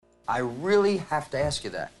I really have to ask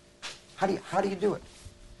you that. How do you do it?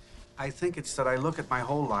 I think it's that I look at my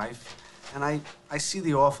whole life and I see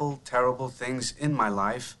the awful, terrible things in my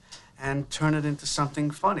life and turn it into something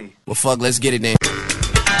funny. Well, fuck, let's get it then.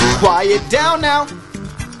 Quiet down now.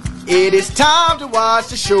 It is time to watch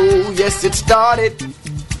the show. Yes, it started.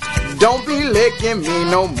 Don't be licking me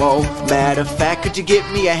no more. Matter of fact, could you get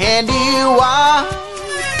me a handy wire?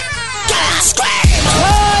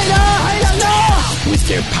 With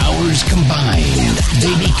their powers combined,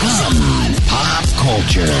 they become pop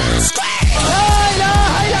culture.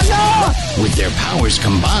 With their powers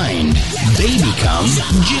combined, they become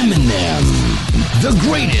Jim and Them, the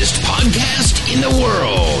greatest podcast in the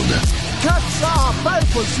world. Cuts our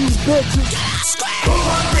papers, you bitches. Who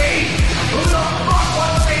wants me? Who the fuck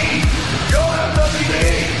wants me? You're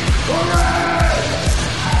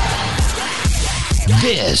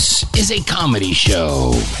This is a comedy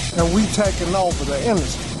show. And we taking over the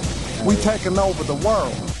industry. We taking over the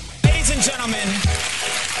world. Ladies and gentlemen,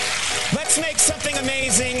 let's make something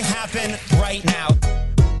amazing happen right now.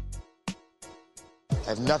 I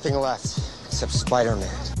have nothing left except Spider-Man.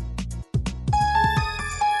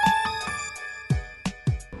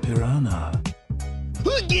 Piranha.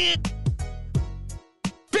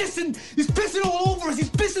 Pissing! He's pissing all over us! He's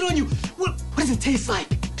pissing on you! What does it taste like?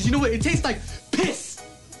 Because you know what? It tastes like piss!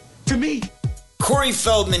 To me! Corey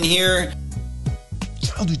Feldman here.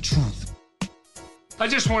 Tell the truth. I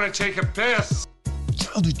just want to take a piss.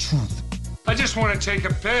 Tell the truth. I just want to take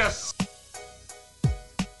a piss.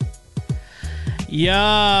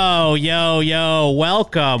 Yo,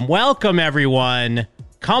 welcome everyone.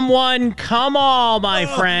 Come one, come all, my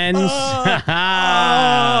friends.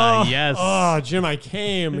 Yes. Oh, Jim, I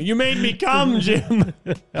came. You made me come, Jim.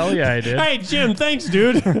 Hell yeah, I did. Hey, Jim, thanks,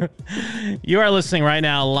 dude. You are listening right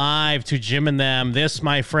now live to Jim and Them. This,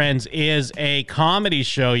 my friends, is a comedy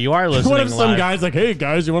show. You are listening What if some live. guy's like, hey,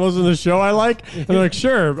 guys, you want to listen to the show I like? And they're like,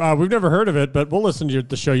 sure, we've never heard of it, but we'll listen to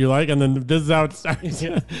the show you like. And then this is how it starts.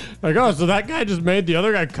 Like, oh, so that guy just made the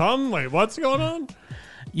other guy come? Wait, what's going on?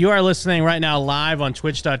 You are listening right now live on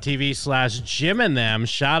twitch.tv/Jim and Them.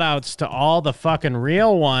 Shout outs to all the fucking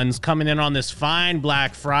real ones coming in on this fine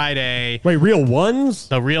Black Friday. Wait, real ones?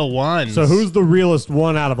 The real ones. So who's the realest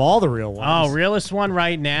one out of all the real ones? Oh, realest one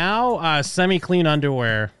right now? Semi-clean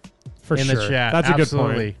underwear. For in sure. the chat. That's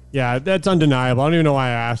Absolutely. a good point. Yeah, that's undeniable. I don't even know why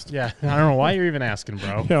I asked. Yeah, I don't know why you're even asking,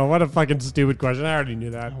 bro. Yo, what a fucking stupid question. I already knew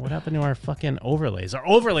that. What happened to our fucking overlays? Our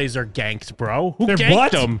overlays are ganked, bro. Who They're ganked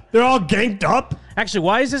what? them? They're all ganked up? Actually,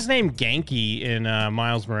 why is his name Ganky in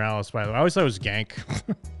Miles Morales, by the way? I always thought it was Gank.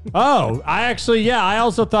 Oh, I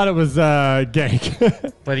also thought it was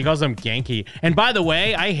Gank. But he calls him Ganky. And by the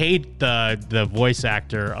way, I hate the voice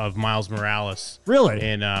actor of Miles Morales. Really?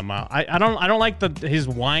 And I don't like his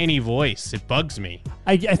whiny voice. It bugs me.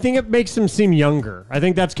 I think it makes him seem younger. I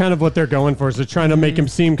think that's kind of what they're going for, is they're trying to make him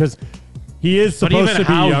seem, because he is supposed to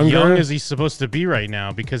be younger. But even how young is he supposed to be right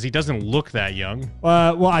now? Because he doesn't look that young.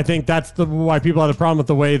 Well, I think that's why people had a problem with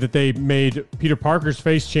the way that they made Peter Parker's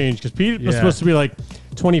face change, because Peter was supposed to be like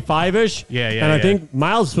 25-ish. Yeah. And I think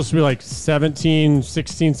Miles is supposed to be like 16,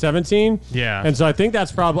 17. Yeah. And so I think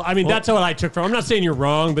that's probably, that's what I took from. I'm not saying you're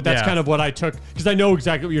wrong, but that's kind of what I took, because I know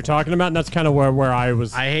exactly what you're talking about, and that's kind of where I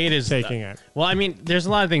hate his taking it. Well, I mean, there's a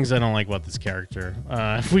lot of things I don't like about this character.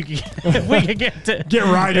 If we could get to get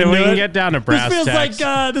right into we it. can get down to brass tacks.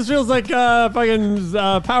 This feels like fucking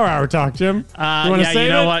Power Hour talk, Jim. You want to say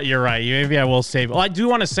you know what? You're right. Maybe I will save it. Well, I do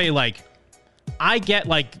want to say, I get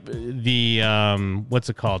the what's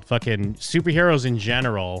it called? Fucking superheroes in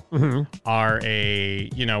general are a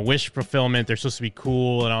wish fulfillment. They're supposed to be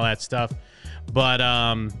cool and all that stuff. But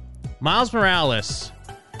Miles Morales,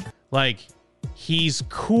 he's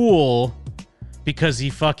cool because he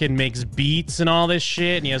fucking makes beats and all this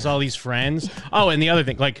shit, and he has all these friends. Oh, and the other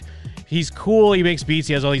thing, he's cool, he makes beats,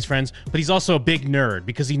 he has all these friends, but he's also a big nerd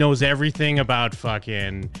because he knows everything about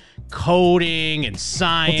fucking coding and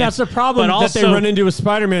science. But that's the problem that they run into with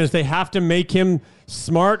Spider-Man, is they have to make him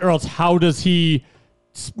smart, or else how does he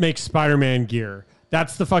make Spider-Man gear?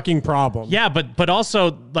 That's the fucking problem. Yeah, but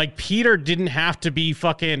also, Peter didn't have to be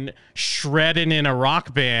fucking shredding in a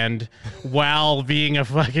rock band while being a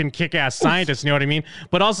fucking kick-ass scientist, you know what I mean?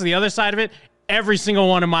 But also the other side of it, every single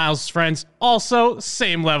one of Miles' friends, also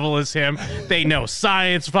same level as him. They know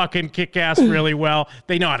science fucking kick-ass really well.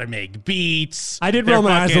 They know how to make beats. I did roll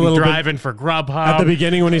my eyes a little bit driving for Grubhub. at the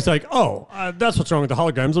beginning when he's like, that's what's wrong with the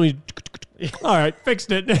holograms. Let me... All right,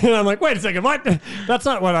 fixed it. And I'm like, wait a second, what? That's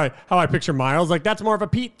not how I picture Miles. That's more of a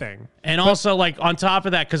Pete thing. And also, on top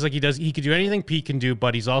of that, because he could do anything Pete can do,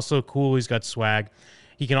 but he's also cool. He's got swag.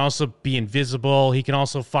 He can also be invisible. He can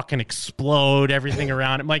also fucking explode everything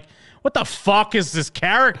around him. Like, what the fuck is this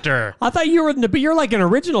character? I thought you were, but you're like an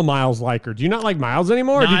original Miles liker. Do you not like Miles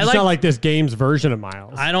anymore? No, or do you I just like- not like this game's version of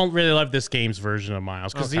Miles? I don't really love this game's version of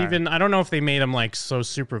Miles because Okay. even I don't know if they made him like so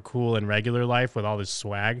super cool in regular life with all this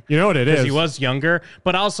swag. You know what it Because is? he was younger,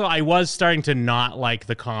 but also I was starting to not like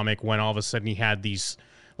the comic when all of a sudden he had these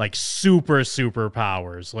like super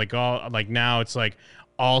powers. Like now it's like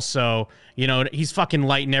also he's fucking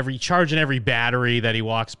charging every battery that he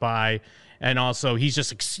walks by. And also, he's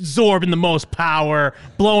just absorbing the most power,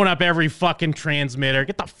 blowing up every fucking transmitter.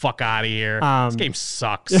 Get the fuck out of here. This game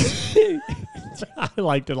sucks. I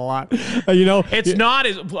liked it a lot. It's not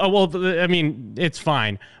as well. I mean, it's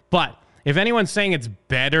fine. But if anyone's saying it's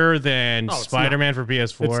better than Oh, it's Spider-Man for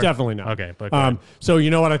PS4, It's definitely not. Okay, but go ahead. so you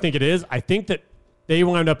know what I think it is? I think that they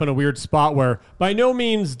wound up in a weird spot where by no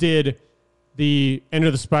means did the Enter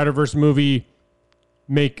the Spider-Verse movie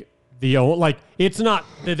make it's not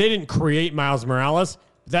that they didn't create Miles Morales.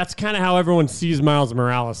 That's kind of how everyone sees Miles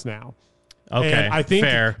Morales now. Okay, and I think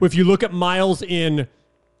fair. if you look at Miles in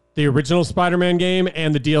the original Spider-Man game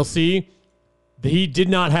and the DLC, he did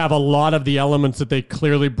not have a lot of the elements that they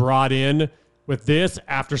clearly brought in with this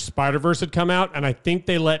after Spider-Verse had come out, and I think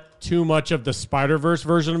they let too much of the Spider-Verse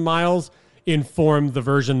version of Miles inform the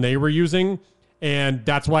version they were using, and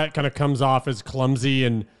that's why it kind of comes off as clumsy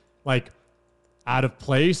and like out of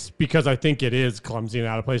place, because I think it is clumsy and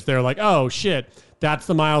out of place. They're like, oh shit, that's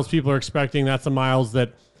the Miles people are expecting. That's the Miles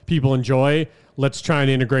that people enjoy. Let's try and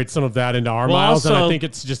integrate some of that into our Well, Miles. And I also- think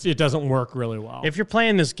it doesn't work really well. If you're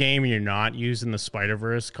playing this game and you're not using the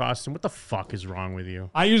Spider-Verse costume, what the fuck is wrong with you?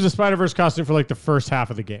 I use the Spider-Verse costume for like the first half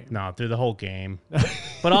of the game. No, through the whole game.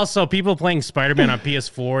 But also, people playing Spider-Man on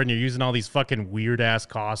PS4 and you're using all these fucking weird-ass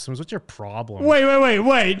costumes. What's your problem?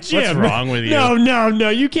 Wait, Jim. What's wrong with you? No,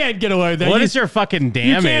 you can't get away with that. What is your fucking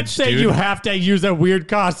damage, You can't say dude? you have to use a weird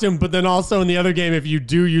costume, but then also in the other game, if you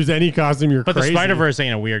do use any costume, you're But crazy. the Spider-Verse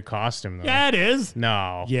ain't a weird costume, though. Yeah, it is.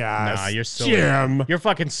 No. Yes. Nah, you're silly. Jim. You're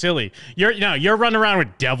fucking silly. You're running around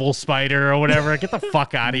with Devil Spider or whatever. Get the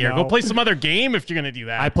fuck out of here. No. Go play some other game if you're gonna do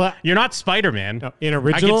that. You're not Spider-Man. In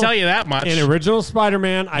original, I can tell you that much. In original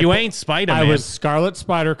Spider-Man, You ain't Spider-Man. I was Scarlet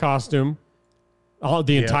Spider costume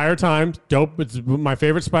the entire time. Dope. It's my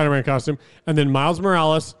favorite Spider-Man costume. And then Miles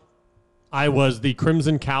Morales, I was the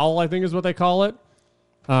Crimson Cowl, I think is what they call it.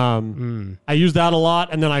 I used that a lot,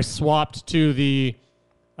 and then I swapped to the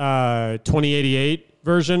 2088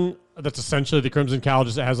 version. That's essentially the Crimson Cowl,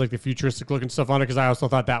 just it has like the futuristic looking stuff on it, because I also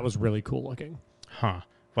thought that was really cool looking. Huh.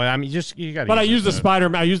 Well, I mean, you got. But I used the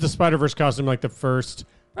Spider-Verse costume like the first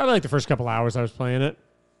couple hours I was playing it.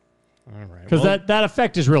 All right. Because that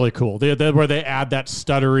effect is really cool. Where they add that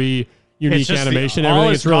stuttery, unique animation, and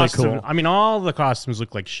everything. It's really cool. I mean, all the costumes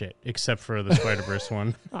look like shit except for the Spider-Verse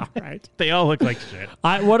one. All right. They all look like shit.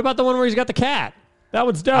 What about the one where he's got the cat? That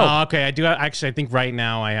one's dope. Oh, okay. I do actually. I think right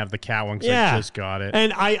now I have the cat one because I just got it.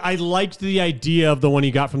 And I liked the idea of the one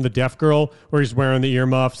he got from the deaf girl, where he's wearing the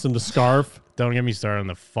earmuffs and the scarf. Don't get me started on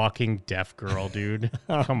the fucking deaf girl, dude.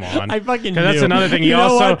 Come on. I fucking 'Cause knew. that's another thing. You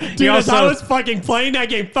know what? He Dude, as I also was fucking playing that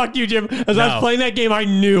game, fuck you, Jim. As I No. was playing that game, I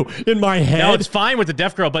knew in my head. No, it's fine with the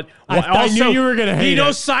deaf girl, but I also, knew you were gonna hate he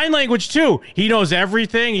knows it. sign language too. He knows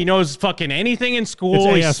everything. He knows fucking anything in school.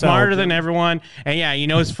 It's He's ASL, smarter than Jim. everyone. And yeah, he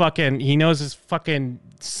knows his fucking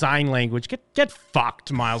sign language. Get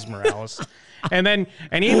fucked, Miles Morales. And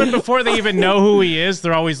even before they even know who he is,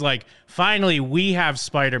 they're always like, finally, we have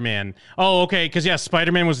Spider-Man. Oh, okay, because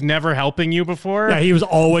Spider-Man was never helping you before. Yeah, he was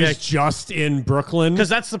always just in Brooklyn. Because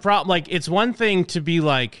that's the problem. Like, it's one thing to be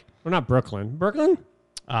like... We're not Brooklyn. Brooklyn?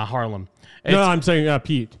 Harlem. No, I'm saying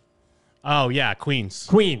Pete. Oh, yeah, Queens.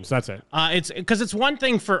 Queens, that's it. It's because it's one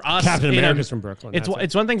thing for us... Captain in America's from Brooklyn.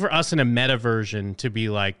 It's one thing for us in a meta version to be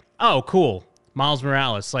like, oh, cool, Miles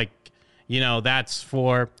Morales. Like, that's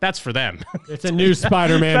for them. It's a new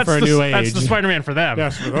Spider-Man for a new age. That's the Spider-Man for them.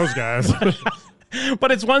 Yes, for those guys.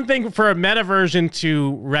 But it's one thing for a meta version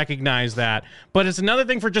to recognize that, but it's another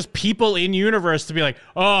thing for just people in universe to be like,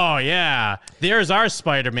 oh yeah, there's our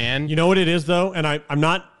Spider-Man. You know what it is though, and I'm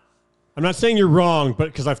not saying you're wrong, but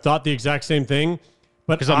because I've thought the exact same thing.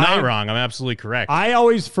 But Because I'm not wrong, I'm absolutely correct. I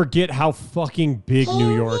always forget how fucking big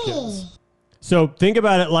New York is. So think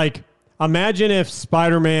about it. Like, imagine if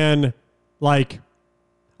Spider-Man, there's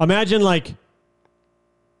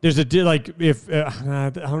a if I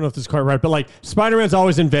don't know if this is quite right, but like Spider-Man's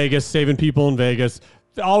always in Vegas, saving people in Vegas,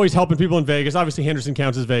 always helping people in Vegas. Obviously, Henderson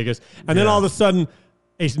counts as Vegas, and then all of a sudden,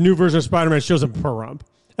 a new version of Spider-Man shows up in Pahrump.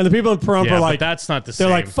 And the people in Pahrump Yeah, are but like, that's not the they're same.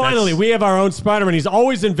 like, finally, That's- we have our own Spider-Man. He's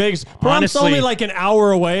always in Vegas. Pahrump's Honestly- only like an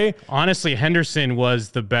hour away. Honestly, Henderson was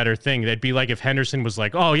the better thing. That'd be like if Henderson was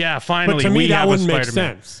like, "Oh yeah, finally But to me, we that have a wouldn't make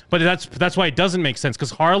Spider-Man." sense. But that's why it doesn't make sense because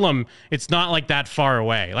Harlem, it's not like that far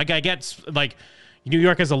away. Like I get like New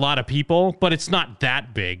York has a lot of people, but it's not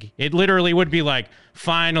that big. It literally would be like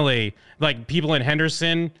finally, like people in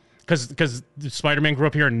Henderson. Because Spider-Man grew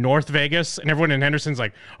up here in North Vegas, and everyone in Henderson's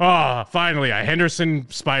like, oh, finally, a Henderson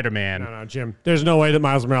Spider-Man. No, Jim. There's no way that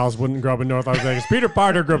Miles Morales wouldn't grow up in North Las Vegas. Peter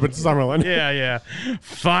Parker grew up in Summerlin. Yeah.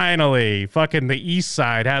 Finally, fucking the East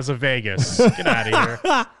Side has a Vegas. Get out of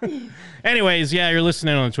here. Anyways, yeah, you're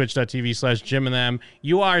listening on twitch.tv/Jim and Them.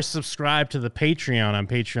 You are subscribed to the Patreon on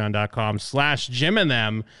patreon.com/Jim and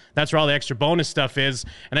Them. That's where all the extra bonus stuff is.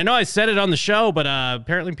 And I know I said it on the show, but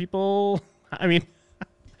apparently people, I mean,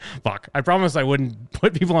 fuck. I promised I wouldn't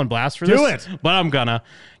put people on blast for this. Do it. But I'm gonna.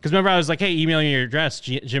 Because remember, I was like, hey, email me your address,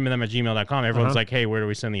 jimandthem@gmail.com. Everyone's like, hey, where do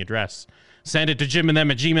we send the address? Send it to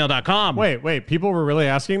jimandthem@gmail.com. Wait. People were really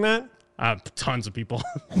asking that? Tons of people.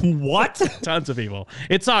 What? Tons of people.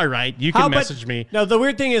 It's all right. You can message me. No, the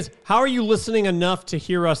weird thing is, how are you listening enough to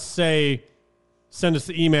hear us say, send us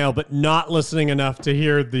the email, but not listening enough to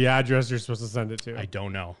hear the address you're supposed to send it to? I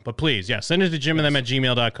don't know. But please, yeah, send it to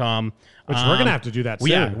jimandthem@gmail.com. Which we're going to have to do that soon.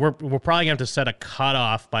 Yeah, we're probably going to have to set a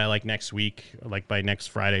cutoff by like next week, like by next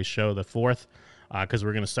Friday's show, the 4th, because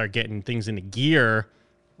we're going to start getting things into gear.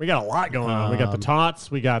 We got a lot going on. We got the Um,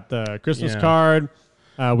 tots. We got the Christmas yeah. card.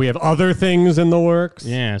 We have other things in the works.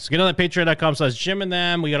 Yeah, so get on that patreon.com/Jim and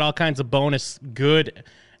Them. We got all kinds of bonus, good,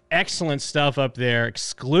 excellent stuff up there,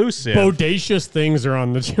 exclusive. Bodacious things are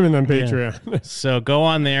on the Jim and Them Patreon. Yeah. So go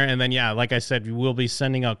on there, and then, yeah, like I said, we will be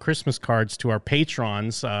sending out Christmas cards to our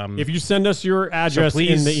patrons. If you send us your address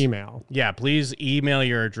in the email. Yeah, please email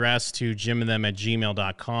your address to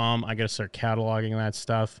jimandthem@gmail.com. I got to start cataloging that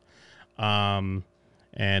stuff.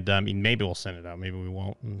 And I mean, maybe we'll send it out. Maybe we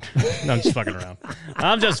won't. No, I'm just fucking around.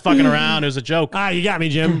 I'm just fucking around. It was a joke. You got me,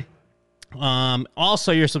 Jim.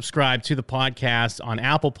 Also, you're subscribed to the podcast on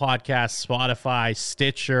Apple Podcasts, Spotify,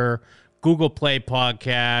 Stitcher, Google Play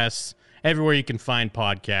Podcasts, everywhere you can find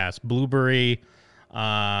podcasts. Blueberry,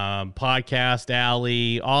 Podcast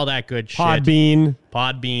Alley, all that good shit.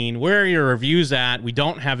 Podbean. Where are your reviews at? We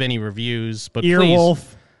don't have any reviews, but Earwolf.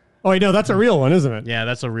 please. Oh, wait, no, that's a real one, isn't it? Yeah,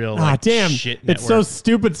 that's a real damn. shit It's so network.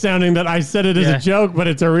 stupid sounding that I said it as a joke, but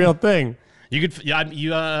it's a real thing. You could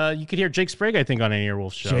you could hear Jake Sprague, I think, on an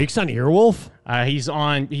Earwolf show. Jake's on Earwolf? He's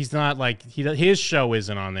on. He's not like his show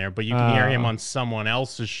isn't on there, but you can hear him on someone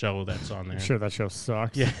else's show that's on there. I'm sure that show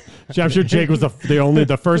sucks. Yeah, I'm sure Jake was the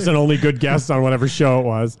first and only good guest on whatever show it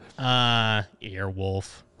was.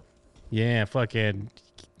 Earwolf. Yeah, fucking.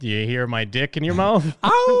 Do you hear my dick in your mouth? Ow!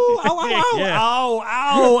 Ow! Ow! Yeah. Ow!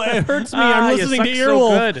 Ow! It hurts me. I'm you listening to suck so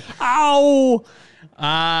Earwolf. good. Ow!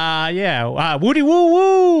 Yeah. Woody woo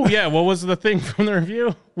woo. Yeah. What was the thing from the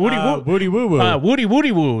review? Woody woo. Woody woo woo. Woody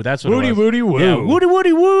woo. That's what Woody it was. Woody woo. Yeah.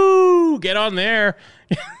 Woody woo. Get on there.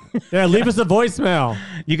 Yeah. Leave us a voicemail.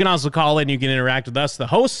 You can also call in. You can interact with us, the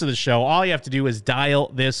hosts of the show. All you have to do is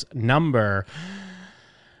dial this number.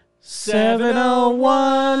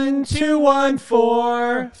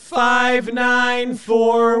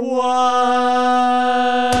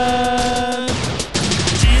 701-214-5941.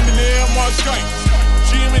 Jim and them on Skype.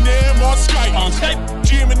 Jim and them on Skype. On Skype.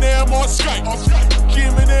 Jim and them on Skype. On Skype.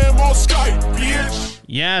 Jim and them on Skype, bitch.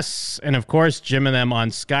 Yes, and of course, Jim and Them on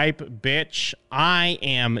Skype, bitch. I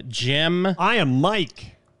am Jim. I am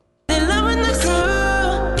Mike. They loving the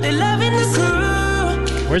crew. They loving the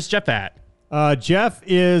crew. Where's Jeff at? Jeff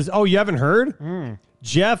is. Oh, you haven't heard?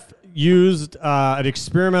 Jeff used an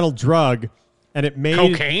experimental drug, and it made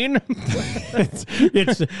cocaine.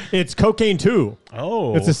 it's Cocaine 2.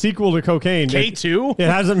 Oh, it's a sequel to Cocaine. K2. It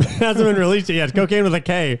hasn't been released yet. It's Cocaine with a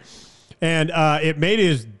K, and it made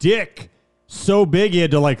his dick so big he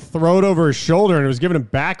had to like throw it over his shoulder, and it was giving him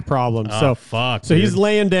back problems. Oh, so fuck. So he's dude.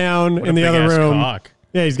 laying down What in a the other big-ass room. cock.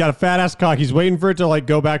 Yeah, he's got a fat ass cock. He's waiting for it to like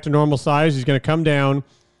go back to normal size. He's gonna come down.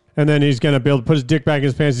 And then he's going to be able to put his dick back in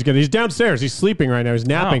his pants. He's downstairs. He's sleeping right now. He's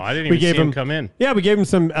napping. Oh, I didn't even see him come in. Yeah, we gave him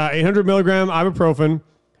some 800 milligram ibuprofen,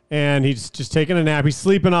 and he's just taking a nap. He's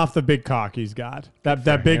sleeping off the big cock he's got. That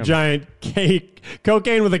big him. giant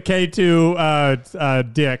cocaine with a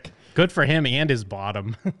K2 dick. Good for him and his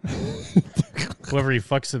bottom. Whoever he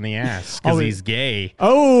fucks in the ass because he's gay.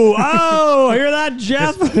 Oh, hear that,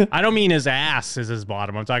 Jeff? I don't mean his ass is his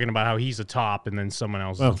bottom. I'm talking about how he's a top and then someone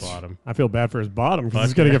else is a bottom. I feel bad for his bottom because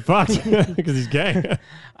he's going to get fucked because he's gay.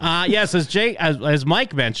 Yes, as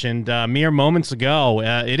Mike mentioned mere moments ago,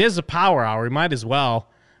 it is a power hour. We might as well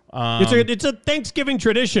It's a Thanksgiving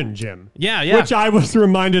tradition, Jim. Yeah. Which I was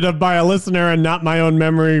reminded of by a listener and not my own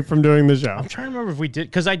memory from doing the show. I'm trying to remember if we did,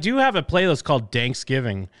 because I do have a playlist called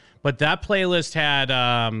Thanksgiving, but that playlist had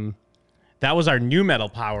that was our new metal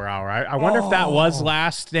power hour. I wonder if that was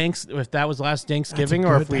last Thanksgiving,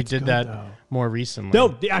 or if we did that more recently.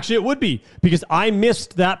 No, actually it would be, because I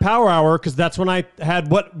missed that power hour because that's when I had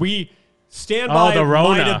what we stand by the Rona.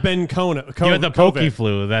 might have been Kona. You had the COVID.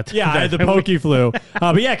 Poke-flu. I had the Poke flu.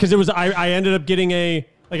 But yeah, because it was I ended up getting a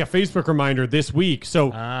Facebook reminder this week,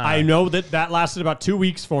 so I know that lasted about 2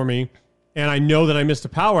 weeks for me, and I know that I missed a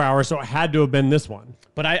power hour, so it had to have been this one.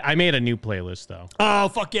 But I made a new playlist though. Oh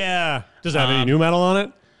fuck yeah! Does it have any new metal on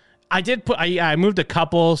it? I did put. I moved a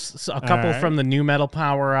couple right. from the new metal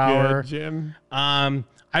power hour. Good, Jim.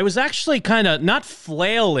 I was actually kind of not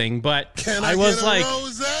flailing, but I was like,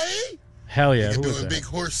 rosé? Hell yeah! You can Who do was a that? big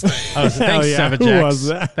horse thing. Oh, thanks, yeah. Savage Who X. was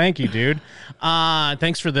that? Thank you, dude.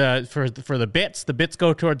 Thanks for the bits. The bits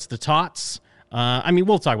go towards the tots. I mean,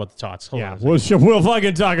 we'll talk about the tots. Hold on a second. We'll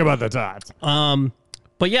fucking talk about the tots.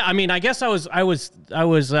 But yeah, I mean, I guess I was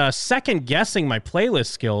second guessing my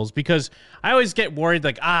playlist skills, because I always get worried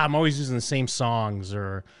like, I'm always using the same songs,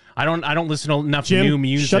 or I don't listen to enough Jim, new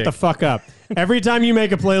music. shut the fuck up. Every time you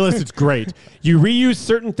make a playlist, it's great. You reuse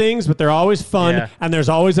certain things, but they're always fun, Yeah. and there's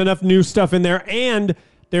always enough new stuff in there, and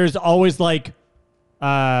there's always like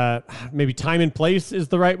maybe time and place is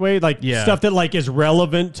the right way, like stuff that like is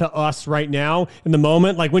relevant to us right now in the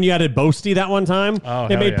moment. Like when you added Boasty that one time,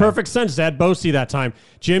 it made perfect sense to add Boasty that time.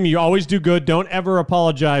 Jim, you always do good. Don't ever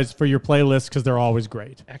apologize for your playlists, because they're always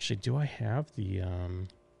great. Actually, do I have the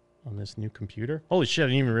on this new computer? Holy shit! I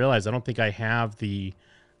didn't even realize. I don't think I have the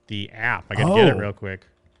app. I gotta get it real quick.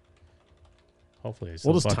 Hopefully,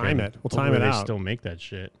 We'll just time it. We'll time it they out. still make that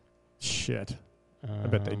shit. Shit. I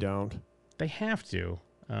bet they don't. They have to.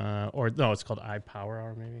 Or no, it's called iPower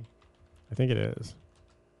Hour, maybe. I think it is.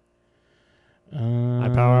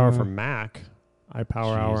 iPower Hour for Mac.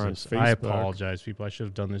 iPower Hour on Jesus, Facebook. I apologize, people. I should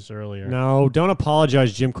have done this earlier. No, don't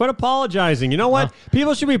apologize, Jim. Quit apologizing. You know what?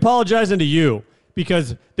 People should be apologizing to you,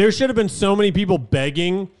 because there should have been so many people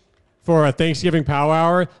begging for a Thanksgiving Power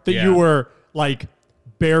Hour that you were like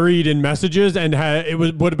buried in messages, and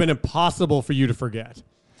would have been impossible for you to forget.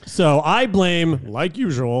 So I blame, like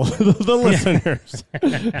usual, the listeners.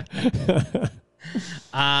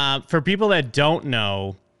 For people that don't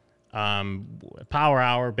know, Power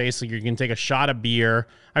Hour, basically, you can take a shot of beer.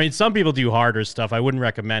 I mean, some people do harder stuff. I wouldn't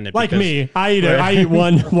recommend it. Like me, I eat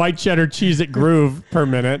one white cheddar cheese at Groove per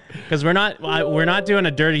minute. Because we're not doing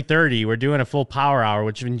a dirty 30. We're doing a full Power Hour,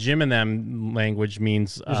 which in Jim and them language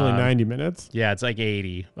means Usually 90 minutes. Yeah, it's like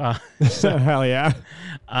 80. Hell yeah.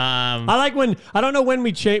 I like when, I don't know when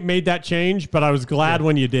we made that change, but I was glad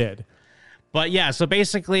when you did. But yeah, so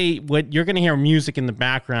basically, what you're going to hear music in the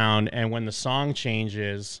background, and when the song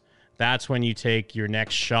changes, that's when you take your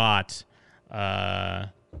next shot.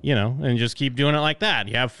 And just keep doing it like that.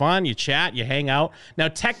 You have fun, you chat, you hang out. Now,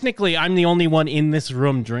 technically, I'm the only one in this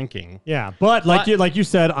room drinking. Yeah, but like you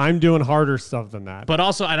said, I'm doing harder stuff than that. But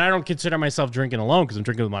also, and I don't consider myself drinking alone, because I'm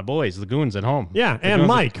drinking with my boys, the goons at home. Yeah, and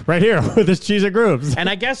Mike right here with his cheese at Grooves. And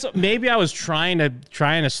I guess maybe I was trying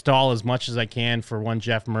to stall as much as I can for one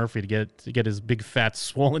Jeff Murphy to get his big fat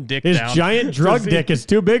swollen dick His down. giant drug dick is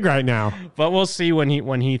too big right now. But we'll see when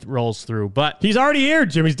he rolls through. But he's already here,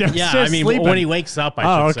 Jim. He's downstairs. Yeah, I mean sleeping. when he wakes up, I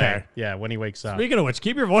should okay. say. Yeah, when he wakes up. Speaking of which,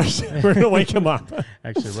 keep your voice. We're gonna wake him up.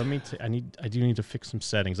 Actually, let me. I do need to fix some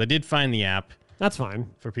settings. I did find the app. That's fine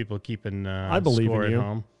For people keeping I believe score in you. at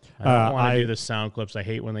home. I don't want to do the sound clips. I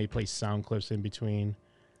hate when they play sound clips in between.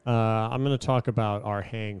 I'm going to talk about our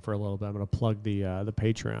hang for a little bit. I'm going to plug the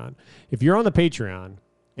Patreon. If you're on the Patreon,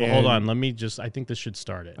 Hold on. Let me just. I think this should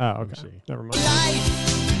start it. Oh, okay. Never mind.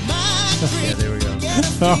 Yeah, there we go.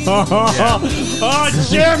 Oh,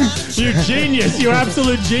 Jim, you genius! You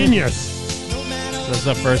absolute genius. That's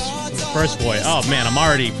the first boy. Oh man, I'm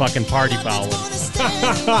already fucking party fouling.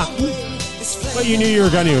 But you knew you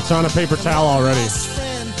were going to. It's on a paper towel already.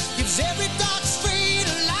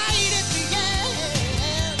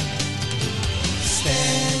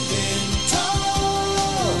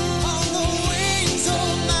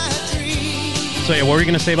 So yeah, what were you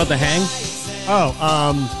gonna say about the hang?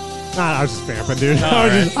 I was just vamping, dude.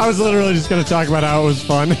 Oh, I was literally just going to talk about how it was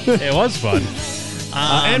fun. It was fun.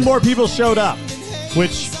 And more people showed up,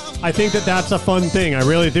 which I think that's a fun thing. I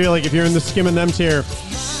really feel like if you're in the Skim and Them tier,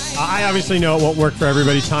 I obviously know it won't work for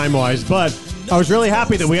everybody time-wise, but I was really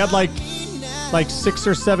happy that we had like 6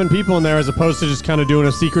 or 7 people in there as opposed to just kind of doing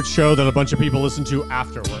a secret show that a bunch of people listen to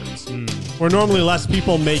afterwards. Where normally less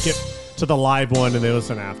people make it to the live one and they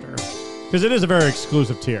listen after. Because it is a very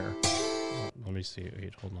exclusive tier. Let me me see.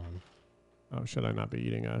 Wait, hold on. Oh, should I not be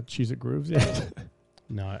eating Cheez-It Grooves yet?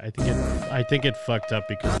 No, I think it fucked up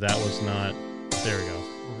because that was not. There we go.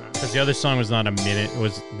 Because the other song was not a minute.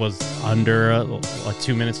 It was under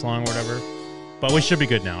 2 minutes long or whatever. But we should be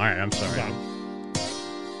good now. All right, I'm sorry. Okay.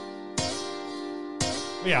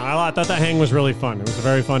 Yeah, I thought that hang was really fun. It was a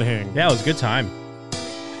very fun hang. Yeah, it was a good time.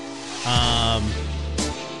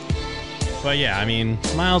 But yeah, I mean,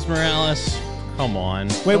 Miles Morales, come on.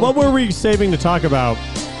 Wait, what were we saving to talk about?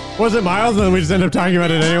 Was it Miles, and then we just ended up talking about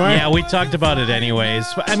it anyway? Yeah, we talked about it anyways.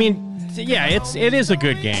 I mean, yeah, it is a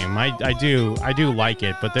good game. I do like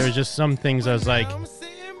it, but there's just some things I was like,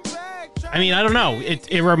 I mean, I don't know.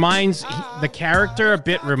 It reminds the character a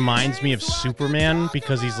bit reminds me of Superman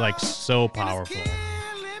because he's like so powerful.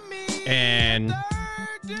 And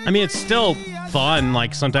I mean, it's still fun.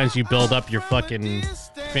 Like sometimes you build up your fucking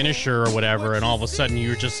finisher or whatever, and all of a sudden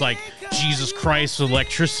you're just like Jesus Christ,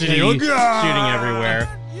 electricity shooting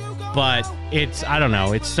everywhere. But I don't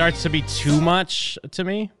know. It starts to be too much to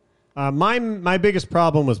me. My biggest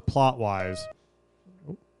problem was plot wise.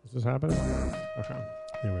 Oh, is this happening? Okay,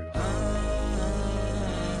 here we go.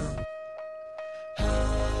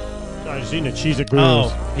 I just eating a Cheez-It Grooves.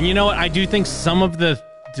 Oh, and you know what? I do think some of the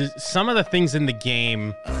things in the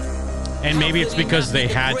game, and maybe it's because they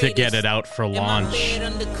had to get it out for launch,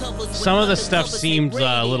 some of the stuff seemed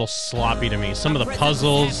a little sloppy to me. Some of the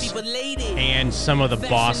puzzles and some of the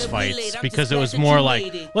boss fights, because it was more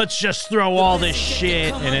like, let's just throw all this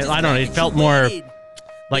shit, and I don't know, it felt more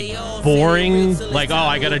like boring, like, oh,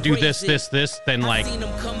 I gotta do this, than like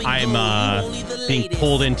I'm being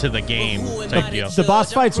pulled into the game type deal. The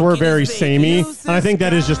boss fights were very samey, and I think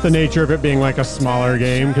that is just the nature of it being like a smaller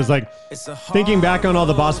game, because like thinking back on all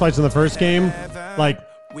the boss fights in the first game, like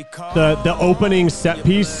the opening set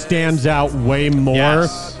piece stands out way more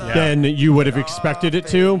than you would have expected it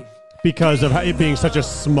to, because of it being such a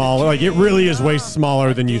smaller, like it really is way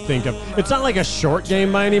smaller than you think of. It's not like a short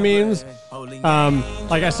game by any means.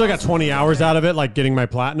 Like I still got 20 hours out of it, like getting my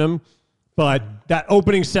platinum, but that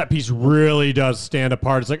opening set piece really does stand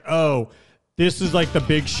apart. It's like, oh, this is like the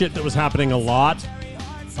big shit that was happening a lot.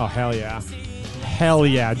 Oh, hell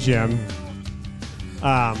yeah, Jim.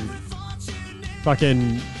 But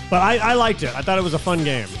I liked it. I thought it was a fun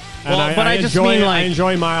game. And I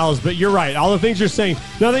enjoy Miles, but you're right. All the things you're saying,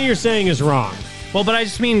 nothing you're saying is wrong. Well, but I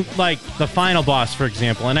just mean like the final boss, for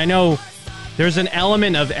example, and I know there's an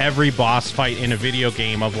element of every boss fight in a video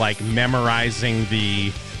game of like memorizing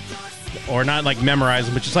or not like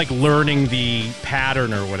memorizing, but just like learning the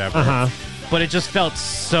pattern or whatever. Uh-huh. But it just felt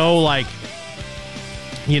so like,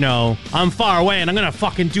 you know, I'm far away and I'm gonna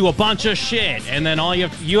fucking do a bunch of shit, and then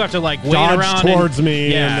you have to like wait dodge around towards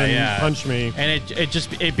me and then punch me, and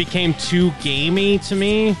it became too gamey to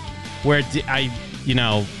me, where I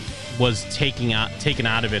was taken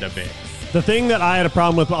out of it a bit. The thing that I had a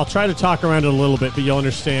problem with, I'll try to talk around it a little bit, but you'll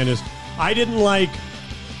understand, is I didn't like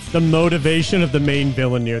the motivation of the main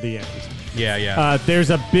villain near the end. Yeah. There's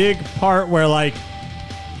a big part where like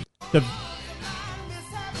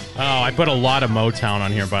I put a lot of Motown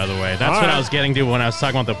on here, by the way. That's what I was getting to when I was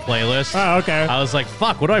talking about the playlist. Oh, okay. I was like,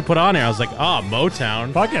 fuck, what do I put on here? I was like,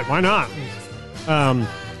 Motown. Fuck it, why not?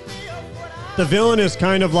 The villain is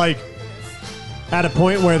kind of like at a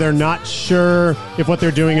point where they're not sure if what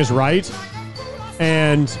they're doing is right,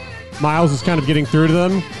 and Miles is kind of getting through to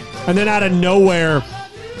them, and then out of nowhere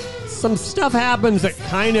some stuff happens that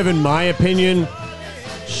kind of, in my opinion,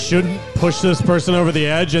 shouldn't push this person over the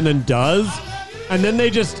edge, and then does, and then they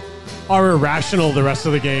just are irrational the rest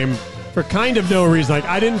of the game for kind of no reason. Like,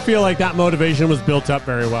 I didn't feel like that motivation was built up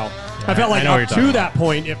very well. I felt like up to that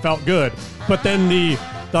point it felt good, but then the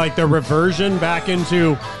reversion back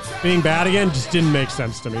into being bad again just didn't make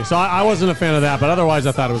sense to me. So I wasn't a fan of that, but otherwise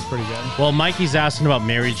I thought it was pretty good. Well, Mikey's asking about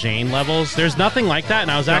Mary Jane levels. There's nothing like that,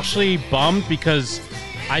 and I was actually bummed because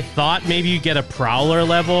I thought maybe you get a Prowler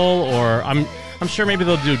level, or I'm sure maybe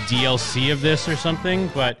they'll do DLC of this or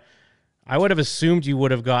something, but I would have assumed you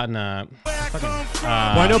would have gotten a fucking...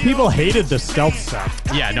 well, I know people hated the stealth stuff.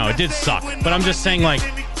 Yeah, no, it did suck. But I'm just saying, like,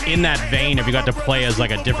 in that vein, if you got to play as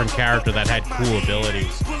like a different character that had cool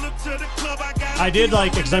abilities. I did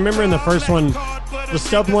like, because I remember in the first one, the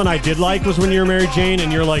stealth one I did like was when you were Mary Jane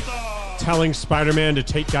and you're like telling Spider-Man to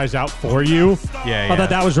take guys out for you. Yeah. I thought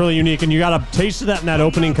that was really unique, and you got a taste of that in that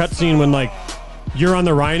opening cutscene when like you're on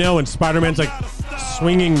the Rhino and Spider-Man's like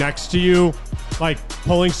swinging next to you, like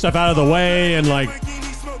pulling stuff out of the way and like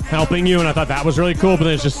helping you, and I thought that was really cool, but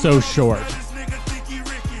then it's just so short.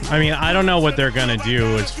 I mean, I don't know what they're gonna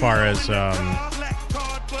do as far as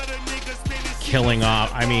killing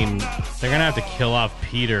off. I mean, they're gonna have to kill off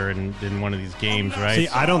Peter in one of these games, right? See,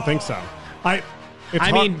 I don't think so. They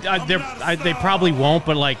probably won't,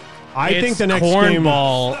 but like, I it's think the next game,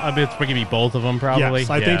 cornball. It's going to be both of them, probably. Yes,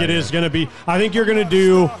 I think it is going to be. I think you're going to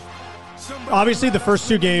do. Obviously, the first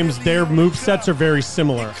two games, their move sets are very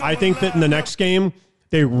similar. I think that in the next game,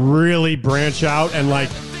 they really branch out and like.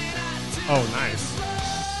 Oh, nice.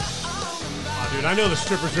 Oh, dude, I know the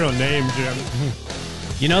stripper's real name, Jim.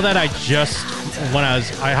 You know that I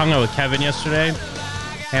hung out with Kevin yesterday,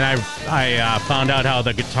 and I found out how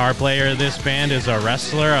the guitar player of this band is a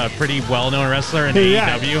wrestler, a pretty well-known wrestler in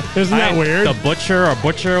AEW. Isn't that weird? The Butcher or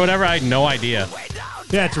whatever. I had no idea.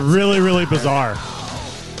 Yeah, it's really, really bizarre.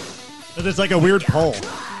 It's like a weird pull.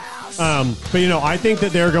 But, I think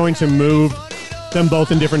that they're going to move them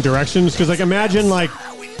both in different directions. Because, like, imagine, like,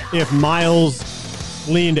 if Miles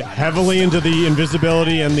leaned heavily into the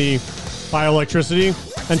invisibility and the bioelectricity.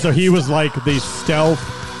 And so he was, like, the stealth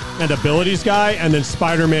and abilities guy. And then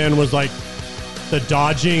Spider-Man was, like, the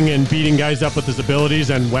dodging and beating guys up with his abilities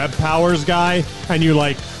and web powers guy. And you,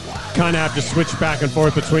 like, kind of have to switch back and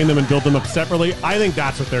forth between them and build them up separately. I think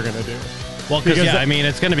that's what they're going to do. Well, because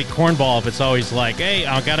it's going to be cornball if it's always like, hey,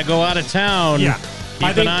 I got to go out of town. Yeah.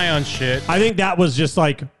 Keep an eye on shit. I think that was just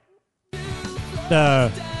like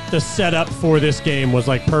the setup for this game was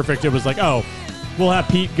like perfect. It was like, oh, we'll have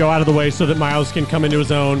Pete go out of the way so that Miles can come into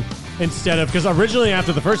his own instead of, because originally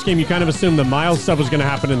after the first game, you kind of assumed the Miles stuff was going to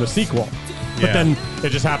happen in the sequel. But then it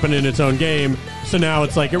just happened in its own game. So now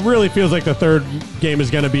it's like, it really feels like the third game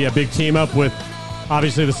is going to be a big team up with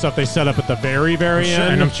obviously the stuff they set up at the very, very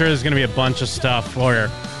end. And I'm sure there's going to be a bunch of stuff where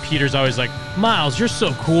Peter's always like, Miles, you're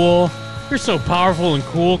so cool. You're so powerful and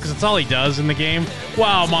cool, because it's all he does in the game.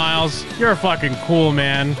 Wow, Miles, you're fucking cool,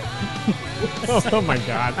 man. Oh my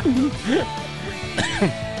God.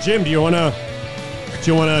 Jim, do you want to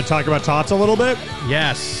talk about TOTS a little bit?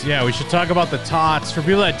 Yes. Yeah, we should talk about the TOTS. For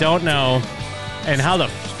people that don't know, and how the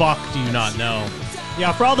fuck do you not know?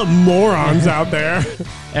 Yeah, for all the morons out there.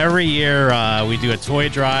 Every year we do a toy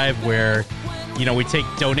drive where, we take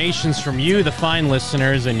donations from you, the fine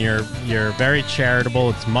listeners, and you're very charitable.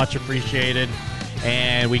 It's much appreciated.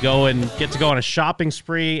 And we go and get to go on a shopping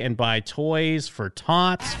spree and buy toys for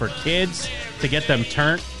tots, for kids, to get them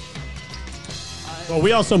turned. Well,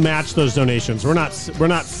 we also match those donations. We're not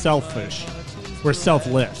selfish. We're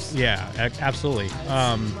selfless. Yeah, absolutely.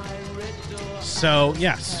 So,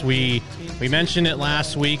 yes, we mentioned it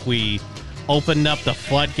last week. We opened up the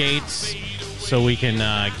floodgates so we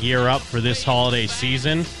can gear up for this holiday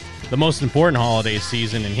season. The most important holiday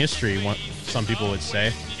season in history, some people would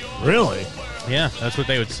say. Really? Yeah, that's what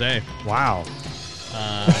they would say. Wow.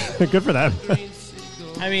 Good for them.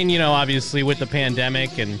 I mean, obviously with the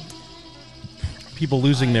pandemic and people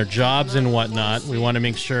losing their jobs and whatnot, we want to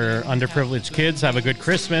make sure underprivileged kids have a good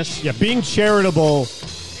Christmas. Yeah, being charitable,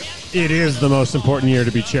 it is the most important year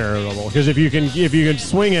to be charitable, because if you can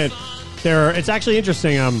swing it, it's actually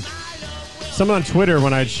interesting. Someone on Twitter,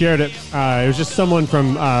 when I shared it, it was just someone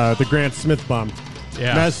from the Grant Smith bump.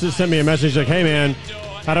 Yeah, sent me a message like, "Hey man,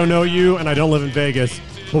 I don't know you and I don't live in Vegas,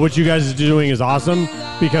 but what you guys are doing is awesome,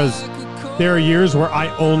 because there are years where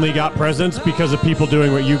I only got presents because of people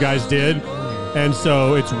doing what you guys did, and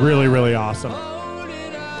so it's really, really awesome."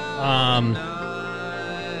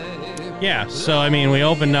 Yeah, so I mean, we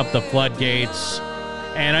opened up the floodgates,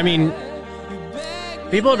 and I mean,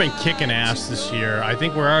 people have been kicking ass this year. I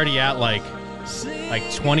think we're already at like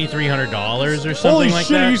 $2,300 or something. Holy like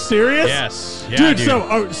shit, that. Are you serious? Yes. Yeah,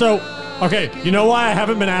 dude. So okay, you know why I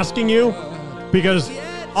haven't been asking you? Because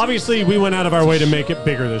obviously we went out of our way to make it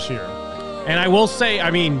bigger this year. And I will say,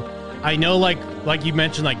 I mean, I know like you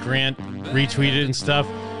mentioned, like Grant retweeted and stuff,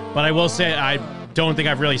 but I will say I don't think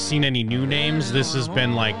I've really seen any new names. This has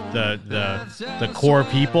been like the core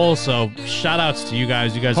people. So shout outs to you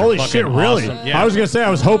guys. You guys Holy are fucking shit, really? awesome. Yeah. I was gonna say, I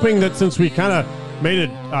was hoping that since we kind of made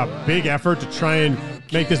a big effort to try and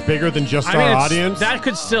make this bigger than just our audience. That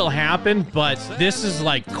could still happen, but this is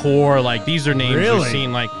like core. Like these are names Really? you've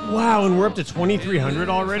seen. Like, wow, and we're up to 2,300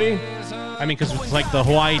 already. I mean, because it's like the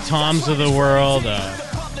Hawaii Toms of the world.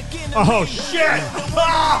 Oh shit!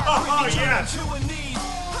 Oh yes!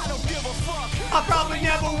 I probably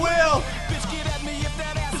never will.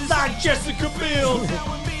 Like Jessica Biel.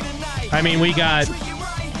 I mean,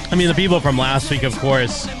 the people from last week, of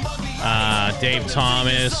course, Dave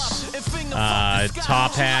Thomas,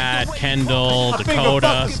 Top Hat, Kendall,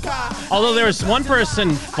 Dakota. Although there was one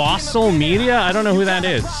person, Fossil Media. I don't know who that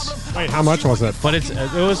is. Wait, how much was it? But it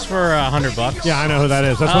was for $100. Yeah, I know who that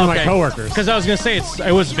is. That's one of my coworkers. Because I was gonna say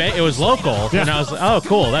it was local, Yeah. and I was like, oh,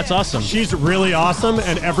 cool, that's awesome. She's really awesome,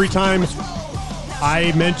 and every time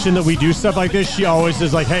I mention that we do stuff like this, she always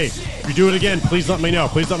is like, "Hey, if you do it again, please let me know.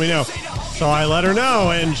 Please let me know." So I let her know,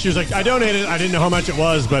 and she was like, I donated. I didn't know how much it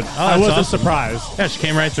was, but I wasn't awesome. surprised. Yeah, she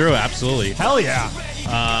came right through. Absolutely. Hell yeah.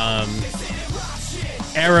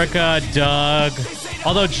 Erica, Doug.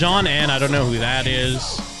 Although John N, I don't know who that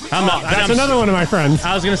is. That's another one of my friends.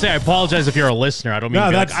 I was going to say, I apologize if you're a listener. I don't mean to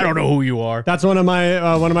be like, I don't know who you are. That's one of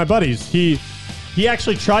my buddies. He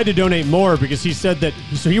actually tried to donate more because he said that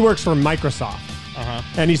he works for Microsoft.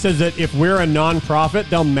 And he says that if we're a non-profit,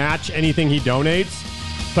 they'll match anything he donates.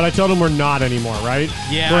 But I told him we're not anymore, right?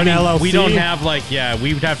 Yeah, we're an LLC. we don't have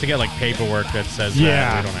we would have to get paperwork that says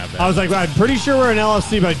that. We don't have that. I was like, well, I'm pretty sure we're an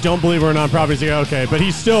LLC, but I don't believe we're a non-profit. He's like, okay. But he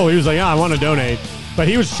was like, I want to donate. But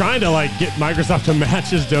he was trying to get Microsoft to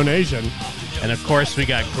match his donation. And of course, we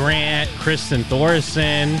got Grant, Kristen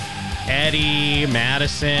Thorson, Eddie,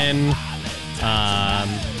 Madison,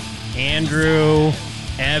 Andrew,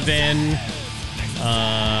 Evan,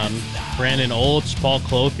 Brandon Olds, Paul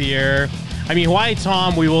Clothier. I mean, Hawaii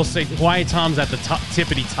Tom, we will say Hawaii Tom's at the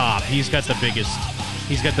tippity top. He's got the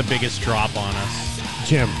biggest drop on us.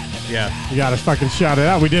 Jim. Yeah. You got to fucking shout it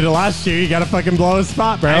out. We did it last year. You got to fucking blow his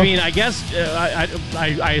spot, bro. I mean, I guess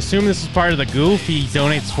I assume this is part of the goof. He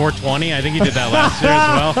donates $4.20. I think he did that last year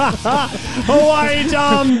as well. Hawaii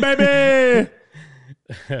Tom, baby.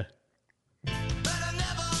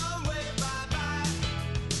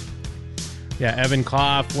 Yeah, Evan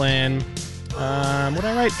Coughlin. What did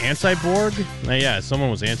I write? Anti-Borg? Yeah,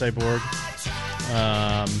 someone was Anti-Borg.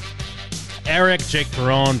 Eric, Jake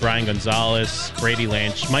Perone, Brian Gonzalez, Brady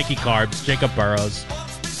Lynch, Mikey Carbs, Jacob Burrows.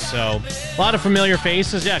 So, a lot of familiar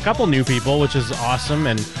faces. Yeah, a couple new people, which is awesome.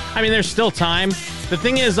 And, I mean, there's still time. The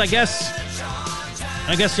thing is, I guess I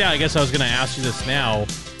was going to ask you this now.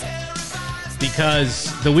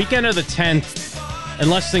 Because the weekend of the 10th,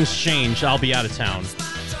 unless things change, I'll be out of town.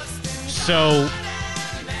 So,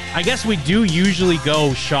 I guess we do usually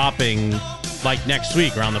go shopping next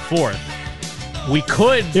week around the 4th. We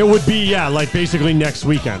could. It would be, basically next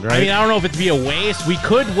weekend, right? I mean, I don't know if it'd be a waste. We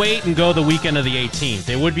could wait and go the weekend of the 18th.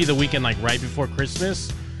 It would be the weekend right before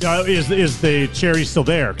Christmas. Is the cherry still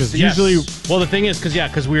there? Because usually. Well, the thing is,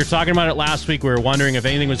 because we were talking about it last week, we were wondering if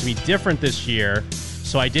anything was going to be different this year.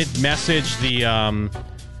 So I did message the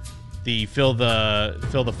Fill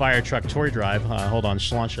the Fire Truck Toy Drive. Hold on,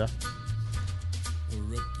 Shalansha.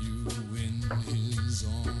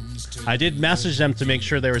 I did message them to make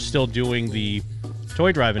sure they were still doing the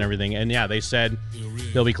toy drive and everything. And yeah, they said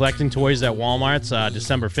they'll be collecting toys at Walmart's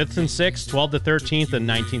December 5th and 6th, 12th to 13th, and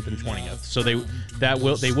 19th and 20th. So they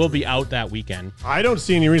will be out that weekend. I don't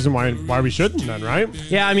see any reason why we shouldn't then, right?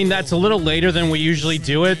 Yeah, I mean, that's a little later than we usually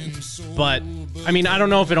do it. But, I mean, I don't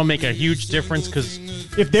know if it'll make a huge difference because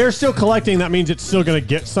if they're still collecting, that means it's still going to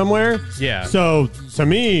get somewhere. Yeah. So, to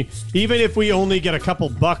me, even if we only get a couple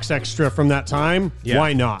bucks extra from that time,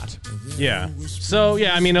 why not? Yeah. So,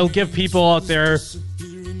 yeah, I mean, it'll give people out there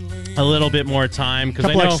a little bit more time. A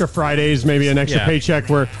couple extra Fridays, maybe an extra paycheck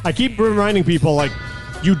where I keep reminding people,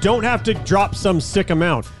 you don't have to drop some sick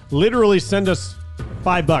amount. Literally send us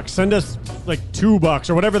 $5. Send us, $2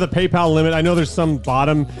 or whatever the PayPal limit. I know there's some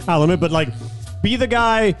bottom limit, but, be the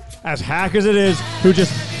guy, as hack as it is, who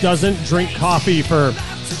just doesn't drink coffee for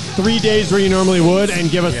 3 days where you normally would and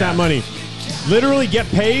give us that money. Literally get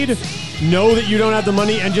paid, know that you don't have the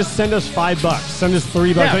money, and just send us $5. Send us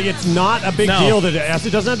 $3. Yeah. It's not a big deal. It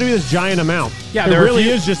doesn't have to be this giant amount. Yeah, it really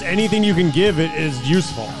is just anything you can give is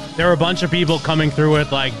useful. There are a bunch of people coming through with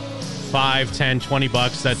 $5, $10,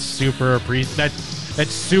 $20. That's super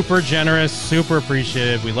that's super generous, super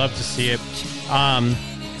appreciative. We love to see it.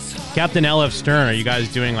 Captain LF Stern, are you guys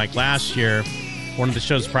doing last year? One of the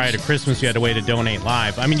shows prior to Christmas, you had a way to donate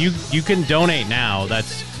live. I mean, you can donate now.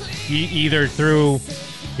 That's either through,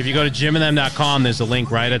 if you go to jimandthem.com, there's a link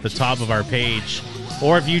right at the top of our page.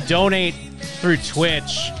 Or if you donate through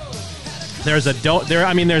Twitch, there's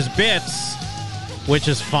there's bits, which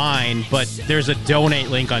is fine, but there's a donate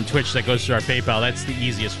link on Twitch that goes to our PayPal. That's the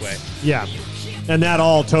easiest way. Yeah. And that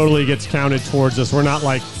all totally gets counted towards us. We're not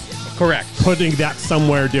correct putting that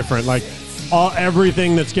somewhere different.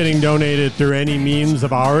 Everything that's getting donated through any means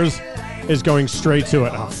of ours is going straight to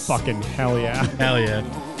it. Oh, fucking hell yeah. Hell yeah.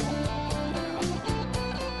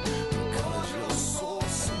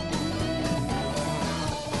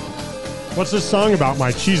 What's this song about?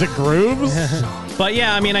 My Cheez-It Grooves? But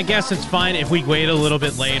yeah, I mean, I guess it's fine if we wait a little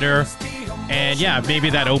bit later. And yeah, maybe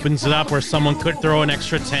that opens it up where someone could throw an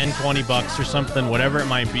extra $10, $20 or something, whatever it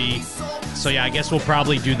might be. So yeah, I guess we'll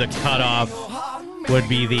probably do the cutoff would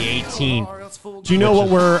be the 18th. Do you know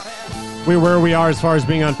where we are as far as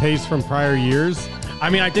being on pace from prior years? I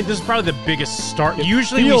mean, I think this is probably the biggest start.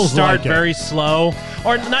 Usually we start very slow,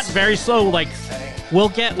 or not very slow, we'll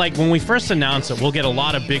get, like, when we first announce it, we'll get a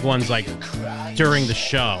lot of big ones, like, during the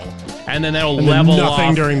show. And then it'll level off.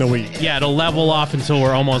 Nothing during the week. Yeah, it'll level off until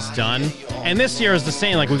we're almost done. And this year is the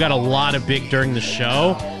same. Like, we got a lot of big during the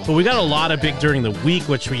show, but we got a lot of big during the week,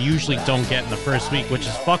 which we usually don't get in the first week, which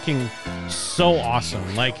is fucking so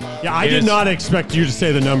awesome. Like, yeah, I did not expect you to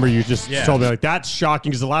say the number you just Yeah. told me. Like, that's shocking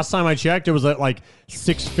because the last time I checked, it was at like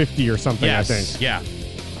 650 or something. Yes, I think. yeah.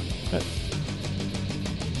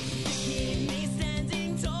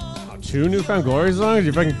 Two Newfound Glory songs?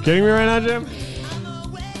 You fucking kidding me right now, Jim?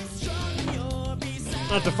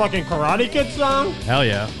 That's a fucking Karate Kid song? Hell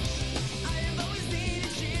yeah.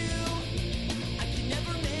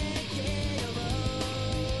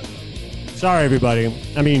 Sorry, everybody.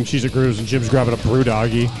 I mean, she's a cruise and Jim's grabbing a brew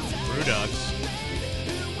doggy. Brew dogs.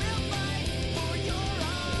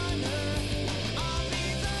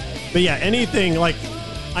 But yeah, anything like,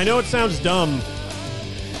 I know it sounds dumb,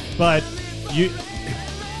 but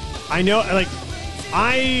I know, like,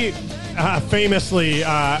 I famously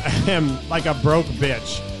am like a broke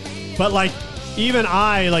bitch, but like, even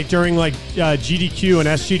I, like, during like GDQ and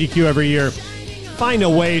SGDQ every year, find a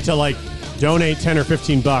way to like donate 10 or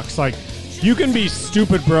 15 bucks. Like, you can be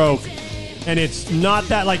stupid broke, and it's not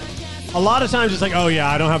that, like, a lot of times it's like, oh yeah,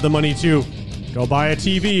 I don't have the money to go buy a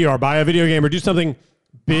TV or buy a video game or do something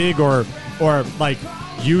big or like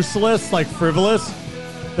useless, like frivolous.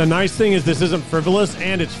 The nice thing is this isn't frivolous,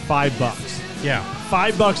 and it's $5. Yeah.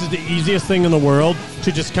 $5 is the easiest thing in the world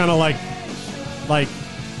to just kind of like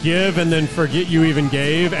give and then forget you even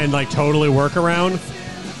gave and like totally work around.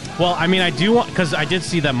 Well, I mean, I do want, because I did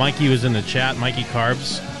see that Mikey was in the chat, Mikey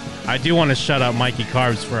Carbs. I do want to shout out Mikey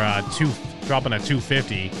Carbs for dropping a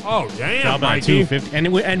 250. Oh damn, dropping Mikey. a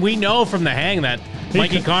 250, and we know from the hang that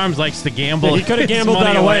Mikey Carbs likes to gamble. He could have his gambled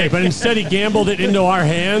money that away, but instead he gambled it into our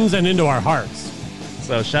hands and into our hearts.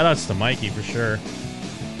 So shout outs to Mikey for sure.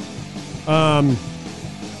 I'm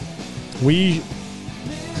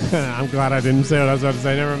glad I didn't say what I was about to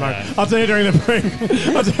say. Never mind. I'll tell you during the break.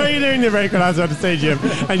 I'll tell you during the break what I was about to say, Jim,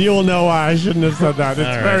 and you will know why I shouldn't have said that. It's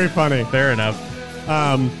All right. very funny. Fair enough.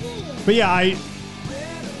 But yeah,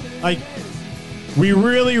 we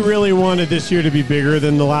really, really wanted this year to be bigger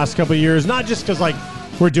than the last couple of years. Not just because like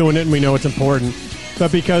we're doing it and we know it's important,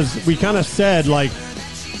 but because we kind of said like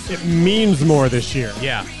it means more this year.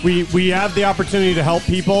 Yeah. We have the opportunity to help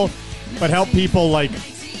people, but help people like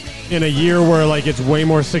in a year where like it's way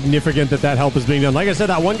more significant that help is being done. Like I said,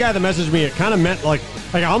 that one guy that messaged me, it kind of meant like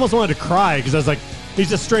I almost wanted to cry because I was like,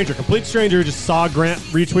 he's a stranger, complete stranger who just saw Grant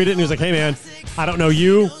retweet it and he was like, hey man, I don't know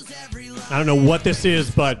you. I don't know what this is,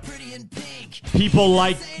 but people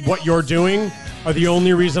like what you're doing are the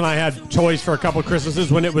only reason I had toys for a couple Christmases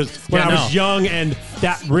when I was young, and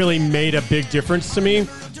that really made a big difference to me.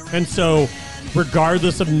 And so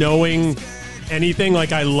regardless of knowing anything,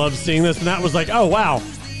 like I love seeing this, and that was like, oh wow.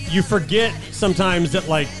 You forget sometimes that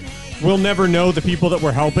like we'll never know the people that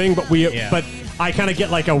we're helping, but but I kind of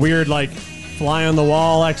get like a weird like fly on the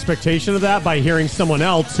wall expectation of that by hearing someone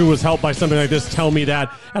else who was helped by something like this tell me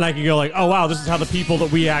that, and I can go like, oh wow, this is how the people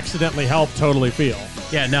that we accidentally helped totally feel.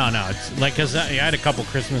 Yeah, no, it's like, because I had a couple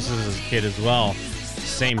Christmases as a kid as well.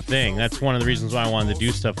 Same thing. That's one of the reasons why I wanted to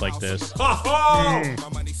do stuff like this.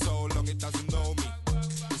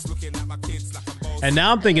 And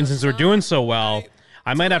now I'm thinking, since we're doing so well,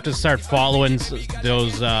 I might have to start following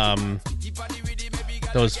those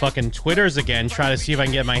fucking Twitters again, try to see if I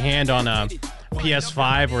can get my hand on a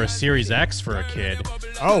PS5 or a Series X for a kid.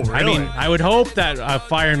 Oh, really? I mean, I would hope that a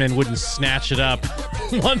fireman wouldn't snatch it up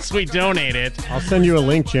once we donate it. I'll send you a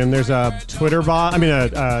link, Jim. There's a Twitter bot,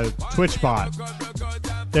 a Twitch bot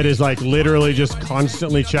that is like literally just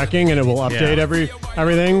constantly checking, and it will update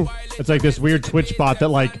everything. It's like this weird Twitch bot that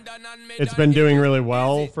like it's been doing really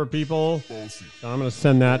well for people. So I'm gonna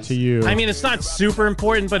send that to you. I mean, it's not super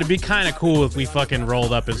important, but it'd be kind of cool if we fucking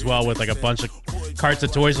rolled up as well with like a bunch of carts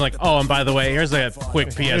of toys and like, oh, and by the way, here's a quick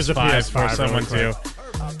PS5 for someone too.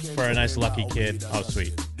 For a nice lucky kid. Oh,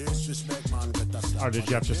 sweet. Oh, did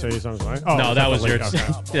Jeff just say something? Oh, no, that was yours. Okay.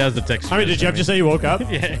 That was the text. I mean, did Jeff just say you woke up?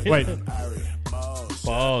 Yeah. Wait.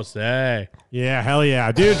 Boast, hey. Yeah, hell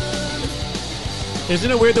yeah. Dude,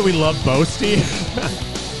 isn't it weird that we love Boasty?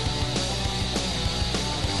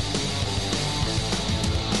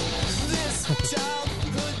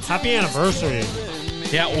 Happy anniversary.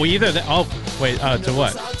 Yeah, well, either that. Oh, wait, to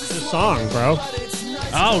what? It's a song, bro.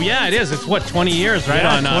 Oh, yeah, it is. It's what, 20 years, right?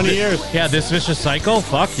 Yeah, 20 years. Yeah, This Vicious Cycle?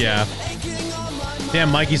 Fuck yeah.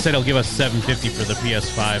 Damn, Mikey said he'll give us $750 for the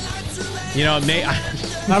PS5. You know,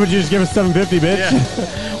 how would you just give us $750, bitch?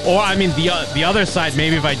 Yeah. Or, I mean, the other side,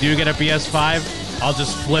 maybe if I do get a PS5, I'll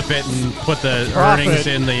just flip it and put the Profit. earnings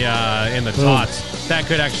in the tots. That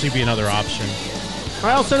could actually be another option.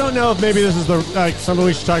 I also don't know if maybe this is something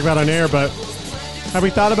we should talk about on air, but have we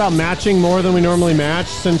thought about matching more than we normally match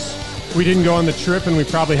since we didn't go on the trip and we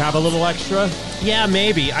probably have a little extra? Yeah,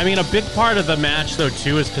 maybe. I mean, a big part of the match, though,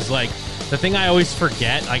 too, is because, like, the thing I always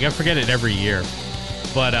forget, I forget it every year,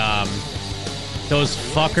 but those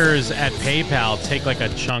fuckers at PayPal take, like, a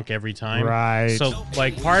chunk every time. Right. So,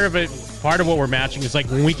 like, part of what we're matching is, like,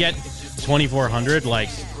 when we get 2,400, like,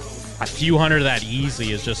 a few hundred of that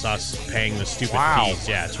easily is just us paying the stupid fees.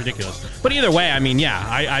 Yeah, it's ridiculous. But either way, I mean,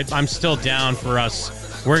 yeah, I'm still down for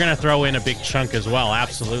us. We're going to throw in a big chunk as well,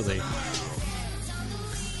 absolutely.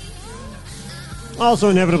 Also,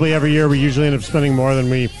 inevitably, every year we usually end up spending more than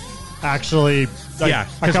we actually. A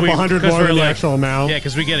couple hundred more than the actual amount. Yeah,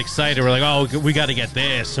 because we get excited. We're like, oh, we got to get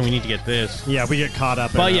this, and we need to get this. Yeah, we get caught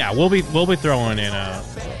up. But yeah, we'll be throwing in a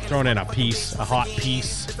hot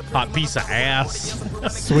piece of ass.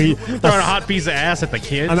 Sweet. Throwing a hot piece of ass at the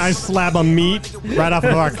kids. A nice slab of meat right off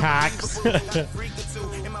of our cocks.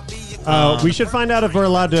 We should find out if we're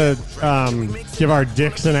allowed to give our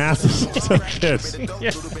dicks and asses to kids.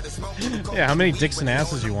 Yeah, how many dicks and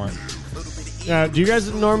asses you want? Do you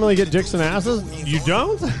guys normally get dicks and asses? You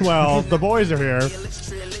don't? Well, the boys are here.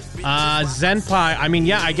 Zenpai. I mean,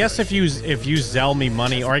 yeah. I guess if you Zelle me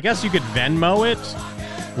money, or I guess you could Venmo it.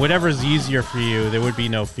 Whatever's easier for you, there would be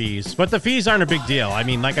no fees. But the fees aren't a big deal. I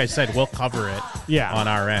mean, like I said, we'll cover it. On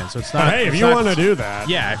our end. So it's not. Hey, if you want to do that,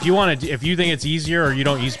 yeah. If you think it's easier, or you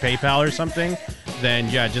don't use PayPal or something, then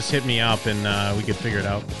yeah, just hit me up and we could figure it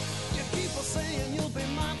out.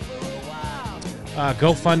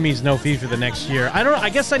 GoFundMe's no fee for the next year. I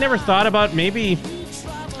guess I never thought about maybe.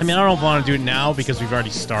 I mean, I don't want to do it now because we've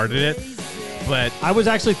already started it. But I was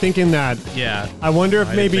actually thinking that. Yeah. I wonder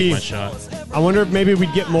if maybe. I wonder if maybe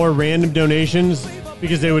we'd get more random donations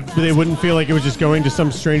because they wouldn't feel like it was just going to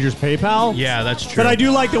some stranger's PayPal. Yeah, that's true. But I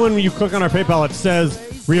do like that when you click on our PayPal, it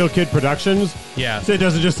says Real Kid Productions. Yeah. So it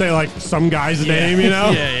doesn't just say like some guy's name, you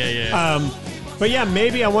know? Yeah. But yeah,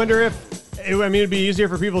 maybe I wonder if it'd be easier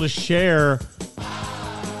for people to share.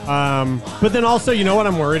 But then also, you know what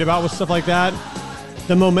I'm worried about with stuff like that?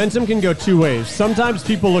 The momentum can go two ways. Sometimes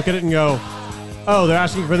people look at it and go, oh, they're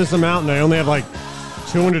asking for this amount and I only have like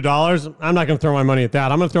 $200. I'm not going to throw my money at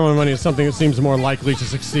that. I'm going to throw my money at something that seems more likely to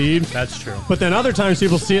succeed. That's true. But then other times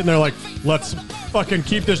people see it and they're like, let's fucking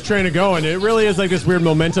keep this train going. It really is like this weird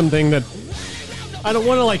momentum thing that I don't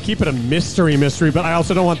want to like keep it a mystery, but I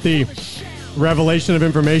also don't want the revelation of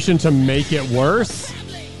information to make it worse.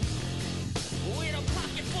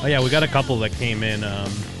 Oh yeah, we got a couple that came in.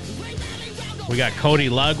 We got Cody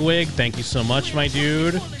Ludwig. Thank you so much, my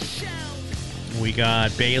dude. We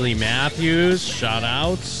got Bailey Matthews. Shout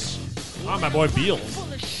outs. Oh, my boy Beals.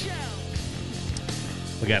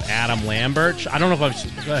 We got Adam Lambert. I don't know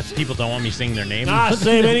if people don't want me saying their name.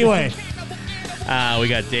 Same anyway. We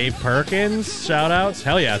got Dave Perkins. Shout outs.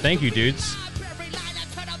 Hell yeah. Thank you, dudes.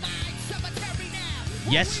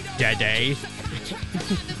 Yesterday.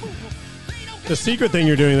 The secret thing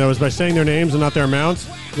you're doing, though, is by saying their names and not their amounts,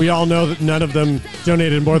 we all know that none of them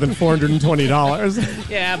donated more than $420.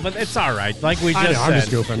 Yeah, but it's all right. Like we just said. I'm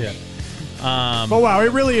just goofing. Yeah. But wow,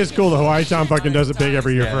 it really is cool. The Hawaii Town fucking does it big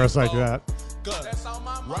every year for us like that.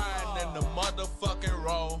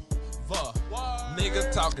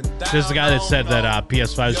 This is the guy that said that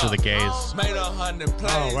PS5s for the gays.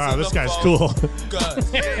 Oh, wow, this guy's cool.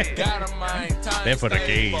 They're for the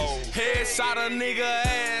gays.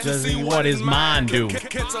 Does he what his mind do?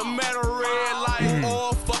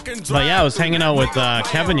 But yeah, I was hanging out with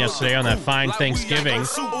Kevin yesterday on that fine Thanksgiving.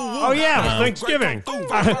 Oh, yeah, it was Thanksgiving.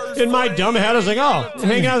 In my dumb head, I was like, oh, I'm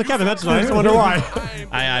hanging out with Kevin. That's nice. I wonder why.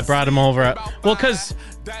 I brought him over. Well, because...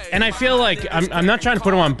 And I feel like... I'm not trying to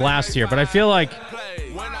put him on blast here, but I feel like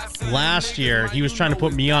last year he was trying to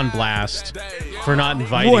put me on blast for not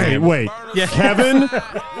inviting him. Wait. Yeah. Kevin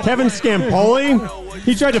Scampoli?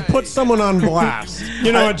 He tried to put someone on blast.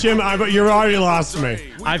 You know what, Jim? You already lost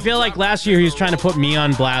me. I feel like last year he was trying to put me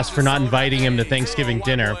on blast for not inviting him to Thanksgiving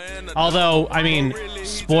dinner. Although, I mean,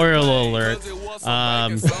 spoiler alert,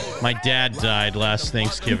 my dad died last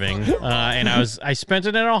Thanksgiving, and I spent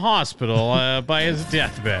it in a hospital by his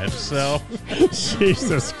deathbed. So,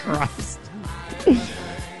 Jesus Christ.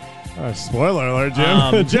 Spoiler alert,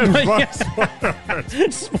 Jim. Jim, spoiler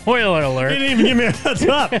alert. Spoiler alert. He didn't even give me a heads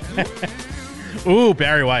up. Ooh,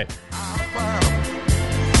 Barry White.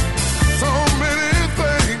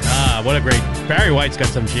 What a great... Barry White's got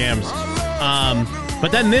some jams.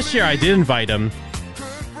 But then this year I did invite him,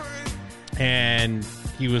 and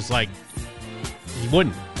he was like, he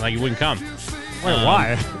wouldn't come. Wait,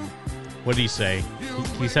 why? What did he say?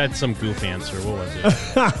 He said some goof answer. What was it?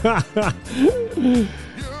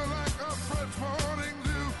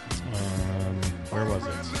 Where was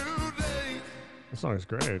it? This song is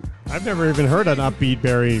great. I've never even heard an upbeat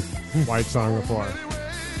Barry White song before.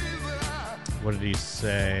 What did he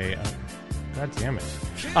say? God damn it.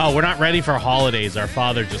 Oh, we're not ready for holidays. Our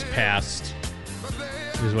father just passed,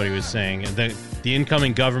 is what he was saying. The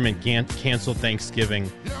incoming government canceled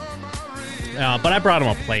Thanksgiving. But I brought him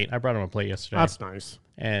a plate. I brought him a plate yesterday. That's nice.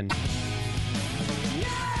 And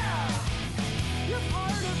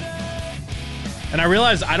I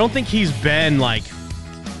realized I don't think he's been, like,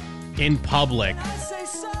 in public.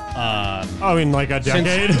 In like a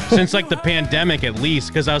decade? Since like the pandemic, at least.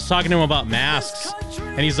 Because I was talking to him about masks,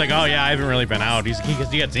 and he's like, "Oh yeah, I haven't really been out." He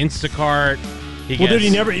gets Instacart. Dude, he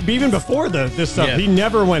never. Even before this stuff, he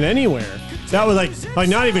never went anywhere. That was like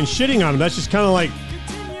not even shitting on him. That's just kind of like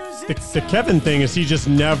the Kevin thing. Is he just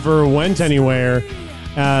never went anywhere?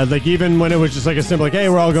 Like even when it was just like a simple like, "Hey,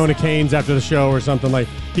 we're all going to Cane's after the show" or something, like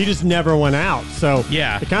he just never went out. So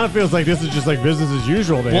yeah, it kind of feels like this is just like business as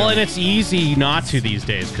usual. Well, and it's easy not to these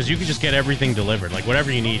days because you can just get everything delivered. Like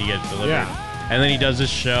whatever you need, you get it delivered. Yeah. And then he does his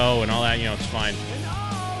show and all that. You know, it's fine.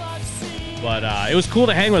 But it was cool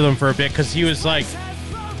to hang with him for a bit because he was like,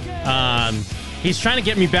 he's trying to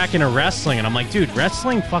get me back into wrestling, and I'm like, dude,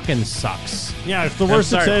 wrestling fucking sucks. Yeah, it's the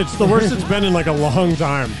worst. It's the worst it's been in like a long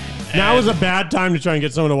time. Now is a bad time to try and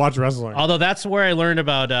get someone to watch wrestling. Although that's where I learned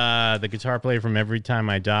about the guitar player from Every Time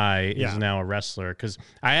I Die is now a wrestler. Because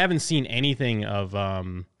I haven't seen anything of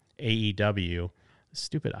AEW.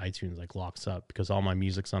 Stupid iTunes like locks up because all my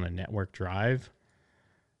music's on a network drive.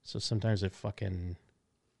 So sometimes it'll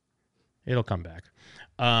come back.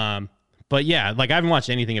 But yeah, like I haven't watched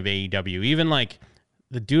anything of AEW. Even like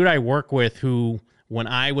the dude I work with who, when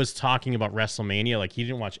I was talking about WrestleMania, like he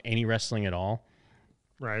didn't watch any wrestling at all.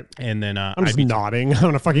 Right. And then I'm just nodding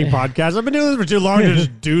on a fucking podcast. I've been doing this for too long to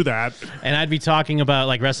just do that. And I'd be talking about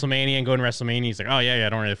like WrestleMania and going to WrestleMania. He's like, oh, yeah, I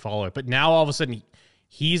don't really follow it. But now all of a sudden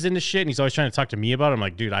he's into shit and he's always trying to talk to me about it. I'm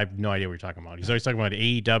like, dude, I have no idea what you're talking about. He's always talking about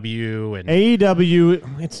AEW. And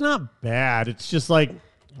AEW, it's not bad. It's just like,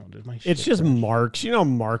 it's just marks. You know how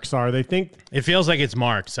marks are. They think. It feels like it's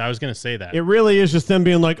marks. I was going to say that. It really is just them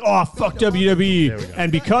being like, oh, fuck WWE.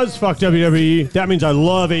 And because fuck WWE, that means I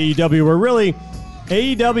love AEW. Where really,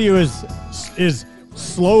 AEW is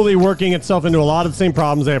slowly working itself into a lot of the same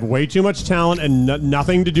problems. They have way too much talent and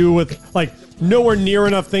nothing to do with, like, nowhere near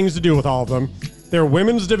enough things to do with all of them. Their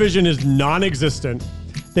women's division is non-existent.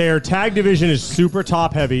 Their tag division is super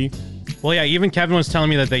top-heavy. Well, yeah, even Kevin was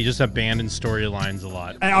telling me that they just abandoned storylines a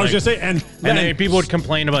lot. I was just saying, and then people would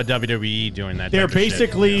complain about WWE doing that. They're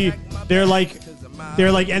basically, they're like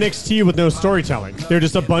NXT with no storytelling. They're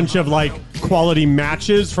just a bunch of like quality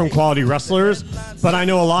matches from quality wrestlers. But I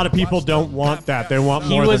know a lot of people don't want that. They want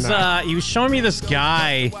more than that. He was showing me this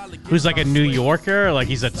guy who's like a New Yorker, like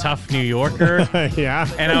he's a tough New Yorker. Yeah.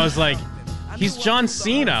 And I was like, he's John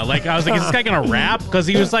Cena. Like, I was like, is this guy gonna rap? Because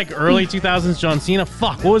he was like early 2000s John Cena.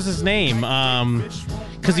 Fuck, what was his name?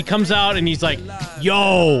 Because he comes out and he's like,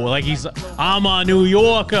 yo, like I'm a New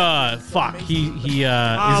Yorker. Fuck,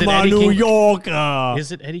 I'm a New Yorker.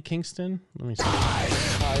 Is it Eddie Kingston? Let me see.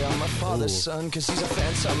 I am my father's son, cause he's a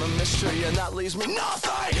phantom, a mystery, and that leaves me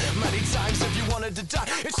nothing. Many times if you wanted to die,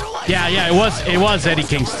 it's too late. Yeah, it was Eddie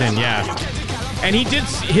Kingston, yeah. And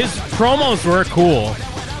his promos were cool.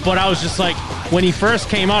 But I was just like, when he first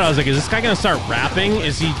came out, I was like, is this guy going to start rapping?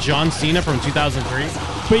 Is he John Cena from 2003?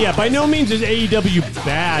 But yeah, by no means is AEW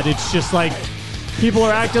bad. It's just like, people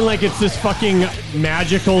are acting like it's this fucking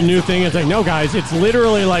magical new thing. It's like, no, guys, it's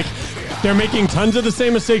literally like, they're making tons of the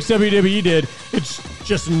same mistakes WWE did. It's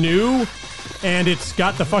just new, and it's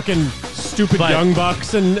got the fucking stupid Young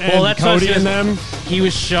Bucks and Cody in them. He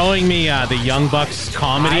was showing me the Young Bucks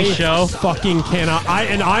comedy show. Fucking cannot.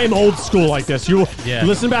 I'm old school like this. You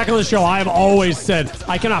listen back on the show. I have always said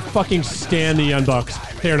I cannot fucking stand the Young Bucks.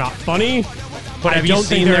 They're not funny. But have you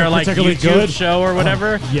seen their like YouTube show or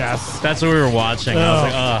whatever? Yes, that's what we were watching.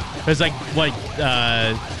 I was like, it was like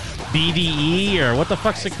BDE or what the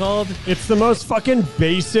fuck's it called? It's the most fucking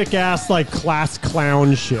basic ass like class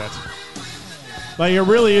clown shit. Like it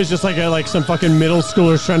really is just like some fucking middle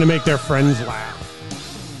schoolers trying to make their friends laugh.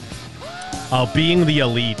 Oh, being the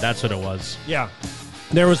elite, that's what it was. Yeah.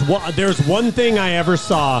 There's one thing I ever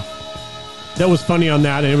saw that was funny on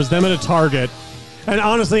that, and it was them at a Target. And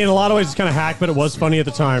honestly, in a lot of ways, it's kind of hack, but it was funny at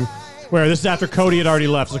the time. Where this is after Cody had already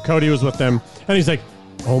left, so Cody was with them. And he's like,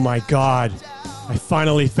 oh my God, I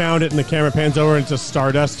finally found it. And the camera pans over, and it's a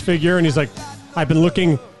Stardust figure. And he's like, I've been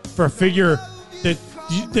looking for a figure that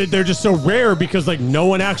they're just so rare because like no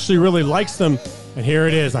one actually really likes them. And here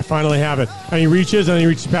it is. I finally have it. And he reaches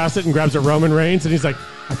past it and grabs at Roman Reigns. And he's like,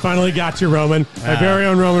 I finally got you, Roman. My very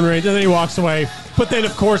own Roman Reigns. And then he walks away. But then,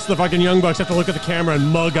 of course, the fucking Young Bucks have to look at the camera and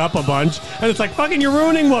mug up a bunch. And it's like, fucking, you're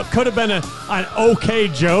ruining what could have been an okay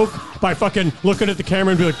joke by fucking looking at the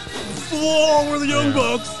camera and be like, whoa, we're the Young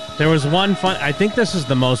Bucks. There was one fun. I think this is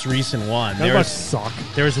the most recent one. Young Bucks suck.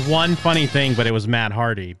 There was one funny thing, but it was Matt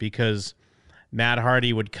Hardy, because Matt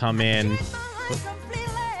Hardy would come in.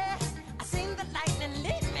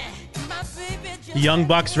 The Young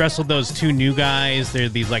Bucks wrestled those two new guys. They're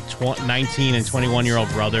these like 19 and 21-year-old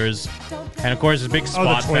brothers. And of course, it's a big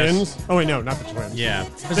spot the twins? fest. Oh, wait, no, not the twins. Yeah.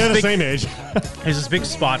 They're the same age. There's this big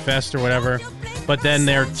spot fest or whatever. But then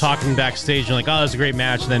they're talking backstage and like, oh, that's a great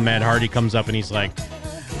match. And then Matt Hardy comes up and he's like,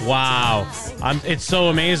 wow, it's so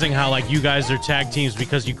amazing how like you guys are tag teams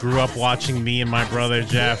because you grew up watching me and my brother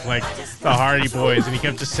Jeff, like the Hardy Boys. And he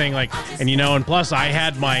kept just saying like, and plus I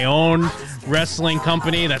had my own wrestling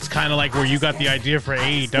company that's kind of like where you got the idea for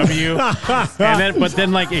AEW. But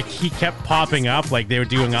then like he kept popping up, like they were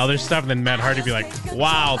doing other stuff, and then Matt Hardy would be like,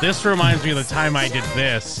 wow, this reminds me of the time I did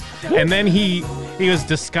this. And then he was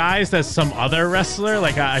disguised as some other wrestler,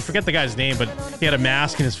 like I forget the guy's name, but he had a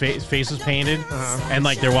mask and his face was painted. And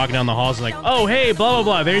like they're walking down the halls and like, oh hey, blah blah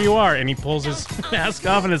blah, there you are. And he pulls his mask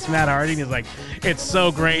off and it's Matt Hardy, and he's like, it's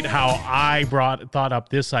so great how I thought up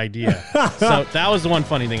this idea. So that was the one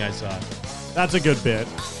funny thing I saw. That's a good bit.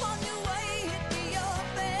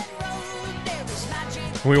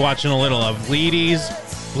 We're watching a little of Bleedies.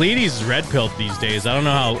 Bleedies is red pilled these days. I don't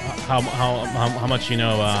know how much you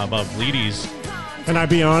know about Bleedies. Can I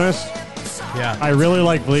be honest? Yeah. I really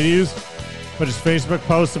like Bleedies, but his Facebook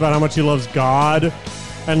posts about how much he loves God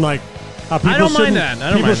and like how people I don't mind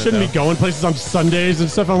that. People shouldn't be going places on Sundays and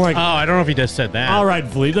stuff. I'm like, oh, I don't know if he just said that. All right,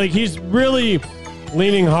 Bleed. Like he's really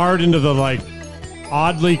leaning hard into the like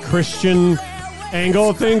oddly Christian angle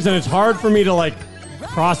of things, and it's hard for me to like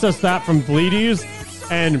process that from Bleedies,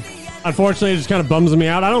 and unfortunately it just kind of bums me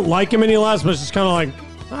out. I don't like him any less, but it's just kind of like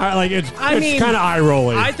it's kind of eye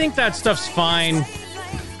rolling. I think that stuff's fine.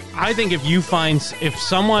 I think if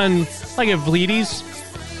someone like if Bleedies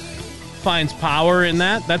finds power in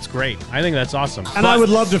that, that's great. I think that's awesome. And I would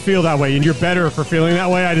love to feel that way, and you're better for feeling that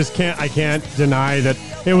way. I can't deny that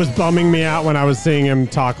it was bumming me out when I was seeing him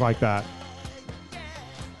talk like that.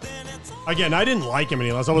 Again, I didn't like him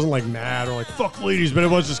any less. I wasn't like mad or like fuck ladies, but it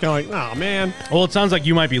was just kind of like, oh man. Well, it sounds like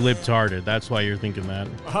you might be libtarded. That's why you're thinking that.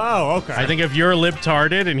 Oh, okay. I think if you're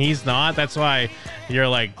libtarded and he's not, that's why you're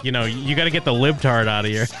like, you got to get the libtard out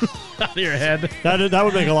of your head. That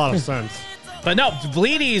would make a lot of sense. But no,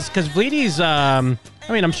 Bleedies, because Bleedies,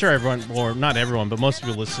 I'm sure everyone, or not everyone, but most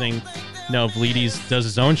people listening know Bleedies does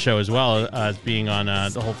his own show as well as being on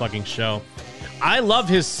the whole fucking show. I love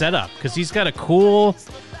his setup because he's got a cool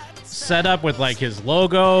setup with like his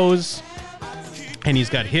logos, and he's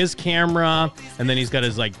got his camera, and then he's got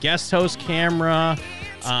his like guest host camera,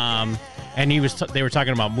 and they were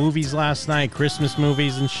talking about movies last night, Christmas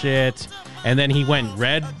movies and shit, and then he went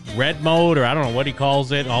red mode, or I don't know what he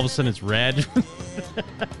calls it, and all of a sudden it's red.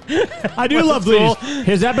 I do love Bleedies.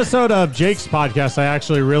 His episode of Jake's podcast,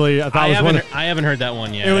 I haven't heard that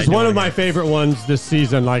one yet. It was one of my favorite ones this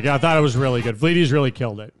season. Like I thought it was really good. Bleedies really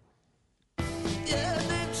killed it.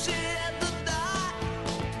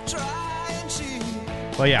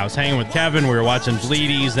 Well, yeah, I was hanging with Kevin. We were watching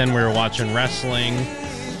Bleedies, then we were watching wrestling.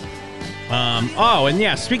 And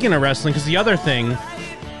yeah, speaking of wrestling, because the other thing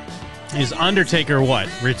is Undertaker,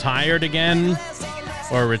 retired again?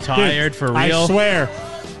 Or retired for real? I swear.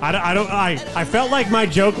 I felt like my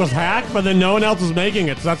joke was hacked, but then no one else was making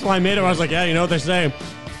it. So that's why I made it. I was like, yeah, you know what they say.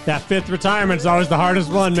 That fifth retirement's always the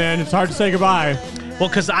hardest one, man. It's hard to say goodbye. Well,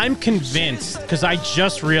 because I'm convinced, because I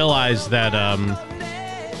just realized that,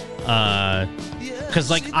 because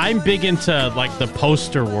like I'm big into like the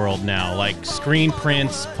poster world now, like screen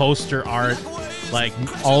prints, poster art, like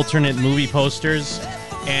alternate movie posters.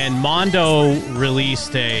 And Mondo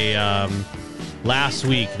released last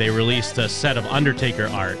week they released a set of Undertaker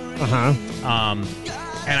art.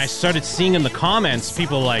 And I started seeing in the comments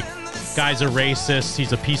people like, guy's a racist,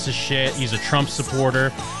 he's a piece of shit, he's a Trump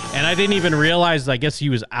supporter. And I didn't even realize, I guess he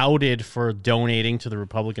was outed for donating to the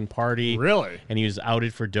Republican Party. Really? And he was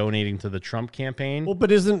outed for donating to the Trump campaign. Well,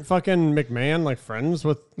 but isn't fucking McMahon like friends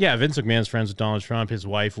with... Yeah, Vince McMahon's friends with Donald Trump. His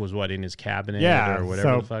wife was, in his cabinet or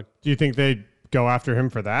whatever the fuck. Do you think they'd go after him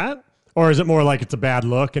for that? Or is it more like it's a bad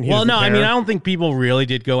look and he Well, no, care? I mean, I don't think people really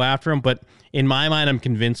did go after him, but in my mind, I'm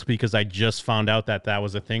convinced because I just found out that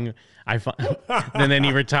was a thing. And then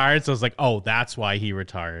he retired, so I was like, oh, that's why he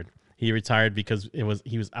retired. He retired because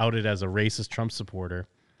he was outed as a racist Trump supporter.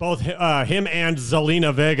 both him and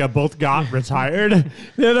Zelina Vega both got retired.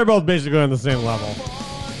 Yeah, they're both basically on the same level.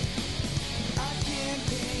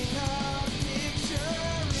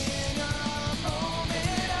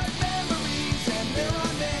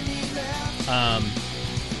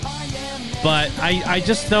 But I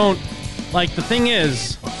just don't like. The thing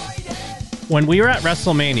is, when we were at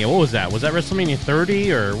WrestleMania, what was that? Was that WrestleMania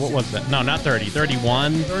 30 or what was that? No, not 30.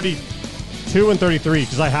 31, 32, and 33.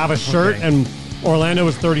 Because I have a shirt and Orlando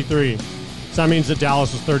was 33. So that means that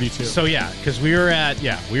Dallas was 32. So yeah, because we were at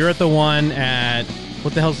the one at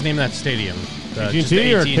what the hell's the name of that stadium?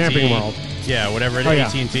 AT&T or Camping World? Yeah, whatever it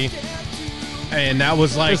is, AT&T. And that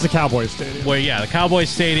was like it's the Cowboys Stadium. Where the Cowboys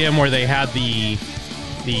Stadium where they had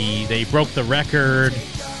they broke the record,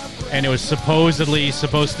 and it was supposedly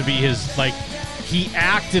supposed to be his, like, he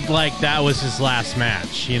acted like that was his last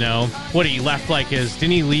match, you know? What, he left like his,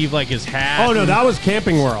 didn't he leave like his hat? Oh, no, that was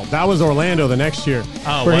Camping World. That was Orlando the next year.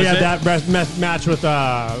 Oh, where was he had it? that match with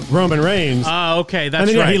Roman Reigns. Oh, okay, that's and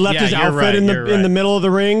then, right. he left his outfit in the middle of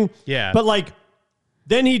the ring. Yeah. But, like,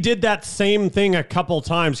 then he did that same thing a couple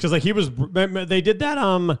times, because, like, they did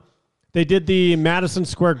that, they did the not Madison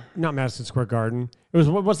Square Garden. It was,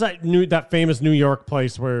 what's that famous New York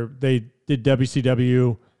place where they did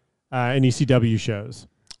WCW and ECW shows?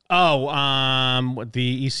 Oh,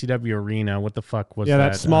 the ECW arena. What the fuck was that? Yeah,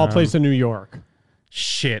 that small place in New York.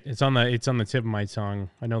 Shit, it's on the tip of my tongue.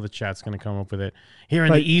 I know the chat's gonna come up with it. Here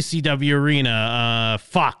in the ECW arena,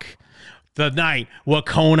 the night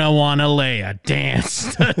Wakona Wanalea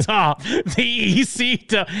danced atop the EC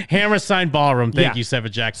Hammerstein Ballroom. Thank you, Seven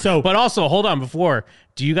Jack. So, but also, hold on, before,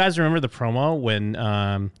 do you guys remember the promo when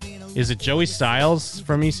is it Joey Styles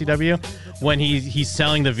from ECW when he's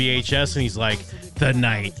selling the VHS and he's like, the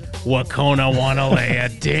night Wakona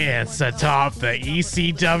Wanalea dance atop the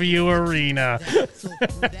ECW arena.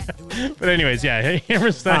 But anyways, yeah,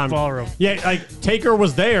 Hammerstein Ballroom. Yeah, like Taker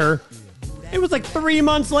was there. It was like 3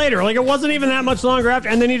 months later. Like, it wasn't even that much longer after.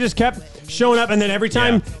 And then he just kept showing up. And then every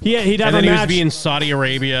time he'd have a match. And then he was being Saudi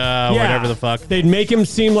Arabia, whatever the fuck. They'd make him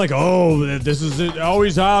seem like, oh, this is it. Oh,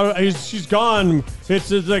 she's gone.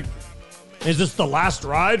 It's like, is this the last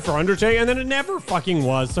ride for Undertaker? And then it never fucking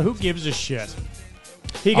was. So who gives a shit?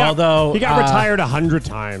 He got retired 100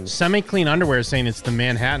 times. Semi-Clean Underwear is saying it's the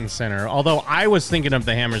Manhattan Center. Although I was thinking of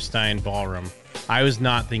the Hammerstein Ballroom. I was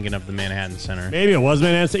not thinking of the Manhattan Center. Maybe it was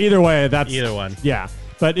Manhattan Center. Either way, that's... Either one. Yeah,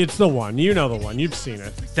 but it's the one. You know the one. You've seen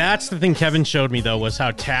it. That's the thing Kevin showed me, though, was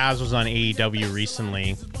how Taz was on AEW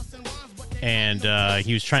recently. And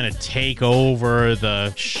he was trying to take over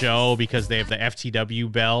the show because they have the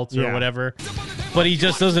FTW belt or whatever. But he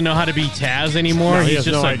just doesn't know how to be Taz anymore. No, he's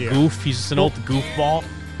just goof. He's just an old goofball.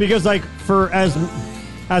 Because, like, for as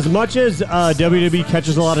much as WWE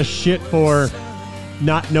catches a lot of shit for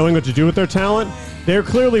not knowing what to do with their talent, they're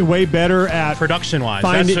clearly way better at production-wise.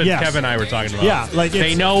 That's what Kevin and I were talking about. Yeah, like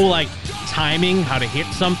they know like timing, how to hit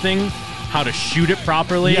something, how to shoot it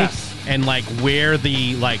properly, and like where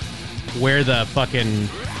the fucking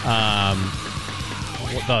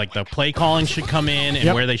the play calling should come in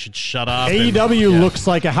and where they should shut up. AEW looks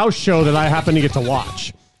like a house show that I happen to get to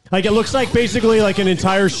watch. Like, it looks like basically like an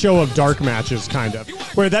entire show of dark matches, kind of.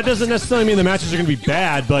 Where that doesn't necessarily mean the matches are going to be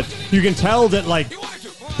bad, but you can tell that, like,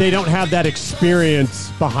 they don't have that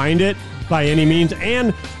experience behind it by any means.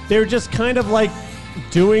 And they're just kind of, like,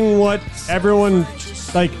 doing what everyone,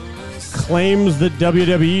 like, claims that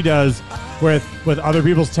WWE does with other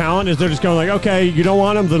people's talent, is they're just going like, okay, you don't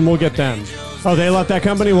want them, then we'll get them. Oh, they left that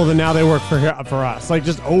company? Well, then now they work for us. Like,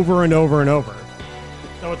 just over and over and over.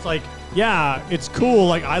 So it's like, yeah, it's cool.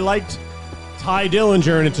 Like, I liked Ty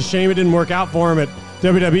Dillinger, and it's a shame it didn't work out for him at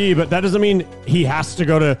WWE, but that doesn't mean he has to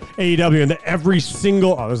go to AEW and every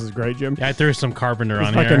single... Oh, this is great, Jim. Yeah, I threw some Carpenter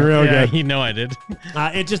on fucking here. Real good. You know I did.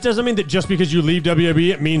 It just doesn't mean that just because you leave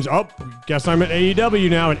WWE, it means, oh, guess I'm at AEW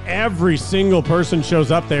now, and every single person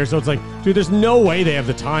shows up there. So it's like, dude, there's no way they have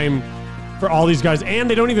the time for all these guys, and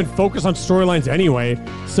they don't even focus on storylines anyway.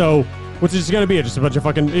 So... what's it just going to be? Just a bunch of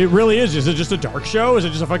fucking... It really is. Is it just a dark show? Is it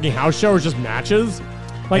just a fucking house show? Or just matches?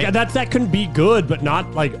 Like, that can be good, but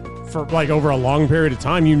not, like, for, like, over a long period of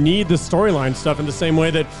time. You need the storyline stuff in the same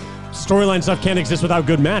way that storyline stuff can't exist without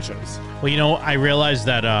good matches. Well, you know, I realized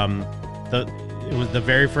that it was the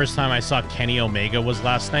very first time I saw Kenny Omega was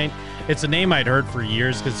last night. It's a name I'd heard for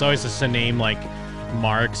years, because it's always just a name, like,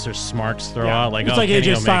 Marks or Smarks throw out. Like, it's like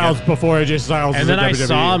AJ Styles before AJ Styles. And then I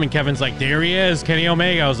saw him, and Kevin's like, there he is, Kenny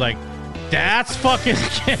Omega. I was like... that's fucking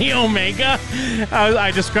Kenny Omega?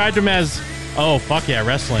 I described him as, oh, fuck yeah,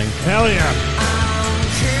 wrestling. Hell yeah.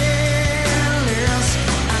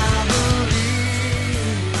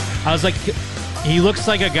 I was like, he looks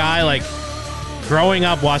like a guy, like, growing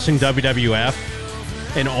up watching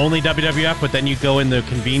WWF and only WWF, but then you go in the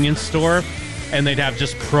convenience store and they'd have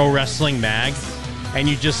just Pro Wrestling Mag, and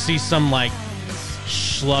you just see some like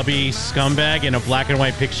schlubby scumbag in a black and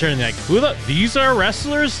white picture, and like, these are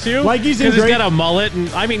wrestlers too? Like he's in he's great, got a mullet, and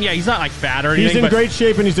I mean, yeah, he's not like fat or anything. He's in great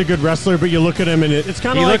shape and he's a good wrestler, but you look at him and it's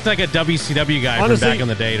kind of he like, looked like a WCW guy honestly, from back in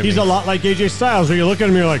the day. He's a lot like AJ Styles, where you look at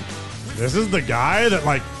him and you're like, this is the guy that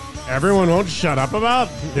like everyone won't shut up about?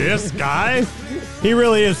 This guy? He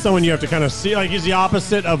really is someone you have to kind of see. Like, he's the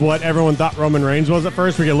opposite of what everyone thought Roman Reigns was at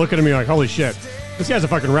first, where you look at him and you're like, holy shit, this guy's a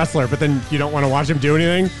fucking wrestler, but then you don't want to watch him do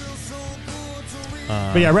anything.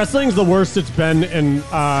 But yeah, wrestling's the worst it's been in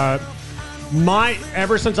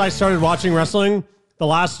ever since I started watching wrestling. The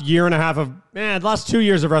last year and a half of the last 2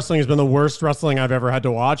 years of wrestling has been the worst wrestling I've ever had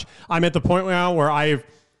to watch. I'm at the point now where I've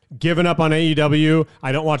given up on AEW.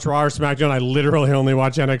 I don't watch Raw or SmackDown. I literally only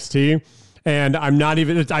watch NXT, and I'm not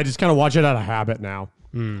even. I just kind of watch it out of habit now.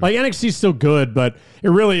 Like, NXT's still good, but it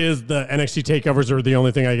really is the NXT takeovers are the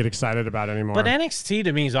only thing I get excited about anymore. But NXT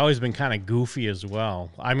to me has always been kind of goofy as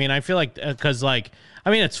well. I mean, I feel like because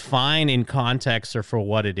it's fine in context or for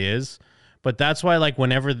what it is, but that's why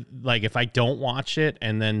whenever if I don't watch it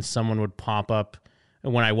and then someone would pop up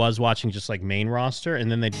when I was watching just main roster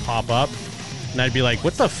and then they'd pop up and I'd be like,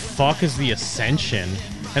 what the fuck is the Ascension?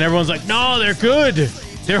 And everyone's like, no, they're good.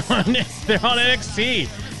 They're on NXT.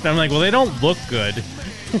 And I'm like, well, they don't look good.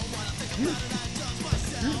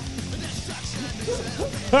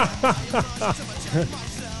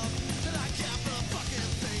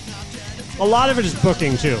 A lot of it is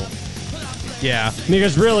booking too. Yeah,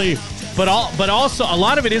 because really, but also a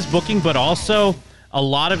lot of it is booking, but also a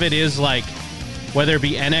lot of it is whether it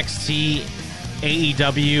be NXT,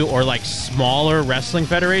 AEW, or smaller wrestling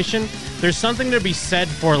federation. There's something to be said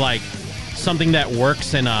for something that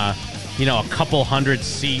works in a couple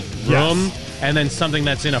 100-seat room, and then something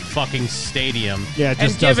that's in a fucking stadium. Yeah, it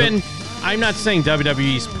just and given, I'm not saying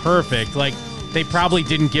WWE's perfect. They probably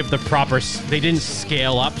didn't give the proper. They didn't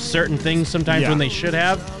scale up certain things sometimes when they should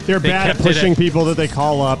have. They're bad at pushing people that they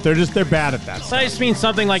call up. They're bad at that. So I just mean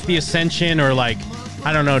something like the Ascension or I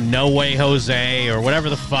don't know, No Way Jose or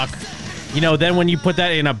whatever the fuck. Then when you put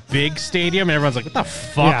that in a big stadium and everyone's like, what the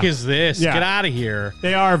fuck is this? Yeah. Get out of here.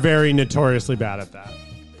 They are very notoriously bad at that.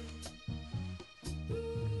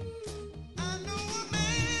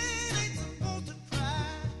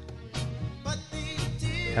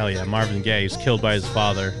 Hell yeah, Marvin Gaye was killed by his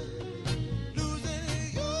father.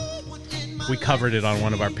 We covered it on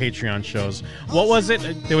one of our Patreon shows. What was it?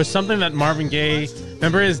 There was something that Marvin Gaye,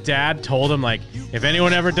 remember his dad told him, if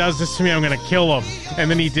anyone ever does this to me, I'm going to kill him. And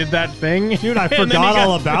then he did that thing. Dude, I forgot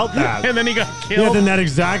all about that. And then he got killed. Yeah, then that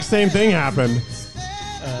exact same thing happened.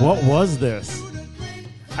 What was this?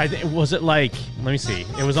 Was it let me see.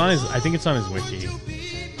 It was on his, I think it's on his wiki.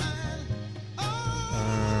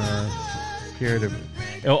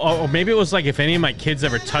 Or maybe it was if any of my kids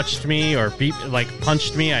ever touched me or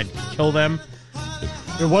punched me, I'd kill them.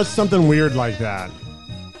 It was something weird like that.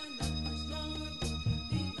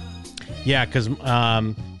 Yeah,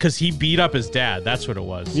 because he beat up his dad. That's what it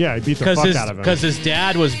was. Yeah, he beat the fuck out of him. Because his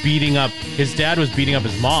dad was beating up his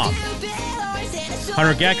mom.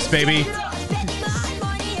 Hunter Gex, baby.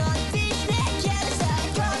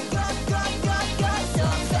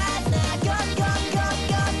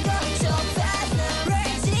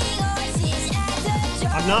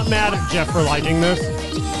 I'm not mad at Jeff for liking this,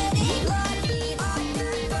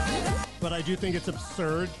 but I do think it's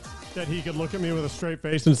absurd that he could look at me with a straight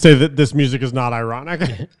face and say that this music is not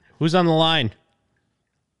ironic. Who's on the line?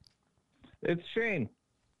 It's Shane.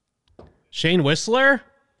 Shane Whistler?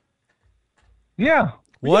 Yeah.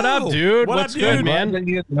 What up, dude? What's good, man? Glad that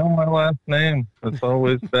you know my last name. That's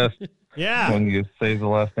always best. Yeah. When you say the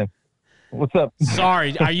last name. What's up?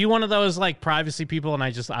 Sorry, are you one of those privacy people and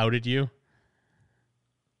I just outed you?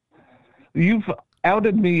 You've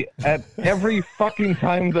outed me at every fucking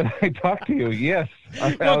time that I talk to you. Yes.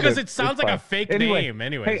 No, because it sounds like a fake name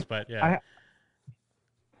anyways, hey, but yeah.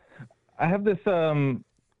 I have this,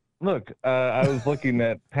 look, I was looking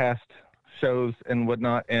at past shows and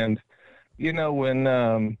whatnot, and, when,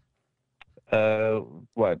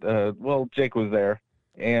 well, Jake was there,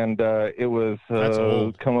 and it was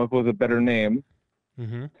Come Up With a Better Name,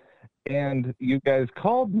 and you guys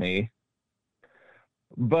called me,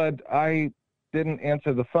 but I didn't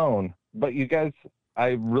answer the phone. But you guys,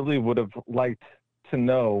 I really would have liked to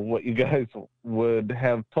know what you guys would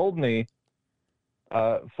have told me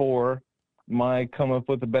for my Come Up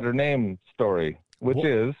With a Better Name story, which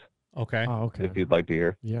is... Okay. Oh, okay. If you'd like to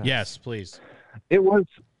hear. Yeah. Yes, please. It was...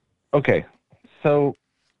 Okay. So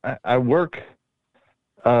I work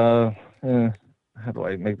how do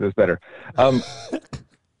I make this better? All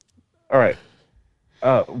right.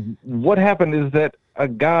 What happened is that a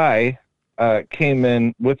guy came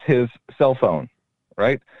in with his cell phone,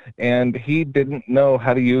 right? And he didn't know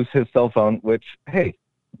how to use his cell phone, which, hey,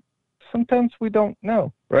 sometimes we don't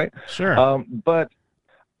know, right? Sure. But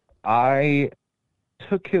I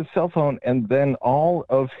took his cell phone, and then all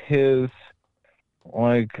of his,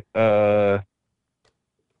 like, what's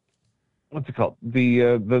it called?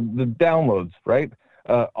 The downloads, right?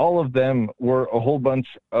 All of them were a whole bunch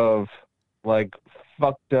of, like,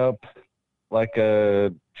 fucked up, like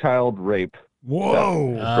a child rape.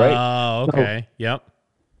 Whoa. Stuff, right? Oh, okay. Yep.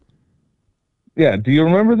 Yeah. Do you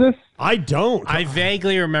remember this? I don't. I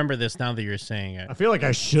vaguely remember this now that you're saying it. I feel like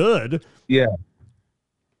I should. Yeah.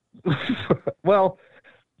 Well,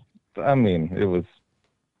 I mean, it was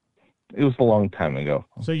a long time ago.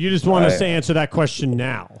 So you just want us to answer that question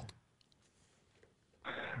now?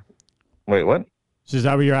 Wait, what? So is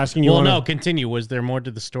that what you're asking? Well, no, continue. Was there more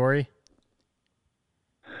to the story?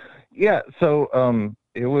 Yeah, so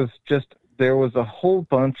it was just, there was a whole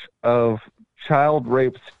bunch of child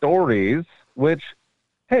rape stories, which,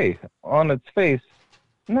 hey, on its face,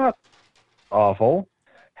 not awful.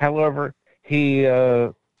 However, he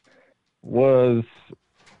was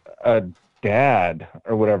a dad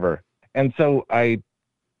or whatever. And so I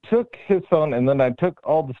took his phone, and then I took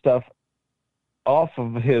all the stuff off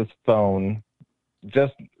of his phone,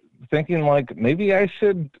 just thinking, like, maybe I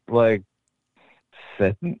should, like,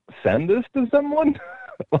 send this to someone.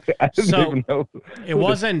 Like, I didn't even know. It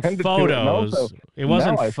wasn't photos. It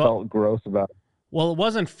wasn't. I felt gross about it. Well, it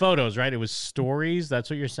wasn't photos, right? It was stories. That's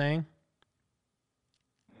what you're saying?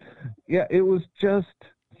 Yeah, it was just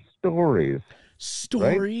stories.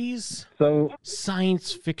 Stories? Right? So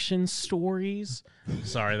science fiction stories?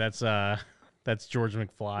 Sorry, that's George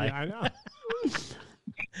McFly. Yeah, I know.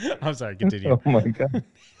 I'm sorry, continue. Oh my god.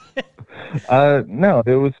 No,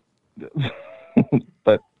 it was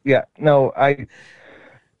but yeah, no,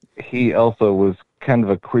 he also was kind of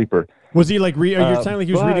a creeper. Was he like you're saying like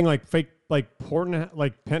he was reading like fake like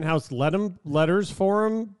like Penthouse letters for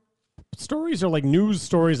him stories, or like news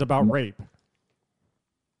stories about rape?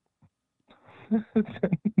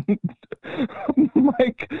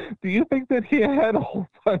 Mike, do you think that he had a whole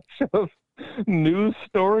bunch of news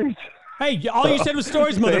stories? Hey, all you said was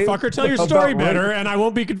stories, motherfucker. Tell your story better, and I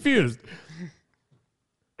won't be confused.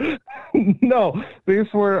 No,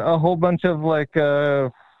 these were a whole bunch of like weird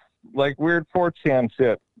 4chan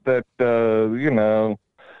shit that you know.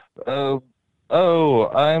 Oh,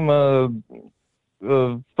 I'm a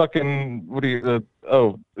fucking what do you?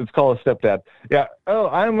 Oh, it's called a stepdad. Yeah. Oh,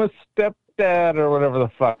 I'm a stepdad or whatever the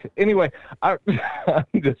fuck. Anyway, I'm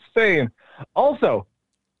just saying. Also,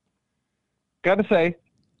 gotta say,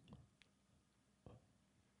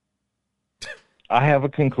 I have a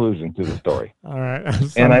conclusion to the story. All right.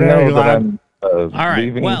 And I know that I'm all right.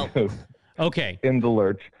 leaving Well, you okay. in the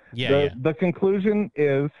lurch. Yeah, The conclusion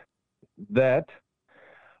is that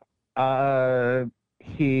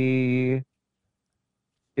he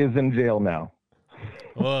is in jail now.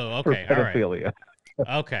 Whoa, For okay, all right. pedophilia.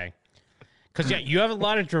 Okay. Because, yeah, you have a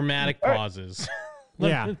lot of dramatic pauses.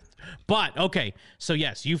 Yeah. But, okay, so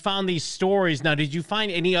yes, you found these stories. Now, did you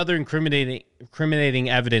find any other incriminating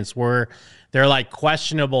evidence? Were there, like,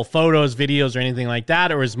 questionable photos, videos, or anything like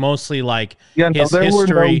that? Or was mostly, like, his there history? were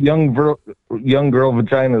no young girl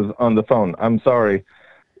vaginas on the phone. I'm sorry.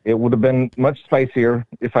 It would have been much spicier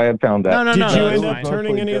if I had found that. No, Did you that's end up fine.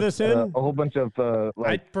 turning any of this in? A whole bunch of, I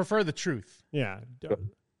like... prefer the truth. Yeah.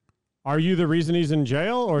 Are you the reason he's in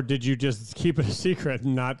jail, or did you just keep it a secret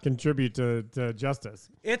and not contribute to justice?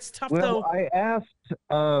 It's tough, Well, though. I asked,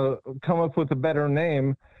 come up with a better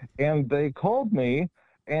name, and they called me,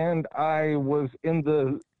 and I was in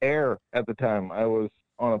the air at the time. I was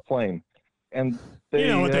on a plane. And they, you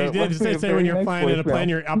know what they did? They say when you're flying in a plane,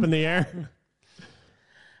 you're up in the air.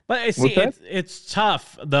 But see, it's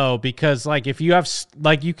tough though, because like if you have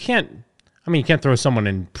like you can't throw someone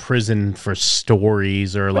in prison for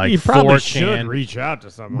stories or like you probably 4chan. should reach out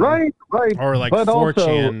to someone, right, or like but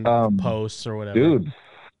 4chan also, posts or whatever. Dude,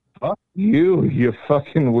 fuck you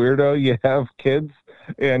fucking weirdo! You have kids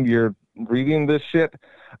and you're reading this shit.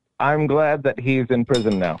 I'm glad that he's in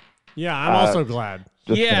prison now. Yeah, I'm also glad.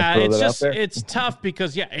 Yeah, it's tough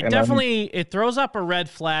because it definitely it throws up a red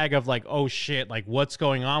flag of like, oh shit, like what's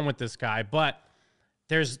going on with this guy, but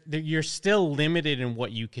you're still limited in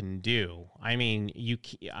what you can do. I mean, you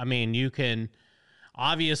can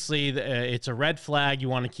obviously it's a red flag. You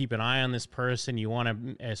want to keep an eye on this person. You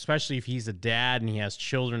want to, especially if he's a dad and he has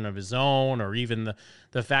children of his own, or even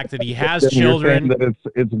the fact that he has children. That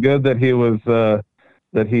it's good that he was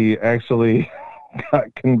that he actually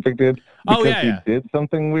got convicted because yeah. he did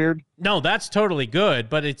something weird. No, that's totally good,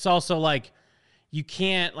 but it's also like you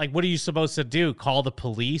can't, like, what are you supposed to do? Call the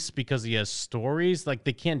police because he has stories? Like,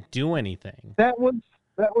 they can't do anything. That was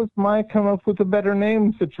my come up with a better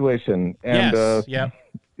name situation. And, yes, yep.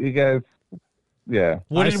 You guys, yeah.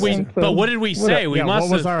 What did we say? We must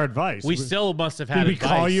what was our advice? We still must have had Did we advice.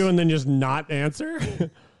 call you and then just not answer?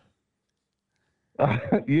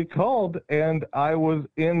 You called and I was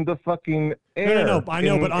in the fucking air. No. I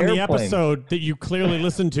know, but on the episode that you clearly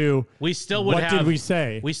listened to, we still would what have. did we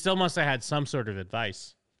say? We still must have had some sort of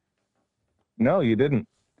advice. No, you didn't.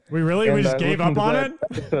 We really? We just gave up on it?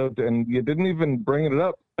 Episode, and you didn't even bring it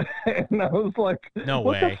up. And I was like, no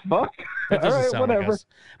what way. The fuck? That doesn't All right, sound whatever. like us.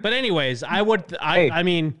 But anyways, I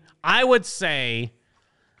would say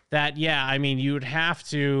that, yeah, I mean, you would have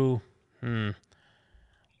to,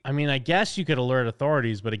 I mean, I guess you could alert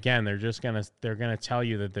authorities, but again, they're gonna tell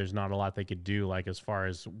you that there's not a lot they could do, like as far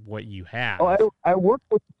as what you have. Oh, I worked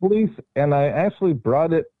with the police, and I actually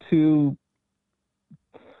brought it to.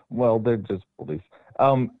 Well, they're just police,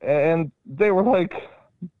 and they were like,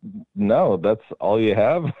 "No, that's all you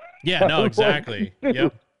have." Yeah, no, exactly.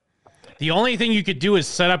 Yep. The only thing you could do is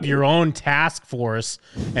set up your own task force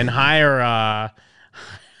and hire a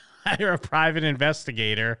private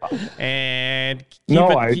investigator and keep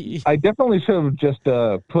I definitely should have just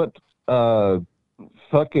put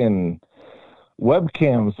fucking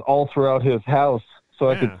webcams all throughout his house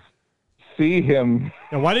so I could see him.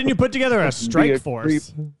 And why didn't you put together a strike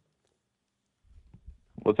force?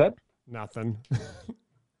 What's that? Nothing.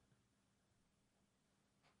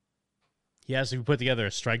 Yes, we put together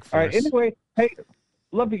a strike force. All right, anyway, hey,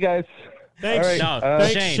 love you guys. Thanks, all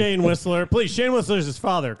right, thanks Shane Whistler. Please, Shane Whistler's his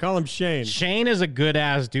father. Call him Shane. Shane is a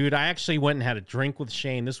good-ass dude. I actually went and had a drink with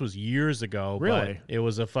Shane. This was years ago. Really? But it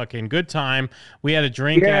was a fucking good time. We had a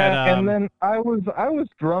drink at... and then I was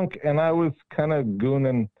drunk, and I was kind of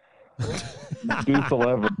gooning Deuce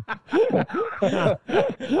 11.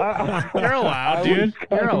 You're allowed, dude.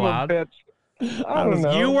 You're allowed. I don't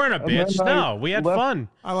know. You weren't a bitch. No, we had fun.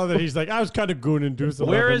 I love that he's like, I was kind of gooning Deuce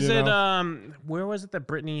 11. Where is it? Where was it that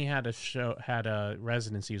Brittany had a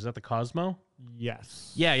residency? Was that the Cosmo?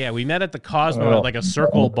 Yes. Yeah. We met at the Cosmo at like a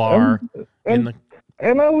circle bar. And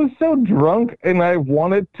I was so drunk, and I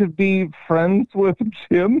wanted to be friends with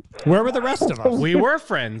Jim. Where were the rest of us? We were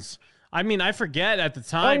friends. I mean, I forget at the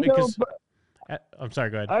time because. I'm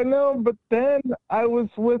sorry. Go ahead. I know, but then I was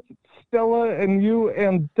with Stella and you,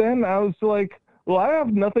 and then I was like, well, I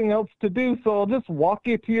have nothing else to do, so I'll just walk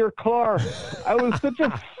you to your car. I was such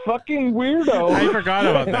a fucking weirdo. I forgot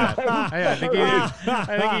about that. I think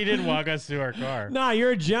he did walk us to our car. Nah,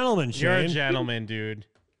 you're a gentleman, Shane. You're a gentleman, dude.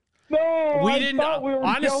 No, I didn't. Thought we were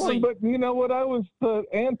honestly, Magellan, but you know what? I was the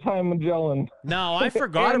anti-Magellan. No, I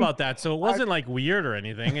forgot about that, so it wasn't like weird or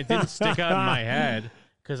anything. It didn't stick out in my head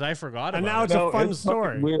because I forgot about it. And now it's a fun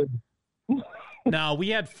story. Weird. No, we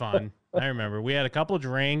had fun. I remember. We had a couple of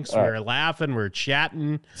drinks. We were laughing. We were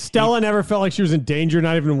chatting. Stella never felt like she was in danger,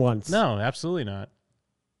 not even once. No, absolutely not.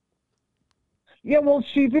 Yeah, well,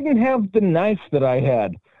 she didn't have the knife that I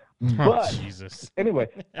had. But Jesus. Anyway,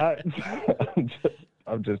 I'm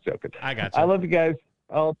just joking. I got you. I love you guys.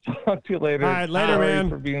 I'll talk to you later. All right, later, Sorry man.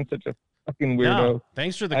 for being such a fucking weirdo. No,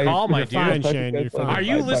 thanks for the call, my dude. Fine, Shane. You're fine. Are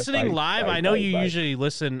you listening live? I know you usually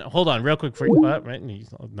listen. Hold on, real quick. No,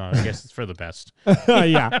 I guess it's for the best.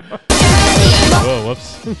 Yeah. Whoa,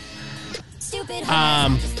 whoops.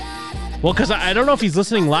 Well, because I don't know if he's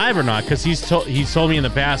listening live or not. Because he's told me in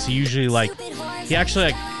the past he usually he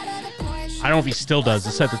actually I don't know if he still does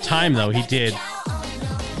this. At the time though, he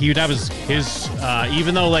would have his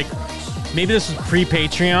even though maybe this was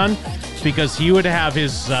pre-Patreon, because he would have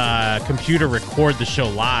his computer record the show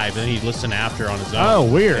live and he'd listen after on his own. Oh,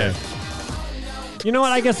 weird. Yeah. You know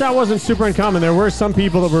what? I guess that wasn't super uncommon. There were some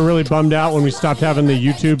people that were really bummed out when we stopped having the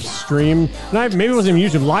YouTube stream. Maybe it wasn't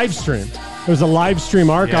even YouTube, live stream. It was a live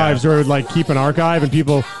stream archives where it would keep an archive and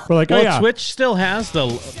people were like, well, oh yeah. Twitch still has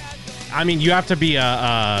I mean, you have to be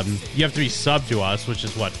sub to us, which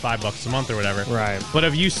is what, $5 a month or whatever. Right. But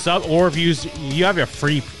if you sub, or if you have a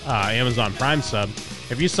free Amazon Prime sub,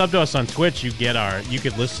 if you sub to us on Twitch, you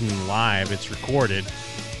could listen live. It's recorded.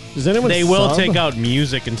 Does anyone? They will sub? take out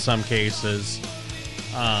music in some cases.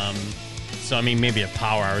 So I mean, maybe a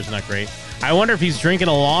power hour is not great. I wonder if he's drinking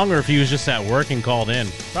along or if he was just at work and called in.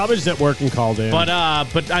 Probably just at work and called in. But I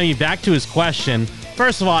mean, back to his question.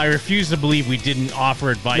 First of all, I refuse to believe we didn't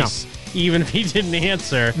offer advice. No. Even if he didn't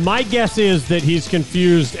answer. My guess is that he's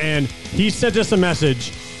confused and he sent us a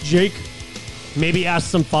message. Jake maybe asked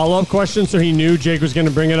some follow-up questions so he knew Jake was going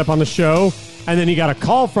to bring it up on the show. And then he got a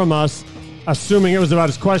call from us, assuming it was about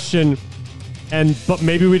his question. But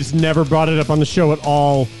maybe we just never brought it up on the show at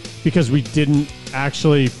all because we didn't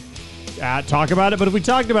actually talk about it. But if we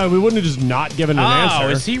talked about it, we wouldn't have just not given an answer. Oh,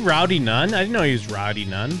 is he Rowdy Nunn? I didn't know he was Rowdy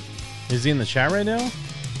Nunn. Is he in the chat right now?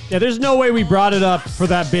 Yeah, there's no way we brought it up for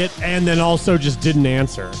that bit and then also just didn't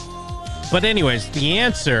answer. But anyways, the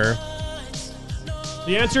answer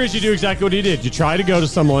is you do exactly what he did. You try to go to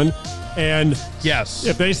someone, and yes,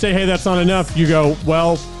 if they say, hey, that's not enough, you go,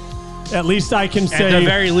 well, at least I can say at the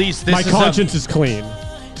very least, my conscience is clean.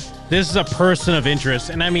 This is a person of interest.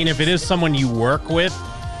 And I mean, if it is someone you work with,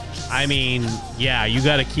 I mean, yeah, you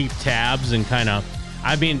got to keep tabs and kind of,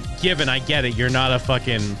 I mean, given I get it, you're not a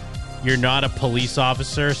police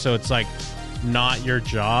officer, so it's like not your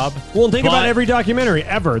job. Well, think about every documentary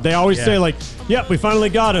ever. They always say like, yep, we finally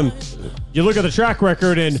got him. You look at the track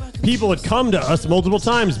record and people had come to us multiple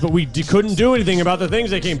times, but we couldn't do anything about the things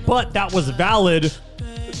they came. But that was valid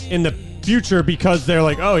in the future because they're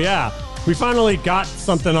like, oh yeah, we finally got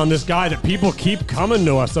something on this guy that people keep coming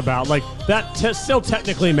to us about. Like that still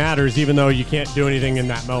technically matters, even though you can't do anything in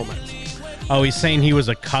that moment. Oh, he's saying he was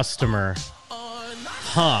a customer.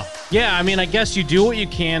 Huh. Yeah, I mean, I guess you do what you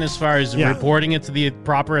can as far as reporting it to the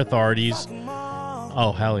proper authorities.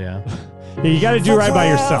 Oh, hell yeah. Yeah, you got to do right by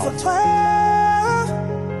yourself.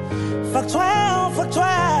 Fuck 12, fuck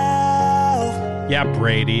 12. Yeah,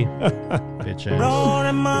 Brady. Bitch ass.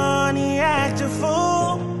 Rolling money, act a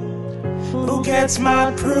fool. Who gets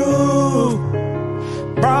my proof?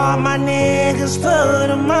 Brought my niggas, put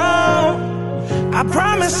them on. I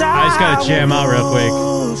promise I just gotta jam out real quick.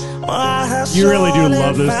 You really do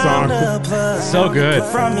love this song. So good.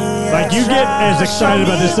 Like, you get as excited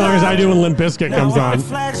about this song as I do when Limp Bizkit comes on.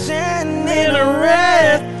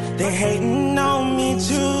 They hating on me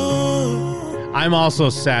too. I'm also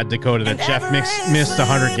sad, Dakota, that Jeff missed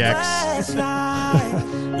 100 gex.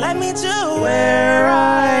 Let me do where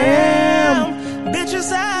I am.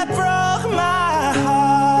 Bitches, I broke my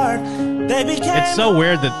heart. It's so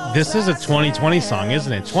weird that this is a 2020 song,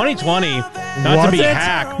 isn't it? 2020, not Was to be it?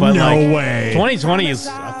 hack, but No like way. 2020 is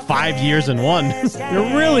 5 years in one.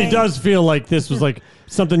 It really does feel like this was like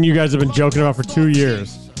something you guys have been joking about for 2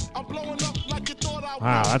 years.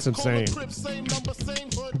 Wow, that's insane.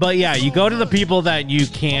 But yeah, you go to the people that you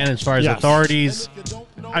can as far as Yes. authorities.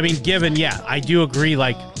 I mean, given, I do agree.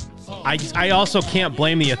 Like, I also can't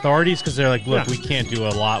blame the authorities because they're like, look, we can't do a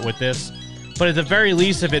lot with this. But at the very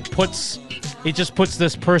least, if it just puts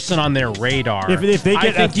this person on their radar. If they I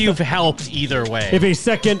get think you've helped either way. If a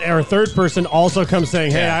second or a third person also comes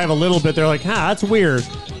saying, hey, I have a little bit, they're like, that's weird.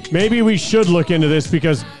 Maybe we should look into this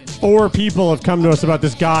because 4 people have come to us about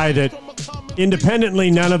this guy that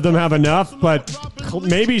independently none of them have enough, but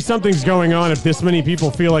maybe something's going on if this many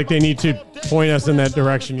people feel like they need to point us in that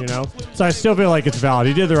direction, you know? So I still feel like it's valid.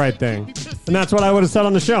 He did the right thing. And that's what I would have said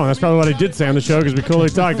on the show. And that's probably what I did say on the show because we clearly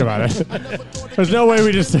talked about it. There's no way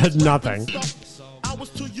we just said nothing.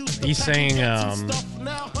 He's saying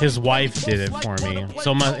his wife did it for me.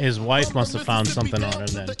 So his wife must have found something on him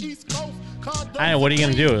then. I don't know, what are you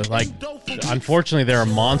going to do? Like, unfortunately, there are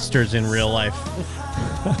monsters in real life.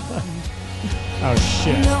 Oh,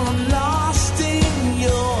 shit. Now I'm lost in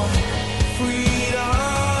your freedom.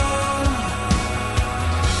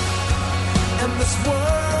 And this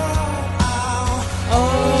world I'll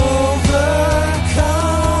overcome.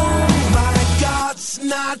 My God's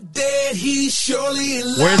not dead, he's surely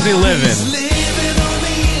alive. Where's he living? He's living on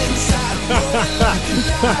the inside.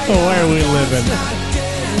 Where are we living?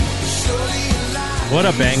 What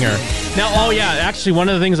a banger. Now, oh yeah, actually, one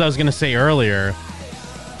of the things I was going to say earlier,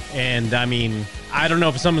 and I mean, I don't know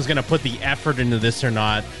if someone's going to put the effort into this or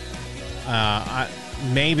not.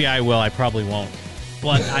 Maybe I will. I probably won't.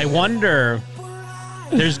 But I wonder,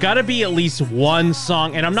 there's got to be at least one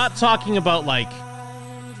song, and I'm not talking about like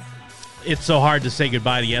It's So Hard to Say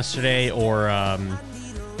Goodbye to Yesterday or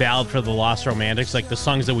Ballad for the Lost Romantics, like the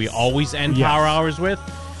songs that we always end Power Hours with.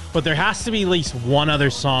 But there has to be at least one other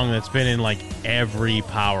song that's been in like every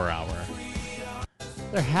Power Hour.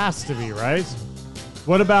 There has to be, right?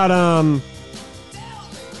 What about,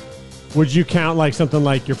 would you count like something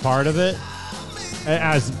like You're Part of It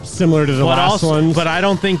as similar to the last ones? But I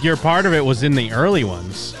don't think You're Part of It was in the early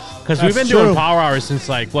ones. Because we've been That's true. doing Power Hours since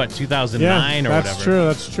like, what, 2009 or whatever.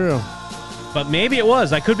 That's true. But maybe it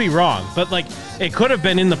was. I could be wrong. But like, it could have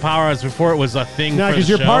been in the Power Hours before it was a thing. No, because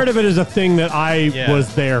You're Part of It is a thing that I Yeah.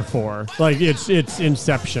 was there for. Like, it's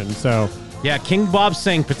Inception, so... Yeah, King Bob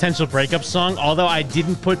sang Potential Breakup Song, although I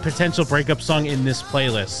didn't put Potential Breakup Song in this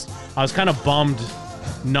playlist. I was kind of bummed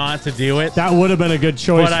not to do it. That would have been a good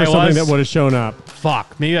choice But for I something was- that would have shown up.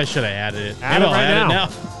 Fuck. Maybe I should have added it. Add Maybe it I'll right add now.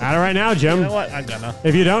 Add it right now, Jim. You know what? I'm gonna.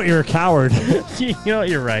 If you don't, you're a coward. You know what?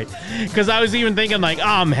 You're right. Because I was even thinking like,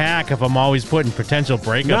 I'm hack if I'm always putting potential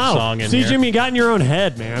breakup song in See, here. Jim, you got in your own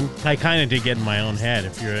head, man. I kind of did get in my own head.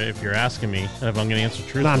 If you're asking me, and if I'm going to answer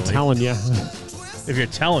truthfully. I'm telling you. If you're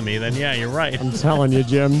telling me, then yeah, you're right. I'm telling you,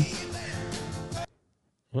 Jim.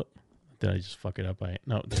 What? Did I just fuck it up?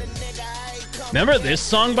 No. Remember this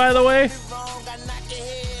song, by the way?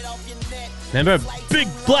 Remember Big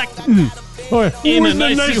Black in a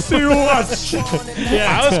nice to watch.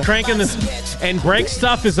 Yeah. I was cranking this, and Break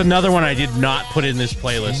Stuff is another one I did not put in this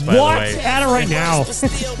playlist, by What? the way. Add it right now.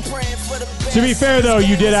 To be fair, though,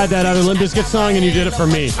 you did add that other Limp Bizkit song, and you did it for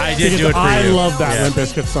me. I did Because do it for I you. love that Yeah. Limp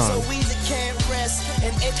Bizkit song.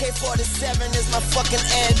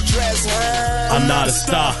 I'm not a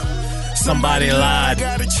star. Somebody lied.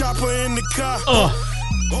 Got a chopper in the car.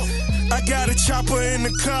 I got a chopper in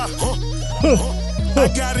the car. I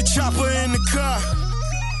got a chopper in the car.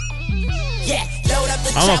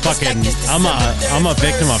 I'm a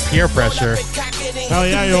victim of peer pressure. Hell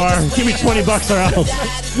yeah, you are. Give me $20 or else.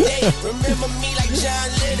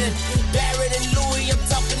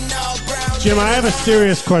 Jim, I have a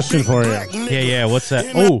serious question for you. Yeah, what's that?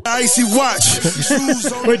 Oh. Icy watch.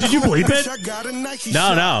 Wait, did you bleep it?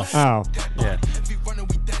 No. Oh. Yeah.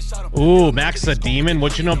 Ooh, Max the Demon.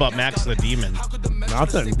 What you know about Max the Demon?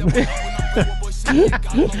 Nothing.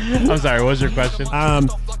 I'm sorry, what was your question?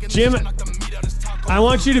 Jim, I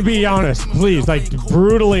want you to be honest, please, like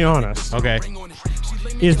brutally honest. Okay.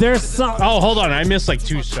 Is there some... Oh, hold on. I missed like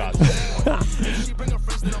 2 shots.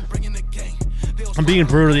 I'm being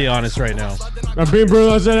brutally honest right now. I'm being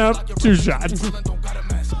brutally honest right now. 2 shots.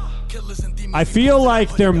 I feel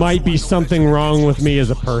like there might be something wrong with me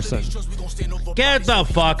as a person. Get the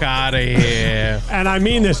fuck out of here. And I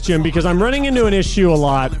mean this, Jim, because I'm running into an issue a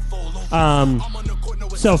lot.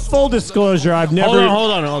 So full disclosure, I've never...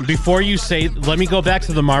 Hold on. Before you say... Let me go back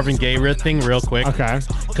to the Marvin Gaye thing real quick. Okay.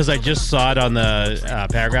 Because I just saw it on the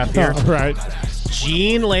paragraph here. Oh, right.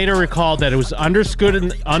 Gene later recalled that it was understood in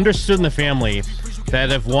the family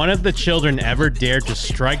that if one of the children ever dared to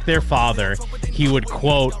strike their father, he would,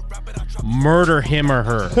 quote, murder him or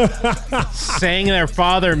her. Saying their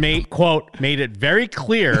father made it very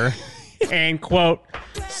clear and, quote,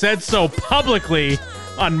 said so publicly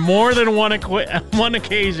on more than one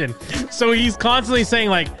occasion. So he's constantly saying,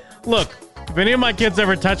 like, look, if any of my kids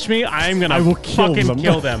ever touch me, I will fucking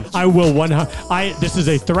kill them. I will. This is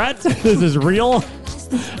a threat. This is real.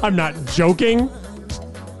 I'm not joking.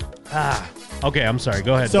 Okay, I'm sorry.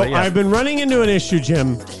 Go ahead. So But yeah. I've been running into an issue,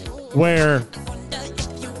 Jim, where,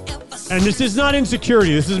 and this is not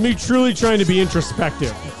insecurity. This is me truly trying to be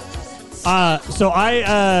introspective. So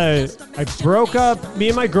I broke up. Me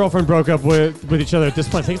and my girlfriend broke up with each other at this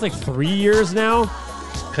point. I think it's like 3 years now.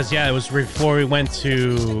 Because, yeah, it was before we went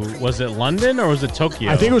to, was it London or was it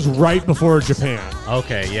Tokyo? I think it was right before Japan.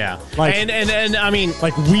 Okay, yeah. Like- and I mean...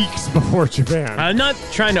 Like weeks before Japan. I'm not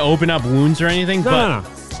trying to open up wounds or anything, but No.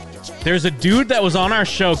 there's a dude that was on our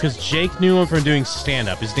show because Jake knew him from doing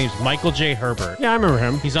stand-up. His name's Michael J. Herbert. Yeah, I remember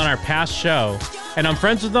him. He's on our past show, and I'm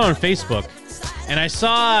friends with him on Facebook. And I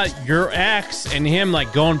saw your ex and him,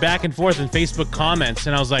 like, going back and forth in Facebook comments,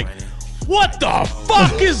 and I was like, what the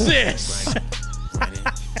fuck is this?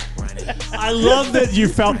 I love that you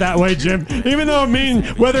felt that way, Jim. Even though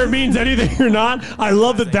whether it means anything or not, I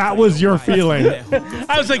love that was your feeling.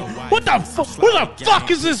 I was like, what the fuck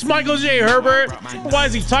is this Michael J. Herbert? Why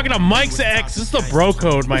is he talking to Mike's ex? This is the bro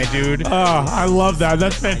code, my dude. Oh, I love that.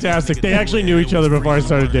 That's fantastic. They actually knew each other before I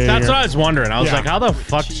started dating That's her. what I was wondering. I was Yeah. like, how the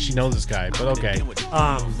fuck does she know this guy? But okay.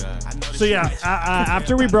 So yeah,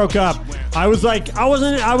 after we broke up, I was like, I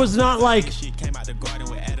was not like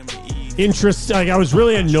interested. Like I was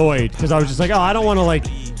really annoyed because I was just like, oh, I don't want to like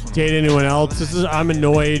date anyone else. I'm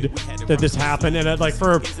annoyed that this happened, and like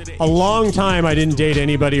for a long time, I didn't date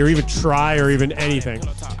anybody or even try or even anything.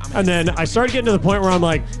 And then I started getting to the point where I'm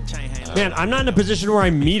like, man, I'm not in a position where I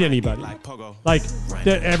meet anybody. Like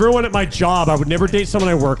everyone at my job, I would never date someone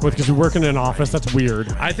I work with because we work in an office. That's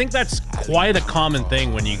weird. I think that's quite a common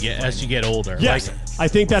thing as you get older. Yes, Like, I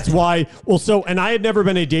think that's why. Well, so, and I had never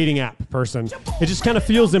been a dating app person. It just kind of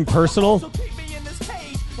feels impersonal.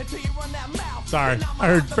 Sorry, I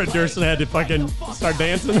heard Fred Durst had to fucking start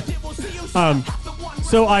dancing.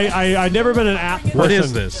 So I'd never been an app person. What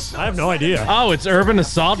is this? I have no idea. Oh, it's Urban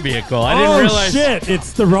Assault Vehicle. I didn't realize. Shit,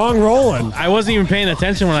 it's the wrong Roland. I wasn't even paying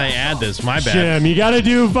attention when I add this. My bad. Jim, you got to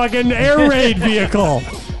do fucking air raid vehicle.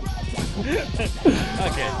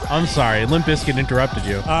 Okay. I'm sorry. Limp Bizkit interrupted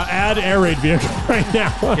you. Add air raid vehicle right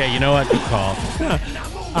now. Okay, you know what? Good call.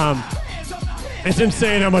 It's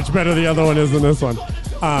insane how much better the other one is than this one.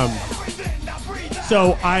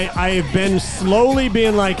 So I've been slowly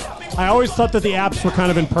being like, I always thought that the apps were kind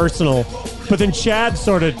of impersonal, but then Chad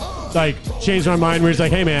sort of like changed my mind where he's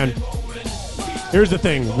like, hey man, here's the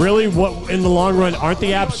thing. Really, what in the long run, aren't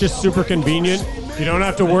the apps just super convenient? You don't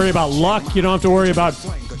have to worry about luck. You don't have to worry about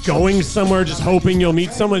going somewhere just hoping you'll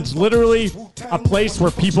meet someone. It's literally a place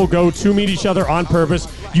where people go to meet each other on purpose.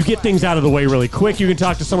 You get things out of the way really quick. You can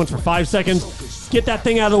talk to someone for 5 seconds, get that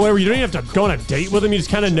thing out of the way where you don't even have to go on a date with them. You just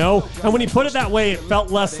kind of know. And when you put it that way, it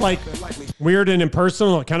felt less like weird and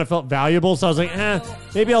impersonal. It kind of felt valuable. So I was like,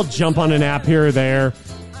 maybe I'll jump on an app here or there.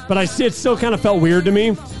 But it still kind of felt weird to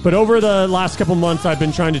me. But over the last couple months, I've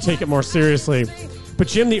been trying to take it more seriously. But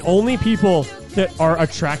Jim, the only people that are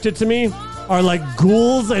attracted to me are like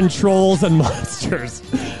ghouls and trolls and monsters.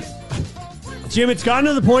 Jim, it's gotten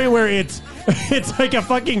to the point where it's like a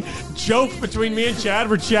fucking joke between me and Chad,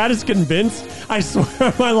 where Chad is convinced, I swear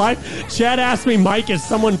on my life, Chad asked me, Mike, is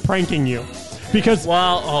someone pranking you? Because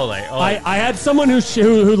I had someone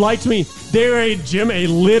who liked me. They're a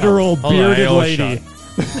literal bearded lady.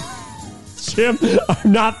 Jim,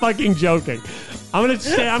 I'm not fucking joking. I'm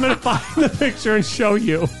gonna find the picture and show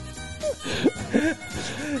you.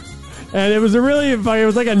 And it was it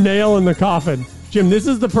was like a nail in the coffin. Jim, this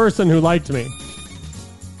is the person who liked me.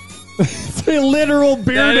 It's a literal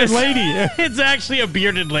bearded lady. It's actually a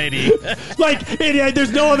bearded lady.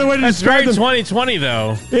 There's no other way to describe That's them. very 2020,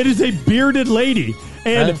 though. It is a bearded lady.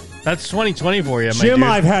 And that's 2020 for you, my Jim, dude.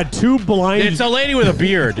 I've had two blind... It's a lady with a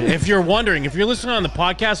beard. If you're wondering, if you're listening on the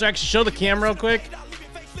podcast, actually show the camera real quick.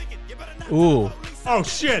 Ooh. Oh,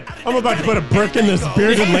 shit. I'm about to put a brick in this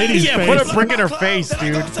bearded lady's face. Yeah, put a brick in her face,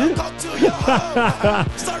 dude.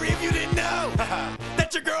 Sorry if you didn't know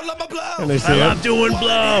that your girl love my blow. Can they see I it? love doing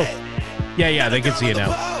blow. Yeah, they can see it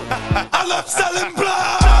now. I love selling blow.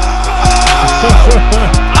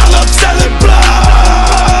 I love selling blow.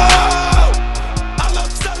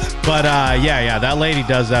 But that lady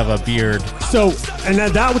does have a beard. So, and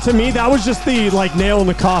that to me, that was just the like nail in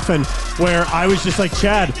the coffin, where I was just like,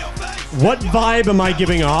 Chad, what vibe am I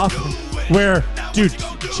giving off? Where, dude,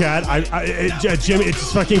 Chad, Jim,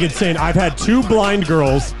 it's fucking insane. I've had two blind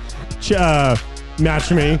girls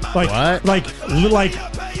match me.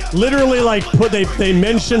 Literally, they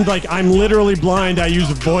mentioned like I'm literally blind. I use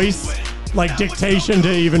voice like dictation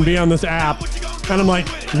to even be on this app. And I'm like,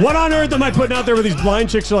 what on earth am I putting out there with these blind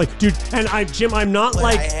chicks? Are like, dude, and Jim, I'm not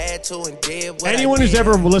like anyone who's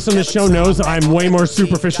ever listened to this show knows that I'm way more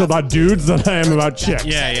superficial about dudes than I am about chicks.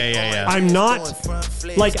 Yeah. I'm not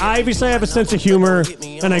like, obviously I have a sense of humor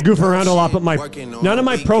and I goof around a lot, but none of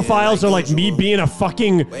my profiles are like me being a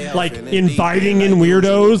fucking like inviting in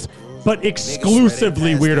weirdos. But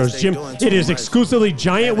exclusively weirdos, Jim. It is exclusively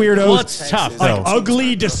giant weirdos. Well, it's tough, though. Like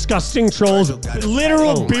ugly, disgusting trolls,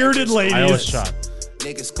 literal bearded ladies. I always shot.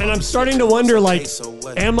 And I'm starting to wonder, like,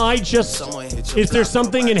 is there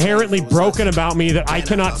something inherently broken about me that I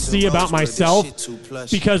cannot see about myself?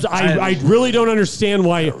 Because I really don't understand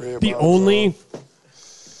why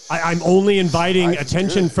I'm only inviting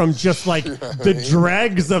attention from just like the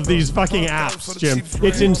dregs of these fucking apps, Jim.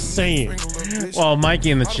 It's insane. Well,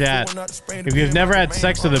 Mikey in the chat, if you've never had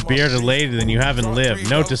sex with a bearded lady, then you haven't lived.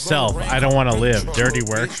 Note to self, I don't want to live. Dirty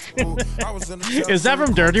Work. Is that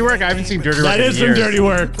from Dirty Work? I haven't seen Dirty Work That in is years. from Dirty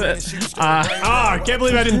Work. I can't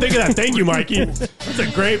believe I didn't think of that. Thank you, Mikey. That's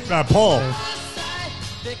a great poll.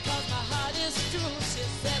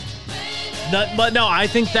 But no, I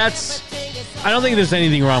think I don't think there's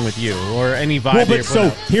anything wrong with you or any vibe. Well, but so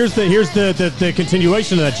here's the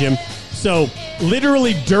continuation of that, Jim. So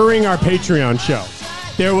literally during our Patreon show,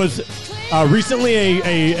 there was recently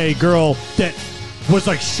a girl that was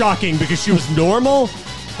like shocking because she was normal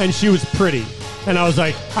and she was pretty. And I was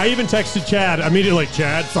like, I even texted Chad immediately, like,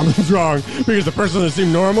 Chad, something's wrong, because the person that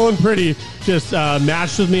seemed normal and pretty just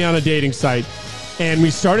matched with me on a dating site. And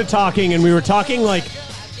we started talking, and we were talking like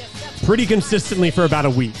pretty consistently for about a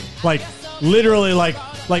week. Like literally like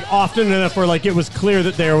often enough where like it was clear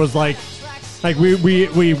that there was like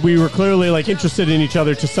we were clearly like interested in each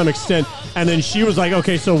other to some extent. And then she was like,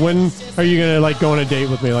 okay, so when are you gonna like go on a date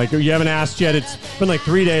with me? Like, you haven't asked yet. It's been like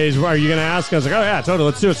 3 days. Are you gonna ask? I was like, oh yeah, totally,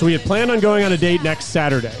 let's do it. So we had planned on going on a date next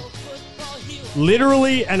Saturday.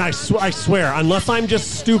 Literally, and I swear, unless I'm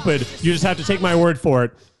just stupid, you just have to take my word for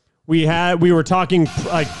it. We were talking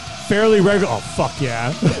like fairly regular. Oh fuck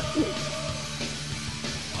yeah.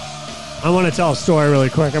 I want to tell a story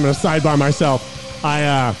really quick. I'm going to sidebar myself.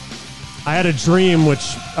 I had a dream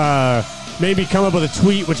which made me come up with a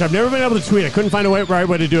tweet, which I've never been able to tweet. I couldn't find a right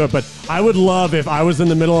way to do it, but I would love if I was in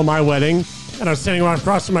the middle of my wedding and I was standing right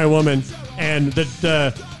across from my woman, and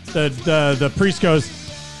the priest goes,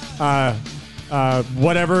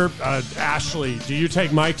 Ashley, do you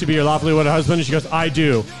take Mike to be your lawfully wedded husband? And she goes, I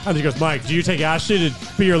do. And he goes, Mike, do you take Ashley to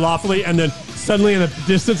be your lawfully? And then suddenly in the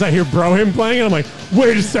distance, I hear Brohim playing, and I'm like,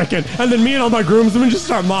 wait a second. And then me and all my groomsmen just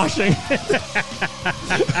start moshing.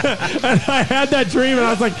 And I had that dream, and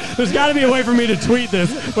I was like, there's got to be a way for me to tweet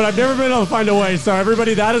this, but I've never been able to find a way. So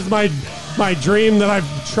everybody, that is my dream that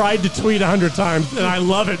I've tried to tweet 100 times, and I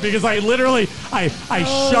love it because I literally I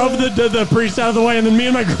shove the priest out of the way, and then me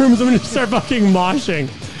and my groomsmen just start fucking moshing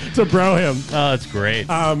to Brohim. Oh, that's great.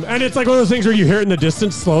 And it's like one of those things where you hear it in the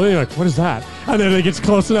distance slowly, and you're like, what is that? And then it gets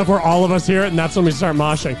close enough where all of us hear it, and that's when we start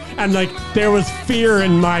moshing. And like there was fear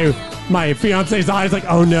in my fiance's eyes, like,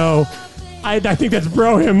 oh no, I think that's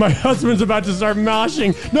Brohim. My husband's about to start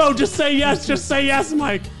moshing. No, just say yes,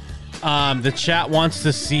 Mike. The chat wants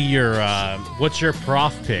to see your what's your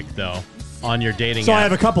prof pic though on your dating So app. I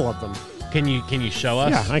have a couple of them. Can you show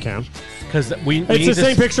us? Yeah, I can. Because we It's the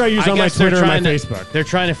same picture I use on my Twitter and my Facebook. They're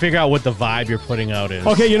trying to figure out what the vibe you're putting out is.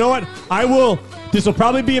 Okay, you know what? This will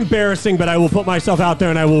probably be embarrassing, but I will put myself out there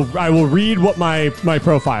and I will read what my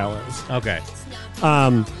profile is. Okay.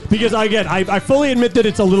 Because I fully admit that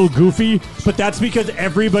it's a little goofy, but that's because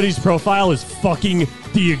everybody's profile is fucking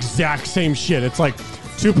the exact same shit. It's like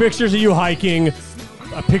 2 pictures of you hiking,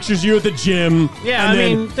 pictures of you at the gym. Yeah, and I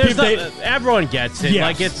then mean, everyone gets it. Yes.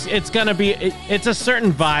 Like it's gonna be it's a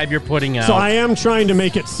certain vibe you're putting out. So I am trying to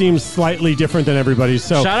make it seem slightly different than everybody's.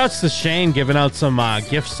 So shout outs to Shane giving out some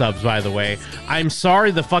gift subs, by the way. I'm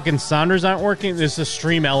sorry the fucking sounders aren't working. This is a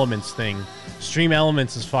Stream Elements thing. Stream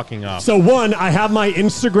Elements is fucking up. So one, I have my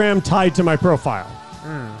Instagram tied to my profile.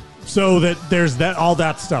 So that there's all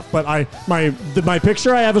that stuff. But my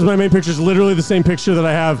picture I have as my main picture is literally the same picture that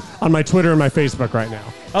I have on my Twitter and my Facebook right now.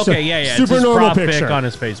 Okay, So, yeah. Super It's his normal prop pic picture on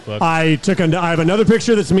his Facebook. I have another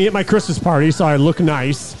picture that's me at my Christmas party, so I look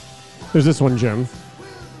nice. There's this one, Jim.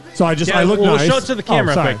 So I look we'll nice. show it to the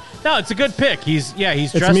camera sorry. quick. No, it's a good pic. He's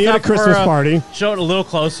dressed It's me at up a Christmas for party. Show it a little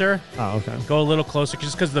closer. Oh, okay. Go a little closer,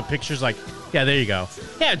 just because the picture's like, yeah, there you go.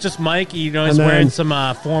 Yeah, just Mike. He's And then wearing some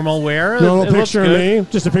formal wear. Normal It looks picture of good. me.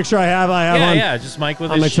 Just a picture I have Yeah, just Mike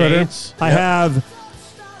with on his my Twitter. shades. I Yep.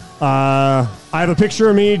 have a picture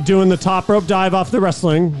of me doing the top rope dive off the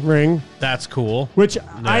wrestling ring. That's cool. Which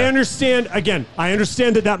I understand. Again, I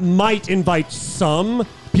understand that might invite some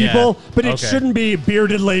people, but it okay. shouldn't be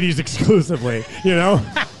bearded ladies exclusively, you know?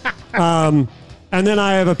 And then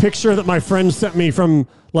I have a picture that my friend sent me from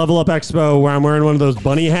Level Up Expo where I'm wearing one of those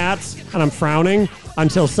bunny hats and I'm frowning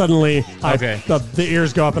until suddenly the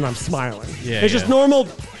ears go up and I'm smiling. Yeah, it's just normal,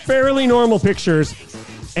 fairly normal pictures.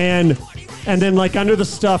 And then like under the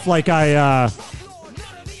stuff, like they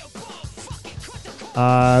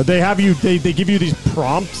give you these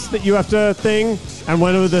prompts that you have to thing. And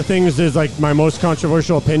one of the things is like my most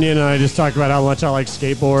controversial opinion. And I just talk about how much I like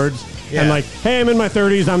skateboards. Yeah. And like, hey, I'm in my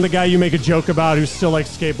 30s. I'm the guy you make a joke about who still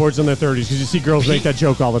likes skateboards in their 30s because you see girls make that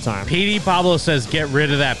joke all the time. PD Pablo says, get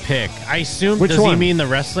rid of that pic. I assume, Which does he one? mean the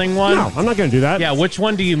wrestling one? No, I'm not going to do that. Yeah, which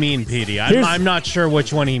one do you mean, PD? I'm not sure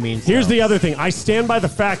which one he means. Here's though. the other thing. I stand by the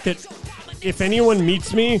fact that if anyone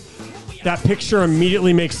meets me, that picture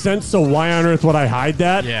immediately makes sense. So why on earth would I hide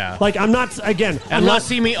that? Yeah. Like I'm not again. Unless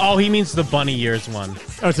he means the bunny ears one.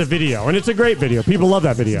 Oh, it's a video, and it's a great video. People love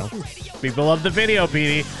that video. People love the video,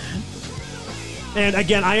 PD. And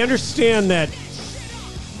again, I understand that.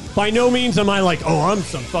 By no means am I like, oh, I'm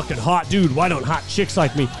some fucking hot dude. Why don't hot chicks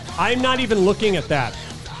like me? I'm not even looking at that.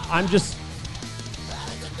 I'm just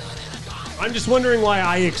wondering why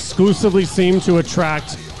I exclusively seem to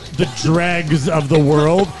attract the dregs of the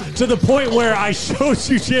world to the point where I showed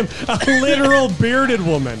you, Jim, a literal bearded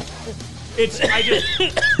woman.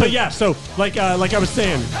 But yeah, so like I was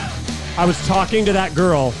saying, I was talking to that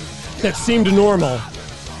girl that seemed normal,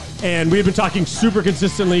 and we had been talking super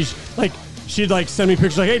consistently. Like she'd like send me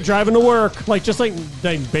pictures like, hey, driving to work, like just like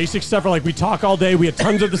basic stuff. Or like we talk all day. We had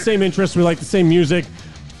tons of the same interests. We like the same music.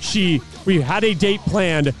 We had a date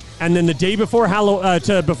planned, and then the day before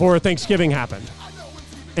before Thanksgiving happened.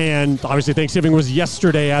 And obviously Thanksgiving was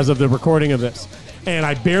yesterday as of the recording of this. And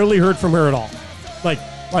I barely heard from her at all. Like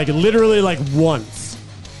literally like once.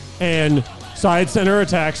 And so I had sent her a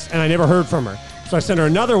text and I never heard from her. So I sent her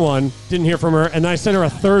another one, didn't hear from her, and then I sent her a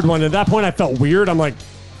third one. At that point I felt weird. I'm like,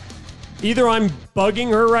 either I'm bugging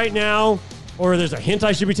her right now or there's a hint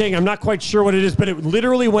I should be taking. I'm not quite sure what it is, but it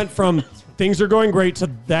literally went from things are going great to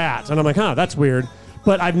that. And I'm like, that's weird.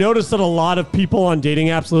 but I've noticed that a lot of people on dating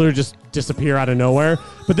apps literally just disappear out of nowhere.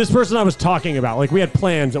 But this person I was talking about, like we had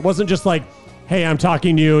plans. It wasn't just like, hey, I'm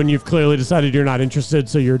talking to you and you've clearly decided you're not interested,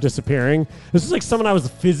 so you're disappearing. This is like someone I was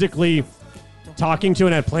physically talking to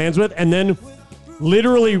and had plans with. And then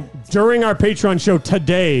literally during our Patreon show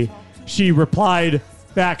today, she replied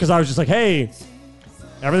back because I was just like, hey,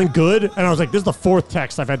 everything good? And I was like, this is the fourth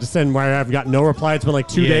text I've had to send where I've got no reply. It's been like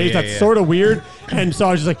 2 days. That's sort of weird. And so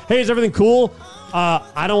I was just like, hey, is everything cool?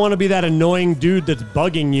 I don't want to be that annoying dude that's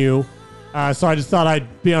bugging you. So I just thought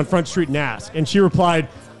I'd be on Front Street and ask. And she replied,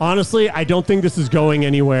 honestly, I don't think this is going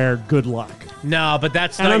anywhere. Good luck. No, but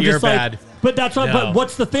that's And not I'm your just like, bad. but that's not. No. But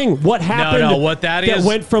what's the thing? What happened? No, what that is-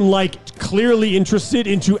 went from like clearly interested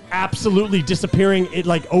into absolutely disappearing it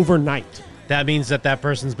like overnight. That means that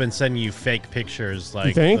person's been sending you fake pictures. Like,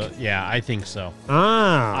 You think? Yeah, I think so.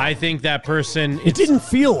 Ah. I think that person. It didn't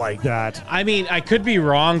feel like that. I mean, I could be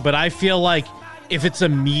wrong, but I feel like if it's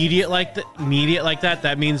immediate like that,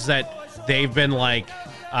 that means that they've been like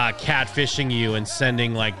catfishing you and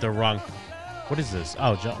sending like the wrong. What is this?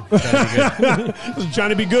 Oh, Johnny Be Good. This is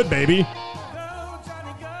Johnny Be Good, baby.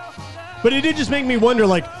 But it did just make me wonder,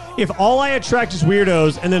 like, if all I attract is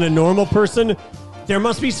weirdos and then a normal person, there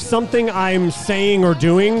must be something I'm saying or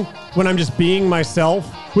doing when I'm just being myself.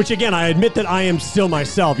 Which, again, I admit that I am still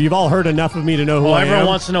myself. You've all heard enough of me to know who Well, I am. everyone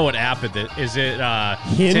wants to know what app it is. Is it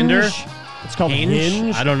Hinge? Tinder? It's called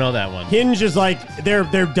Hinge. I don't know that one. Hinge is like their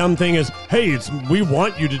dumb thing is, hey, we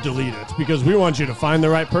want you to delete it because we want you to find the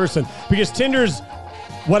right person. Because Tinder's,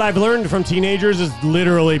 what I've learned from teenagers is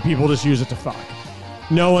literally people just use it to fuck.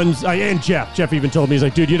 No one's, and Jeff even told me, he's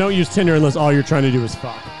like, dude, you don't use Tinder unless all you're trying to do is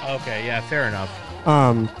fuck. Okay, yeah, fair enough.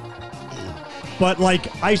 But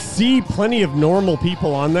like I see plenty of normal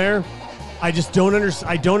people on there. I just don't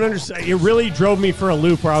understand. I don't understand. It really drove me for a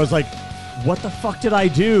loop where I was like, what the fuck did I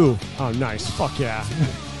do? Oh, nice. Fuck yeah.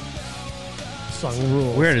 Song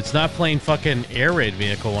rules. Weird. It's not playing fucking air raid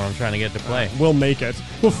vehicle when I'm trying to get to play. We'll make it.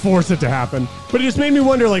 We'll force it to happen. But it just made me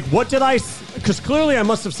wonder, like, what did I... Because clearly I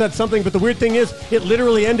must have said something, but the weird thing is, it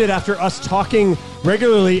literally ended after us talking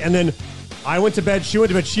regularly, and then I went to bed, she went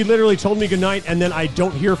to bed, she literally told me goodnight, and then I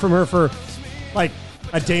don't hear from her for, like,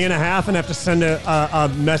 a day and a half, and have to send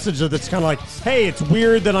a message that's kind of like, hey, it's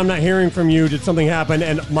weird that I'm not hearing from you. Did something happen?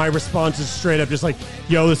 And my response is straight up just like,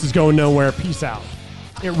 yo, this is going nowhere. Peace out.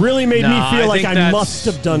 It really made me feel like I must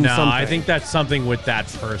have done something. I think that's something with that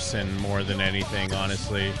person more than anything,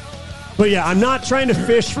 honestly. But yeah, I'm not trying to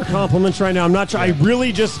fish for compliments right now. I'm not trying.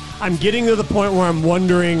 I'm getting to the point where I'm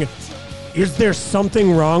wondering, is there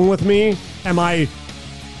something wrong with me? Am I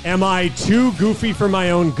too goofy for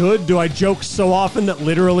my own good? Do I joke so often that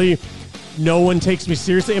literally no one takes me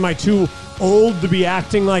seriously? Am I too old to be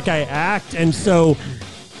acting like I act? And so,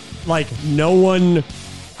 like, no one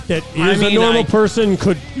that is a normal person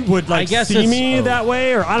would like see me that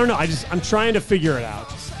way? Or I don't know. I'm trying to figure it out.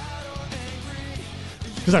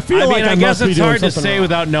 Because I feel like I guess must be it's doing hard to something say wrong.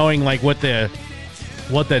 without knowing like what the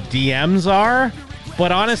DMs are.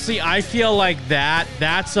 But honestly, I feel like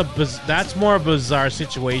that's more a bizarre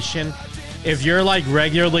situation. If you're like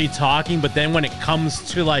regularly talking, but then when it comes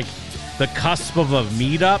to like the cusp of a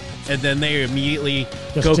meetup, and then they immediately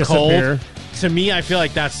Just go disappear. cold. To me, I feel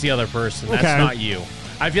like that's the other person. That's Okay. not you.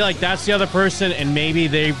 I feel like that's the other person, and maybe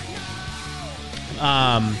they've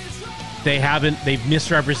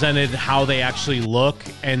misrepresented how they actually look,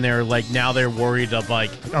 and they're like now they're worried of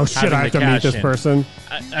like, Oh shit! having I have to meet cash this in. person.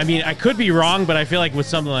 I mean, I could be wrong, but I feel like with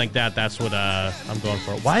something like that, that's what I'm going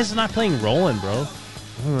for. Why is it not playing Roland, bro?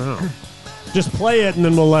 I don't know. Just play it, and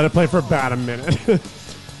then we'll let it play for about a minute.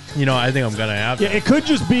 You know, I think I'm gonna have. Yeah, it could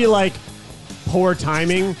just be like poor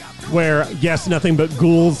timing, where yes, nothing but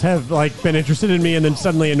ghouls have like been interested in me, and then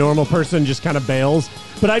suddenly a normal person just kind of bails.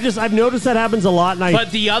 But I've noticed that happens a lot, and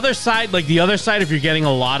But the other side, if you're getting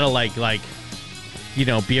a lot of like, you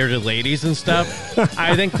know, bearded ladies and stuff,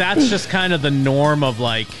 I think that's just kind of the norm of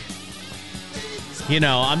like, you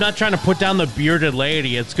know, I'm not trying to put down the bearded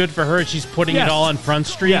lady. It's good for her. She's putting Yes. it all on Front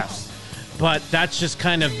Street. Yes. But that's just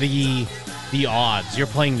kind of the odds. You're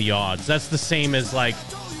playing the odds. That's the same as like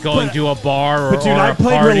going to a bar or, But dude, or I a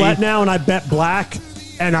played party. roulette now, and I bet black,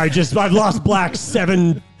 and I've lost black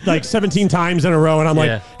 17 times in a row, and I'm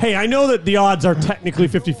Yeah. like, hey, I know that the odds are technically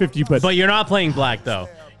 50-50, But you're not playing black though.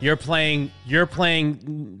 You're playing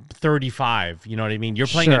 35. You know what I mean? You're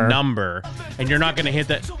playing Sure. a number, and you're not going to hit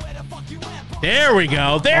that. There we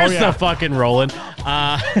go. There's Oh, yeah. the fucking rolling.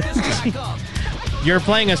 You're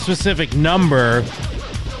playing a specific number,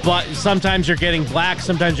 but sometimes you're getting black,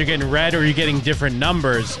 sometimes you're getting red, or you're getting different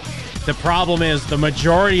numbers. The problem is the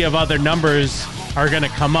majority of other numbers are going to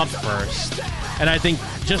come up first. And I think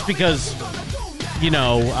just because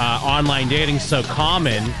online dating so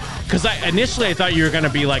common. Because initially I thought you were going to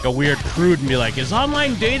be like a weird prude and be like, is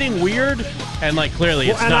online dating weird? And like clearly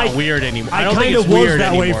it's not weird anymore. I don't think it's weird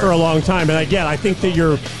that anymore. way for a long time. And again, I think that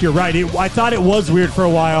you're right. I thought it was weird for a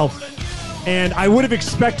while. And I would have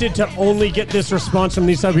expected to only get this response from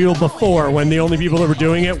these type of people before, when the only people that were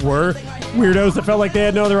doing it were weirdos that felt like they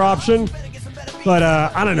had no other option. But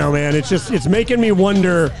I don't know, man. It's making me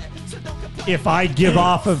wonder if I give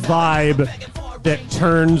off a vibe that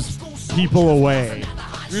turns people away.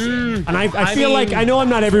 And I feel like I know I'm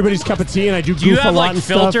not everybody's cup of tea, and I do goof a lot. Do you have like and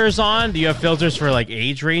filters stuff. on? Do you have filters for like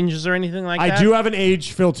age ranges or anything like that? I do have an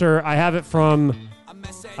age filter. I have it from,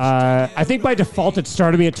 I think by default it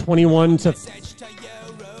started me at 21 to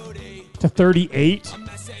 38.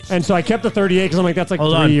 And so I kept the 38 because I'm like, that's like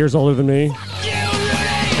 3 years older than me.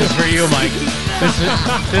 This is for you, Mike.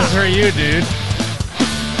 This is for you, dude.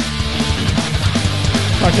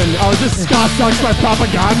 Fucking, is this Scott Sucks by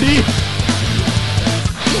Propaganda?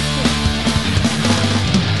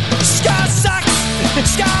 Ska sucks!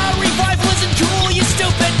 Ska revival isn't cool, you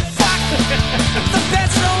stupid fuck! The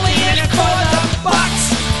bets are only in it for the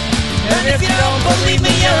bucks! And if you don't believe me,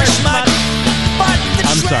 you're a schmuck!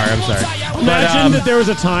 I'm sorry. Imagine that there was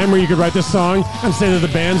a time where you could write this song and say that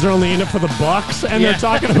the bands are only in it for the bucks, and they're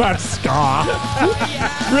talking about ska.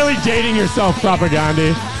 Really dating yourself,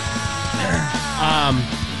 Propaganda.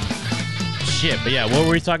 Shit, but yeah, what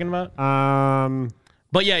were we talking about?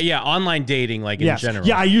 But yeah, online dating, like in general.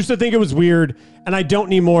 Yeah, I used to think it was weird, and I don't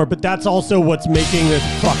anymore. But that's also what's making this.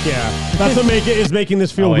 Fuck yeah, that's what is making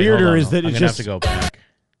this feel weirder. Is that I'm it's gonna just have to go back.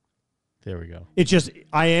 There we go. It's just the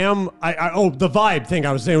vibe thing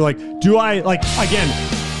I was saying. Like, do I like again?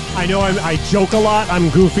 I know I joke a lot. I'm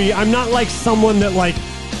goofy. I'm not like someone that like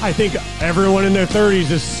I think everyone in their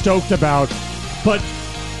 30s is stoked about, but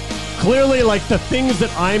clearly like the things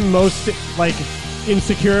that I'm most like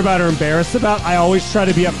insecure about or embarrassed about, I always try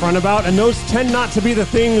to be upfront about, and those tend not to be the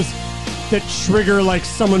things that trigger like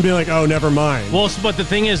someone being like, oh, never mind. Well, but the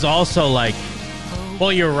thing is also like,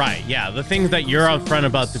 well, you're right. Yeah, the things that you're upfront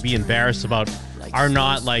about to be embarrassed about are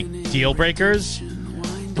not like deal breakers,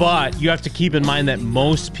 but you have to keep in mind that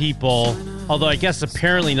most people, although I guess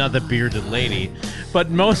apparently not the bearded lady, but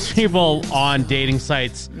most people on dating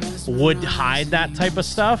sites would hide that type of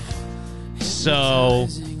stuff. So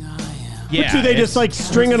yeah, but do they just like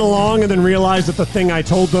string it along and then realize that the thing I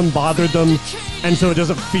told them bothered them, and so it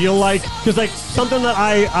doesn't feel like, because like something that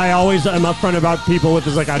I always am upfront about people with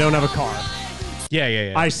is like, I don't have a car.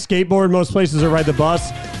 Yeah. I skateboard most places or ride the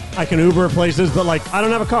bus. I can Uber places, but like I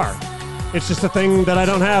don't have a car. It's just a thing that I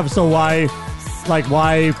don't have, so why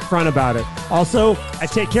front about it? Also, I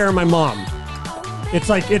take care of my mom. It's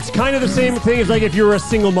like, it's kind of the same thing as like if you're a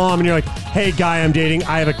single mom and you're like, hey guy I'm dating,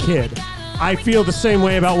 I have a kid. I feel the same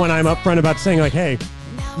way about when I'm upfront about saying like, hey,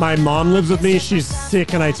 my mom lives with me, she's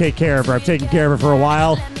sick and I take care of her. I've taken care of her for a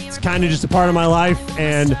while. It's kind of just a part of my life,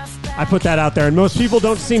 and I put that out there. And most people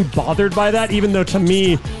don't seem bothered by that, even though to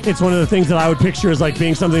me, it's one of the things that I would picture as like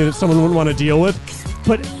being something that someone wouldn't want to deal with.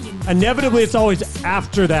 But inevitably, it's always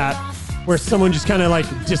after that where someone just kind of like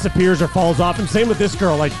disappears or falls off. And same with this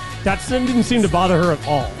girl, like that didn't seem to bother her at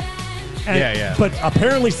all. And, yeah. But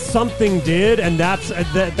apparently something did, and I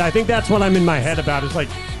think that's what I'm in my head about. Is like,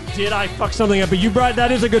 did I fuck something up? But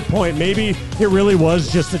that is a good point. Maybe it really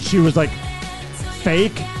was just that she was like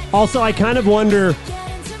fake. Also, I kind of wonder.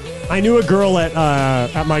 I knew a girl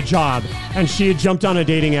at my job, and she had jumped on a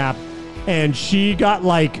dating app, and she got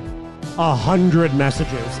like 100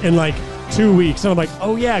 messages in like 2 weeks. And I'm like,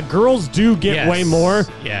 oh yeah, girls do get way more.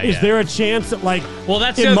 Yeah, Is there a chance that like, well,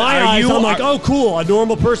 that's in my eyes, I'm like, oh cool, a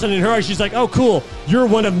normal person. In her eyes, she's like, oh cool, you're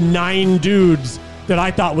one of 9 dudes that I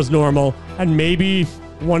thought was normal, and maybe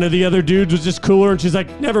one of the other dudes was just cooler, and she's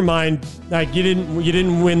like, never mind, like you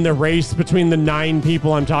didn't win the race between the 9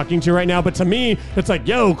 people I'm talking to right now. But to me, it's like,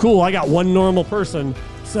 yo, cool, I got one normal person,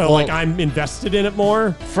 so like I'm invested in it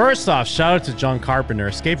more. First off, shout out to John Carpenter,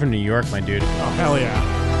 Escape from New York, my dude. Oh hell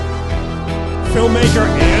yeah. Filmmaker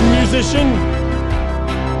and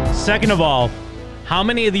musician. Second of all, how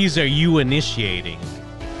many of these are you initiating?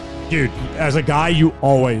 Dude, as a guy, you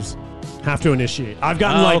always have to initiate. I've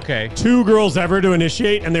gotten 2 girls ever to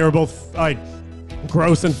initiate, and they were both like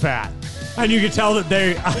gross and fat. And you could tell that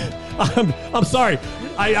they I'm sorry.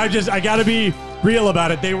 I gotta be real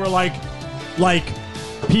about it. They were like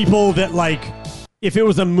people that like, if it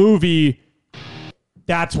was a movie,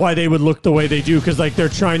 that's why they would look the way they do, because like they're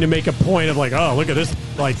trying to make a point of like, oh, look at this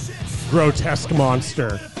like grotesque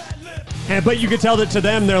monster. But you could tell that to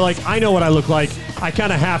them, they're like, I know what I look like. I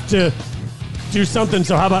kind of have to do something.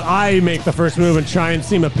 So how about I make the first move and try and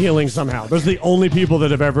seem appealing somehow? Those are the only people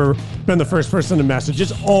that have ever been the first person to message.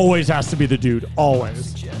 It always has to be the dude.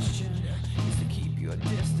 Always.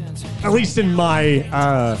 At least in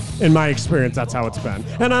my experience, that's how it's been.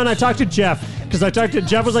 And then I talked to Jeff, because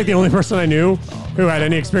Jeff was like the only person I knew who had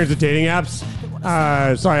any experience with dating apps.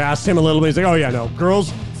 So I asked him a little bit. He's like, oh yeah, no,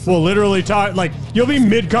 girls will literally talk, like, you'll be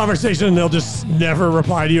mid-conversation and they'll just never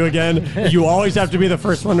reply to you again. You always have to be the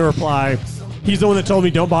first one to reply. He's the one that told me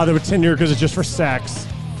don't bother with Tinder because it's just for sex.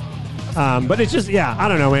 But it's just, yeah, I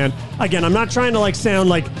don't know, man. Again, I'm not trying to like sound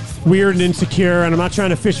like weird and insecure, and I'm not trying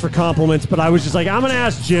to fish for compliments, but I was just like, I'm going to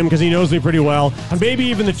ask Jim because he knows me pretty well. And maybe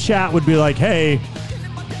even the chat would be like, hey,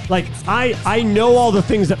 like, I know all the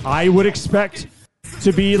things that I would expect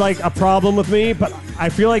to be like a problem with me, but I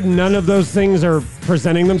feel like none of those things are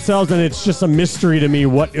presenting themselves, and it's just a mystery to me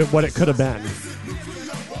what it could have been.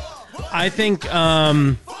 I think,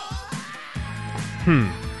 well,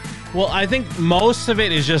 I think most of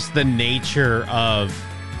it is just the nature of,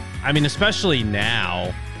 I mean, especially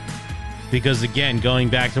now, because again, going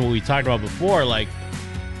back to what we talked about before, like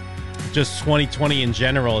just 2020 in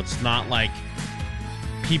general, it's not like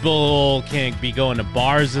people can't be going to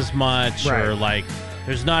bars as much, right, or like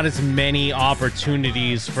there's not as many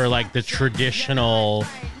opportunities for like the traditional,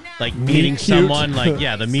 like meeting someone, like,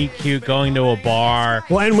 yeah, the meet cute, going to a bar.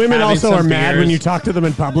 Well, and women also are mad when you talk to them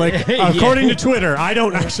in public. Yeah. According to Twitter, I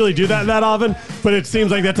don't actually do that often, but it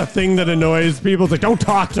seems like that's a thing that annoys people. It's like, don't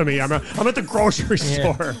talk to me. I'm at the grocery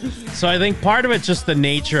store. So I think part of it's just the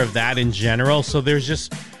nature of that in general. So there's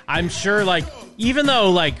just, I'm sure, like, even though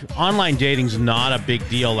like online dating's not a big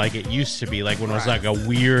deal like it used to be, like when it was like a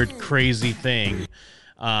weird, crazy thing,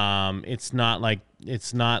 it's not like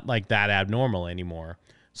that abnormal anymore.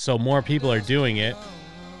 So more people are doing it.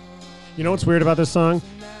 You know what's weird about this song?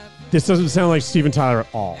 This doesn't sound like Steven Tyler at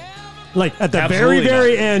all. Like at the Absolutely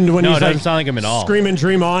very not. end when No, he's it doesn't like sound like him at all. Screaming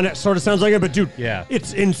Dream On, it sort of sounds like it, but dude, yeah,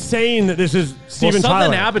 it's insane that this is Steven Tyler.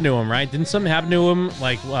 Something Tyler. happened to him, right? Didn't something happen to him,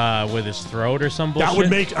 like with his throat or some bullshit? That would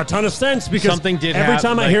make a ton of sense because something did every happen,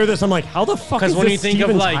 time I like, hear this, I'm like, how the fuck is when this you think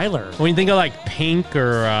Steven of like Tyler? when you think of like Pink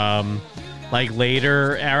or like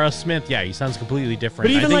later Aerosmith, yeah, he sounds completely different.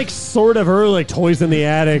 But even I think, like sort of early, like Toys in the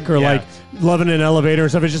Attic or like Loving in an Elevator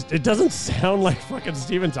and stuff, it doesn't sound like fucking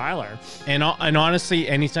Steven Tyler. and honestly,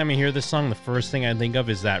 anytime I hear this song, the first thing I think of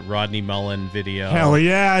is that Rodney Mullen video. Hell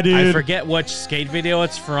yeah, dude! I forget which skate video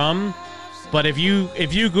it's from, but if you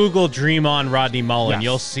Google "Dream On" Rodney Mullen, Yes.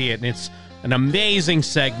 you'll see it, and it's an amazing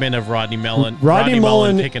segment of Rodney Mullen. Rodney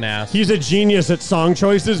Mullen kicking ass. He's a genius at song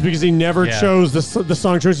choices because he never Yeah. chose the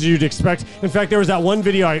song choices you'd expect. In fact, there was that one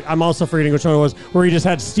video, I'm also forgetting which one it was, where he just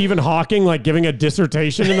had Stephen Hawking like giving a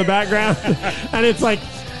dissertation in the background. And it's like,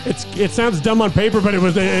 it sounds dumb on paper, but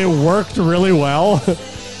it worked really well.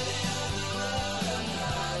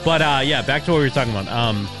 But yeah, back to what we were talking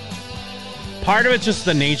about. Part of it's just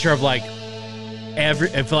the nature of like I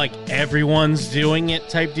feel like everyone's doing it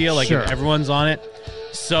type deal, like Sure. everyone's on it.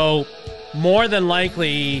 So more than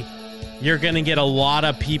likely, you're gonna get a lot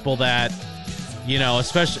of people that, you know,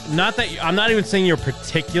 especially not that I'm not even saying you're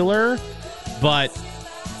particular, but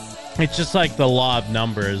it's just like the law of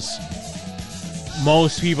numbers.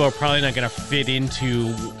 Most people are probably not going to fit into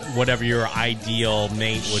whatever your ideal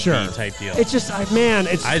mate would Sure. be type deal. It's just, man,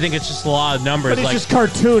 it's... I think it's just a law of numbers. But it's like, just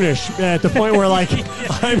cartoonish at the point where, like,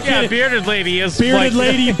 I'm yeah, bearded lady is bearded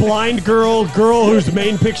like, lady, blind girl whose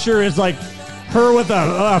main picture is like her with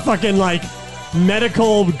a fucking like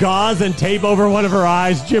medical gauze and tape over one of her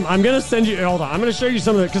eyes. Jim, I'm gonna send you. Hold on, I'm gonna show you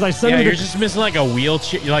some of it because I send yeah, them. you're just missing like a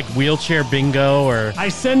wheelchair, like wheelchair bingo, or I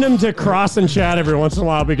send them to Cross and Chat every once in a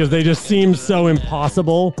while because they just seem so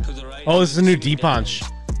impossible. Oh, this is a new D-Punch.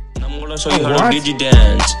 I'm gonna show you how to digi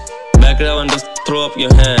dance. Back it up and just throw up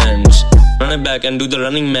your hands. Run it back and do the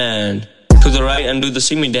running man. To the right and do the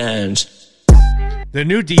see me dance. The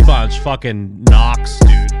new D-Punch fucking knocks, dude.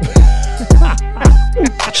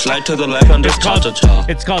 Slide to the left and just cha-cha-cha.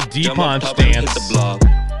 It's called D-Punch Jump up top and dance. hit the block.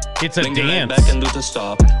 It's a Bring your leg dance. back and do the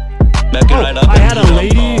stop. Back it right up I and had a do the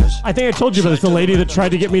lady. pause. I think I told you, but it's a lady that tried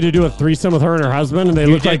to get me to do a threesome with her and her husband, and they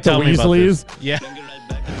You looked did like the tell me about Weasleys. this. Yeah.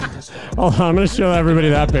 Hold on, I'm going to show everybody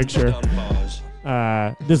that picture.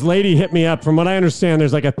 This lady hit me up. From what I understand,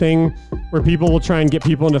 there's like a thing where people will try and get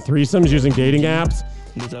people into threesomes using dating apps.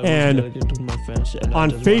 And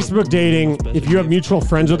on Facebook dating, if you have mutual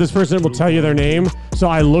friends with this person, it will tell you their name. So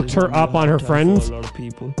I looked her up on her friends,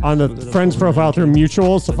 on the friends profile through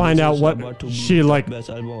mutuals to find out what she like. Like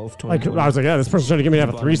I was like, yeah, this person's trying to get me to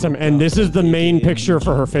have a threesome. And this is the main picture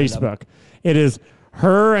for her Facebook. It is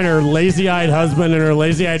her and her lazy-eyed husband and her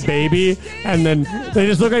lazy-eyed baby, and then they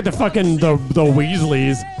just look like the fucking the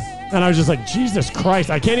Weasleys. And I was just like, Jesus Christ,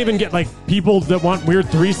 I can't even get like people that want weird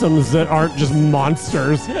threesomes that aren't just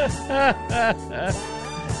monsters.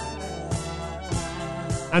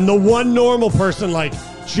 And the one normal person like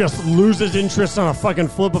just loses interest on a fucking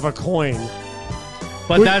flip of a coin.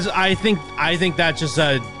 But I think that's just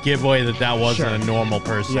a giveaway that wasn't a normal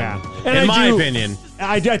person. Yeah. In my opinion.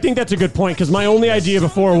 I think that's a good point, because my only idea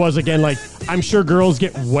before was, again, like, I'm sure girls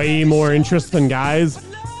get way more interest than guys.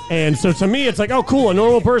 And so to me, it's like, oh, cool, a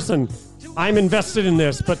normal person. I'm invested in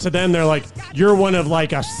this. But to them, they're like, you're one of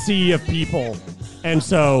like a sea of people. And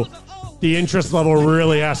so the interest level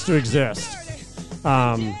really has to exist.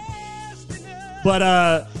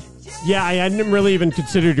 Yeah, I hadn't really even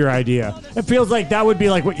considered your idea. It feels like that would be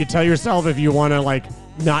like what you tell yourself if you want to like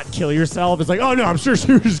not kill yourself. It's like, oh no, I'm sure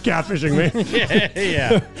she was just catfishing me.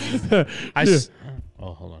 Yeah.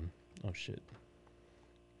 Oh, hold on. Oh shit.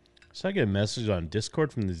 So I get a message on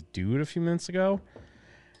Discord from this dude a few minutes ago,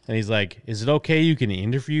 and he's like, "Is it okay you can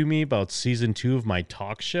interview me about season 2 of my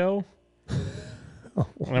talk show?"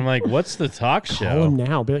 And I'm like, "What's the talk show?" Call him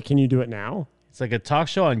now. But can you do it now? It's like a talk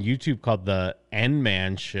show on YouTube called the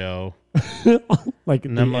N-Man Show. Like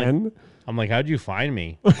and the I'm N? like, I'm like, how'd you find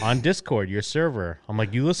me? On Discord, your server. I'm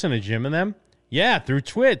like, you listen to Jim and them? Yeah, through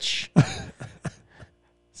Twitch.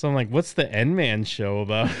 So I'm like, what's the N-Man Show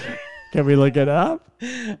about? Can we look it up?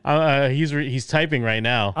 He's typing right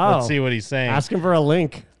now. Oh. Let's see what he's saying. Ask him for a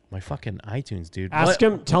link. My fucking iTunes, dude. Ask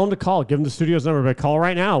him, tell him to call. Give him the studio's number, but call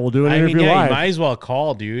right now. We'll do an interview live. You might as well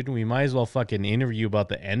call, dude. We might as well fucking interview about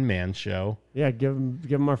the N-Man Show. Yeah, give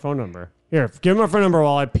him our phone number. Here, give him our phone number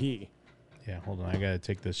while I pee. Yeah, hold on. I gotta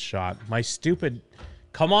take this shot. My stupid...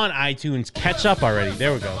 Come on, iTunes. Catch up already.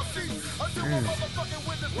 There we go.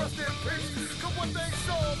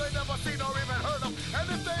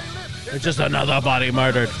 It's just another body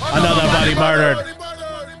murdered. Another body murdered.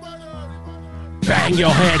 Bang your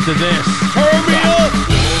head to this. Turn me up.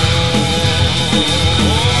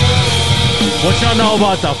 What y'all know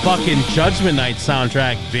about the fucking Judgment Night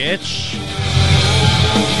soundtrack, bitch?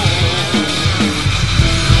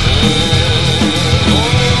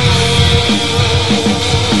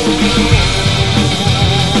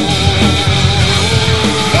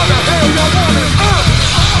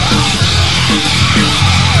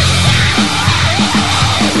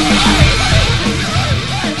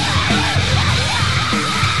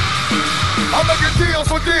 I'm making deals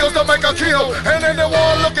for deals to make a kill. And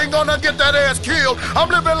anyone looking gonna get that ass killed. I'm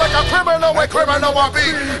living like a criminal when criminal I be.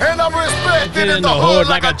 And I'm respected in the hood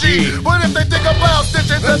like a G. But if they think about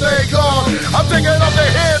stitching, then they gone. I'm taking off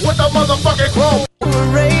their head with a motherfucking chrome. Oh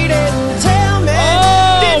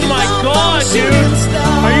my god, dude.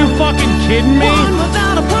 Are you fucking kidding me?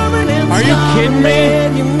 Are you kidding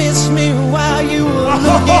me? You miss me while you were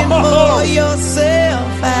looking for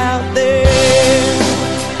yourself out there.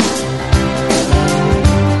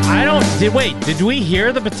 Did we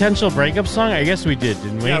hear the potential breakup song? I guess we did,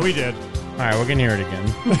 didn't we? Yeah, we did. All right, we're gonna hear it again.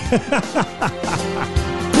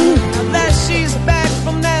 That she's back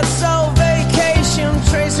from that soul vacation,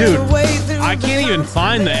 tracing Dude, her way through I can't even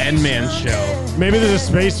find the N-Man Show. Maybe there's a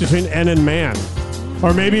space between N and man.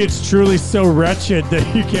 Or maybe it's truly so wretched that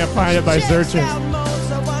you can't find it by searching.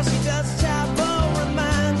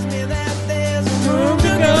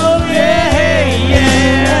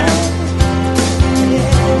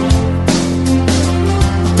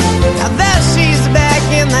 Now that she's back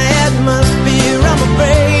in the atmosphere, I'm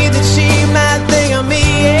afraid that she might think of me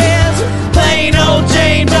as plain old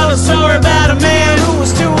Jane telling a story about a man who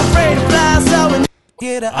was too afraid to fly, so we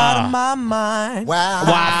get her out of my mind. Wow.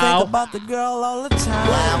 I think about the girl all the time.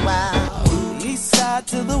 Wow. East side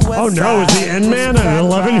to the west Oh no, is the N-Man an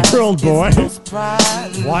 11-year-old boy?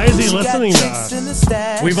 Why is he listening to us?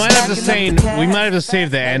 We might have to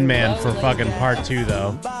save the N-Man for fucking part 2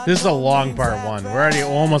 though. This is a long part 1. We're already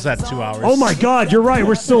almost at 2 hours. Oh my god, you're right.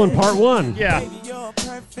 We're still in part 1. Yeah.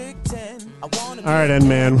 All right,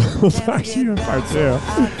 N-Man. We'll talk to you in part 2.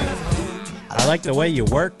 I like the way you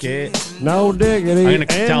work it. No diggity. I'm gonna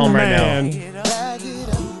tell him right now.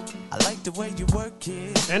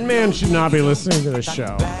 N-Man should not be listening to this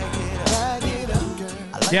show.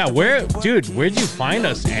 Yeah, where'd you find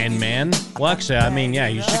us, N-Man? Well, actually, I mean, yeah,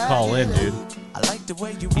 you should call in, dude.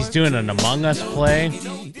 He's doing an Among Us play.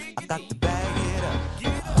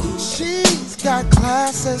 She's got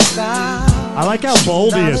class and style. I like how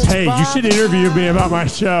bold he is. Hey, you should interview me about my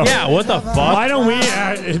show. Yeah, what the fuck? Why don't we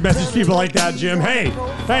message people like that, Jim? Hey,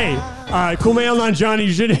 Kumail Nanjiani,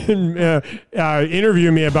 you should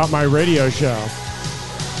interview me about my radio show.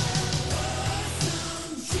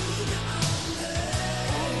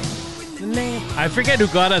 I forget who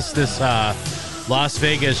got us this Las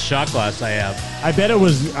Vegas shot glass I have. I bet it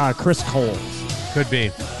was Chris Cole. Could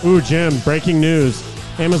be. Ooh, Jim, breaking news.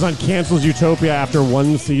 Amazon cancels Utopia after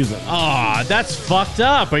 1 season. Aw, that's fucked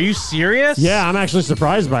up. Are you serious? Yeah, I'm actually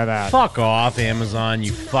surprised by that. Fuck off, Amazon,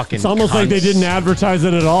 you fucking It's almost cunts. like they didn't advertise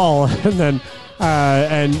it at all and then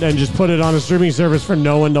and just put it on a streaming service for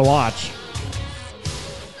no one to watch.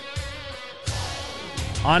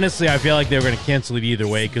 Honestly, I feel like they were going to cancel it either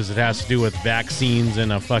way because it has to do with vaccines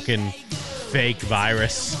and a fucking fake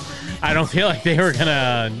virus. I don't feel like they were going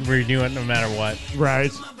to renew it no matter what.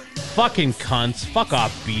 Right. Fucking cunts. Fuck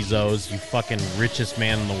off, Bezos, you fucking richest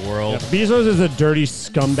man in the world. Yeah, Bezos is a dirty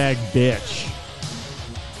scumbag bitch.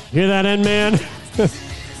 Hear that, N-Man?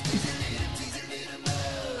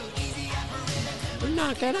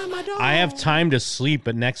 Knocking on my door. I have time to sleep,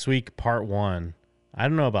 but next week, part 1. I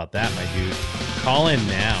don't know about that, my dude. Call in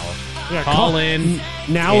now. Yeah, call in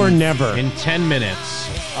now or never. In 10 minutes.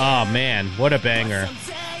 Oh, man. What a banger.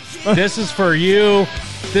 This is for you.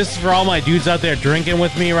 This is for all my dudes out there drinking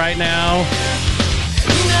with me right now.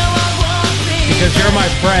 Because you're my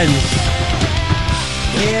friends.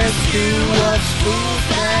 Here's to what's fools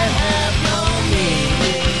that have no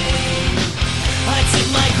meaning. I tip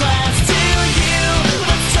my glass to you.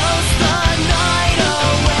 Let's toast the night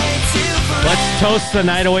away to friends. Let's toast the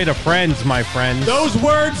night away to friends, my friends. Those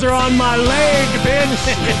words are on my leg,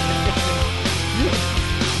 bitch.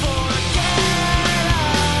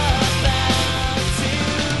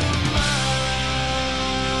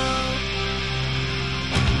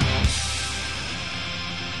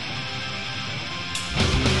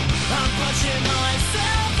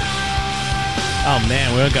 Oh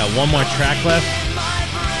man, we only got one more track left.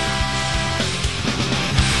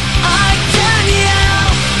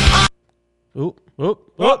 Oop,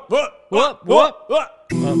 oop, whoop, whoop, whoop, whoop.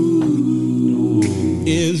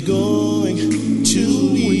 Is going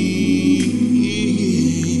to be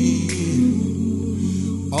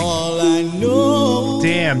all I know.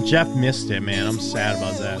 Damn, Jeff missed it, man. I'm sad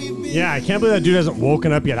about that. Yeah, I can't believe that dude hasn't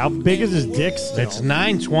woken up yet. How big is his dick still? It's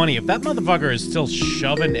 9:20. If that motherfucker is still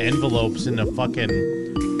shoving envelopes into fucking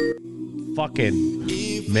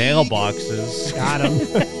mailboxes. Got him.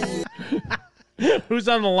 Who's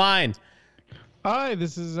on the line? Hi,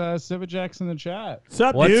 this is Civa Jackson in the chat. What's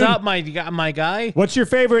up, What's dude? up, my guy? What's your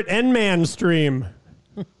favorite N-Man stream?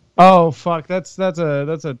 Oh fuck, that's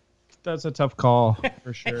a tough call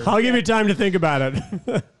for sure. I'll give you time to think about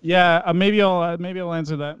it. Yeah, maybe I'll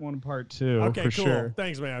answer that one part too. Okay, for cool. sure.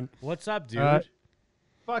 Thanks, man. What's up, dude?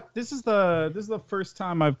 Fuck, this is the first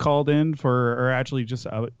time I've called in or actually just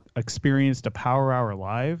experienced a Power Hour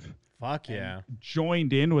live. Fuck yeah.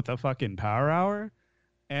 Joined in with a fucking Power Hour.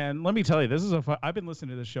 And let me tell you, this is I've been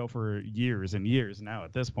listening to this show for years and years now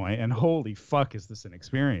at this point, and holy fuck, is this an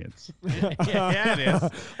experience? Yeah, it is.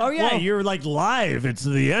 Oh yeah, Well, you're like live. It's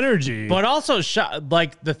the energy. But also,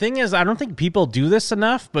 like, the thing is, I don't think people do this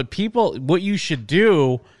enough, but what you should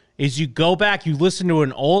do is you go back, you listen to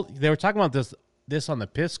an old, they were talking about this on the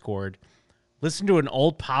Piscord, listen to an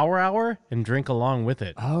old Power Hour and drink along with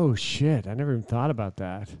it. Oh shit, I never even thought about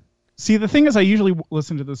that. See, the thing is, I usually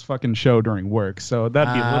listen to this fucking show during work, so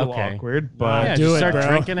that'd be a little okay. awkward. But Yeah, do just it, start bro.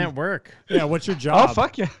 drinking at work. Yeah, what's your job? Oh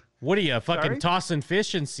fuck yeah! What are you, fucking Sorry? tossing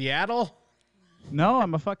fish in Seattle? No,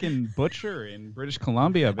 I'm a fucking butcher in British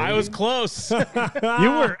Columbia, baby. I was close. You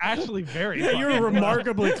were actually very. Yeah, you're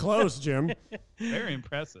remarkably close, Jim. Very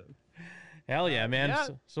impressive. Hell yeah, man. Yeah.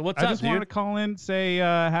 So what's I up, just dude? want to call in, say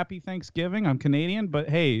happy Thanksgiving. I'm Canadian, but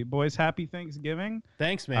hey, boys, happy Thanksgiving.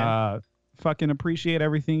 Thanks, man. Fucking appreciate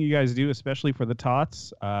everything you guys do, especially for the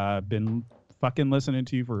tots. Been fucking listening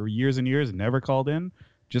to you for years and years, never called in.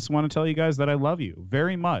 Just want to tell you guys that I love you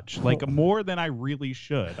very much, like more than I really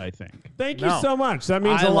should, I think. Thank you so much. That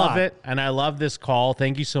means I a lot. love it, and I love this call.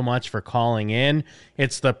 Thank you so much for calling in.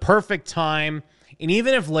 It's the perfect time. And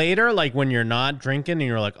even if later, like when you're not drinking and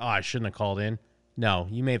you're like, oh, I shouldn't have called in. No,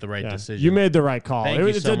 you made the right decision. You made the right call. Thank you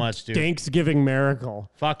It's so a much, dude. Thanksgiving miracle.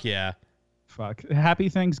 Fuck yeah. Fuck. Happy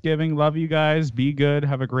Thanksgiving. Love you guys. Be good.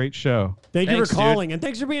 Have a great show. Thank you Thanks, for calling, and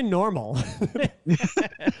thanks for being normal.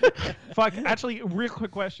 Fuck. Actually, real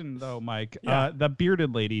quick question though, Mike. Yeah. The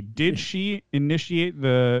bearded lady, did she initiate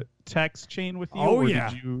the text chain with you? Oh or yeah.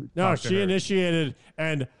 Did you No, talk to she her? initiated,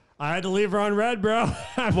 and I had to leave her on red, bro.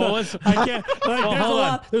 What was? I can't. Like, Well, hold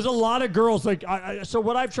on. there's a lot of girls. Like, so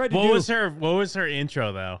what I've tried to do. What was her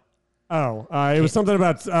intro though? Oh, it was something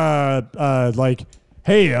about like,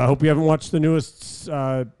 hey, I hope you haven't watched the newest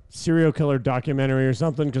serial killer documentary or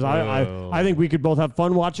something, because I think we could both have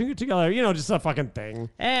fun watching it together. You know, just a fucking thing.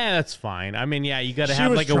 That's fine. I mean, yeah, you got to She have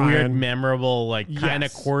was like a weird, trying. memorable, like kind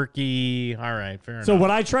of Yes. quirky. All right, fair So enough. what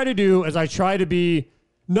I try to do is I try to be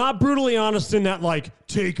not brutally honest in that like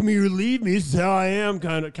take me or leave me, this is how I am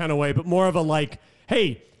kind of way, but more of a like,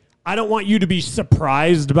 hey, I don't want you to be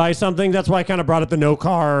surprised by something. That's why I kind of brought up the no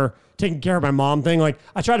car, taking care of my mom thing. Like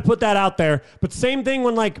I try to put that out there, but same thing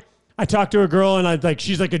when like I talk to a girl and I like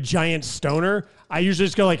she's like a giant stoner. I usually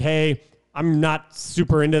just go like, hey, I'm not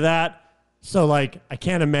super into that. So like I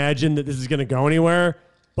can't imagine that this is gonna go anywhere.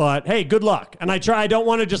 But hey, good luck. And I don't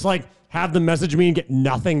want to just like have them message me and get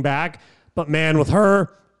nothing back. But man, with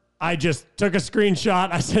her, I just took a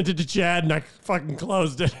screenshot. I sent it to Chad and I fucking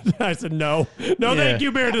closed it. I said, no, thank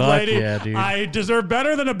you, bearded lady. Yeah, dude. I deserve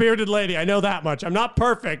better than a bearded lady. I know that much. I'm not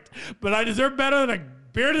perfect, but I deserve better than a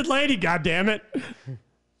bearded lady. God damn it.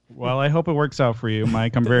 Well, I hope it works out for you,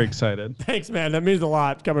 Mike. I'm very excited. Thanks, man. That means a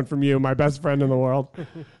lot coming from you, my best friend in the world. All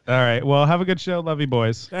right. Well, have a good show. Love you,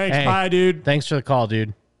 boys. Thanks. Bye, dude. Thanks for the call,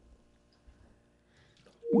 dude.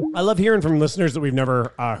 I love hearing from listeners that we've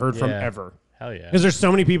never heard from ever. Hell yeah. Because there's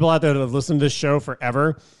so many people out there that have listened to this show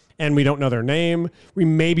forever, and we don't know their name. We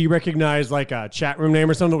maybe recognize like a chat room name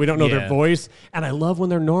or something, but we don't know their voice. And I love when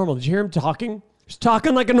they're normal. Did you hear him talking? He's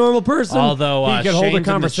talking like a normal person. Although he could hold a Shane's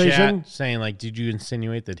conversation. in the chat saying like, did you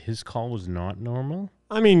insinuate that his call was not normal?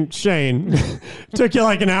 I mean, Shane, took you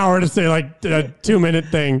like an hour to say like a 2-minute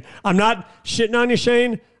thing. I'm not shitting on you,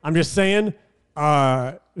 Shane. I'm just saying,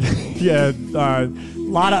 lot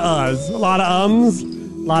of uhs, a lot of ums, a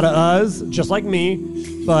lot of uhs, just like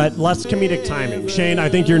me, but less comedic timing. Shane, I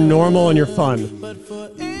think you're normal and you're fun.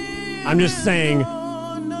 I'm just saying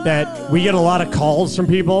that we get a lot of calls from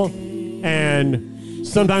people, and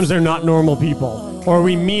sometimes they're not normal people. Or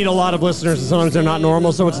we meet a lot of listeners, and sometimes they're not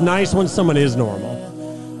normal, so it's nice when someone is normal.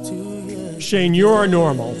 Shane, you're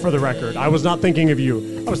normal, for the record. I was not thinking of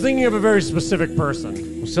you. I was thinking of a very specific person.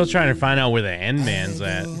 I'm still trying to find out where the N-Man's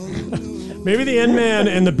at. Maybe the N-Man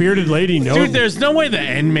and the bearded lady know. Dude, there's no way the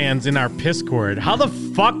N-Man's in our Piscord. How the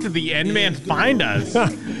fuck did the N-Man find us?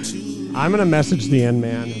 I'm going to message the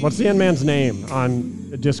N-Man. What's the N-Man's name on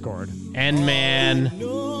Discord? N-Man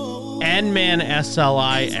SLIMMR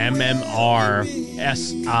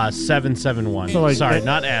 771. So like Sorry,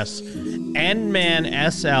 not S. N-Man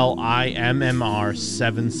SLIMMR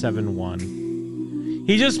 771.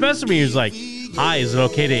 He just messaged me. He was like, hi, is it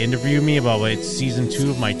okay to interview me about season 2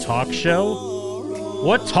 of my talk show?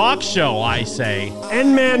 What talk show, I say?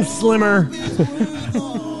 N-Man Slimmer.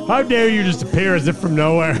 How dare you just appear as if from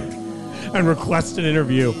nowhere and request an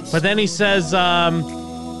interview? But then he says,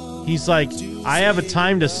 he's like, I have a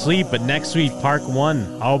time to sleep, but next week, Park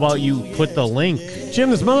 1. How about you put the link?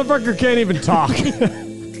 Jim, this motherfucker can't even talk.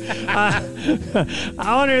 I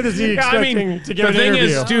want to hear this. He expecting to give an interview.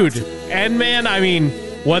 The thing is, dude, N-Man, I mean,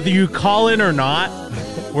 whether you call in or not,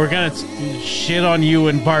 we're going to shit on you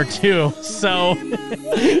in part 2. So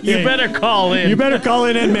you better call in. You better call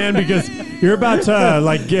in, N-Man, because you're about to,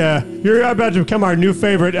 you're about to become our new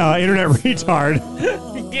favorite internet retard.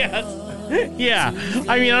 Yes. Yeah.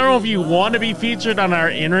 I mean, I don't know if you want to be featured on our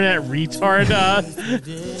internet retard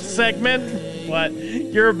segment, but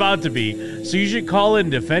you're about to be. So you should call in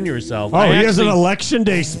and defend yourself. Oh, he has an election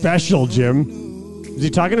day special, Jim. Is he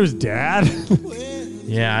talking to his dad?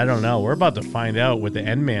 Yeah, I don't know. We're about to find out what the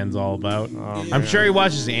N-Man's all about. I'm sure he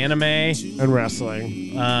watches anime. And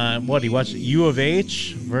wrestling. What, he watched U of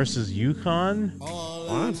H versus UConn?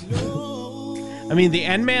 What? I mean, the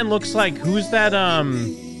N-Man looks like, who's that,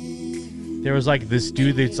 there was like this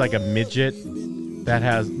dude that's like a midget that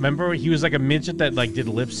has, remember he was like a midget that like did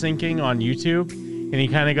lip syncing on YouTube and he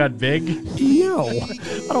kind of got big? No,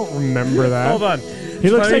 I don't remember that. Hold on. He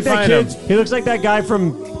looks like that kid. He looks like that guy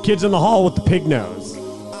from Kids in the Hall with the pig nose.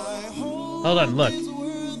 Hold on, look.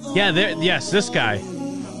 Yeah, yes, this guy.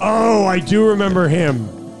 Oh, I do remember him.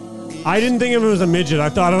 I didn't think of him as a midget. I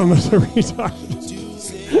thought of him as a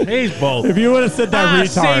retard. He's both. If you would have said that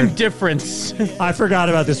retard. Same difference. I forgot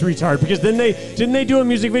about this retard because didn't they do a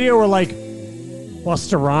music video where like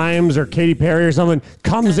Busta Rhymes or Katy Perry or something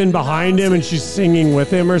comes in behind him and she's singing with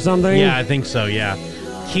him or something? Yeah, I think so, yeah.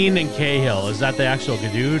 Keenan Cahill. Is that the actual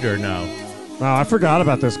dude or no? Oh, I forgot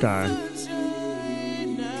about this guy.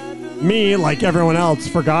 Me, like everyone else,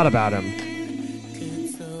 forgot about him.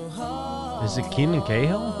 Is it Keenan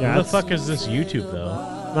Cahill? Yeah. Who the fuck is this YouTube, though?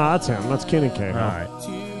 No, that's him. That's Keenan Cahill. All right.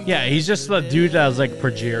 Yeah, he's just the dude that has like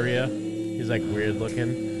progeria. He's like weird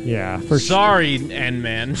looking. Yeah, for Sorry,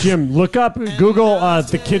 N-Man. Jim, look up, Google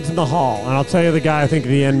the Kids in the Hall, and I'll tell you the guy I think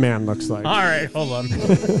the N-Man looks like. All right, hold on.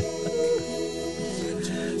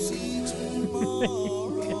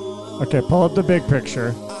 Okay, pull up the big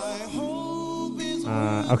picture.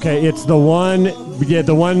 Okay, it's the one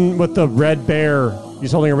with the red bear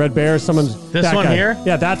He's holding a red bear. Someone's This that one guy. here?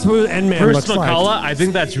 Yeah, that's who N-Man Bruce looks like. McCullough? I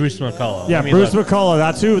think that's Bruce McCullough. Yeah, Let me Bruce look. McCullough.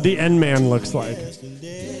 That's who the N-Man looks like.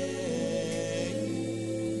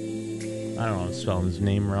 I don't know if I'm spelling his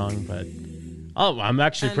name wrong, but... Oh, I'm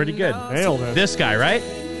actually pretty good. Nailed it. This guy, right?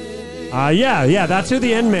 Yeah, that's who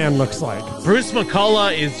the N-Man looks like. Bruce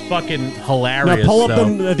McCullough is fucking hilarious. Now pull up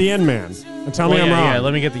though. the N-Man and tell me Well, I'm wrong. Yeah,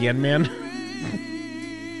 let me get the N-Man.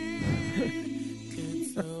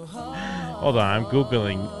 Hold on, I'm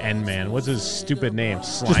Googling N-Man. What's his stupid name?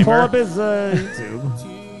 Slimer? Just pull up his YouTube.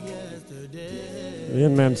 The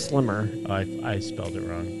N-Man Slimmer. Oh, I spelled it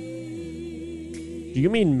wrong. Do you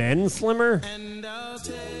mean Men Slimmer?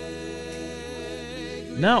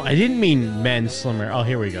 No, I didn't mean Men Slimmer. Oh,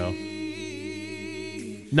 here we go.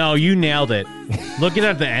 No, you nailed it. Looking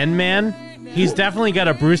at the N-Man, he's definitely got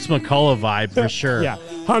a Bruce McCullough vibe for sure. Yeah,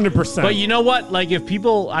 100%. But you know what? Like, if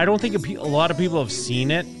people, I don't think a lot of people have seen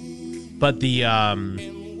it, but the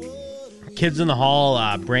Kids in the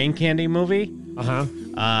Hall Brain Candy movie.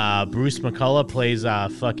 Bruce McCullough plays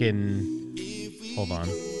fucking. Hold on.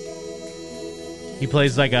 He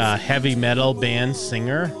plays like a heavy metal band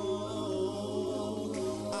singer.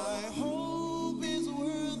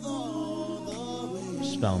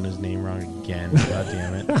 Spelling his name wrong again. God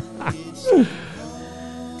damn it.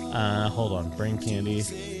 Hold on. Brain Candy.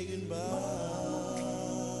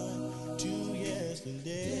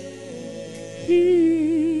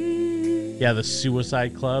 Yeah, the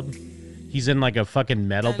Suicide Club. He's in like a fucking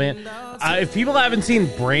metal band. If people haven't seen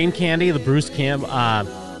Brain Candy, the Bruce Campbell,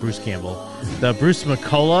 the Bruce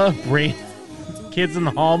McCullough Kids in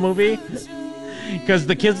the Hall movie, because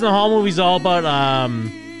the Kids in the Hall movie is all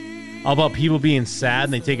about people being sad,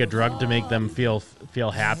 and they take a drug to make them feel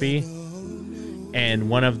happy. And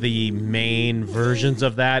one of the main versions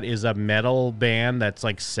of that is a metal band that's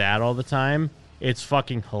like sad all the time. It's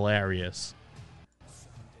fucking hilarious.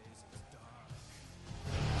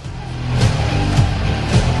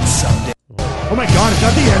 Oh my god, is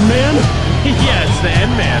that the N-Man? Yeah, it's the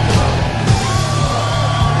N-Man.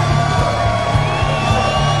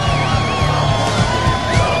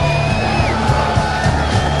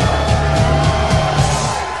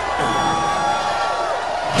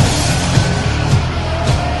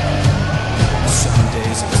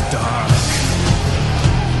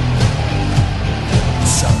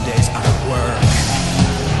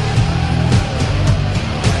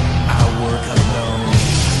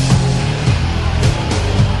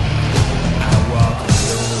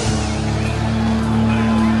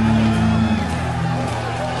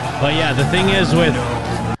 But yeah, the thing is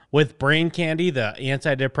with Brain Candy, the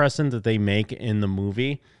antidepressant that they make in the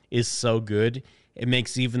movie is so good, it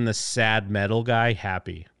makes even the sad metal guy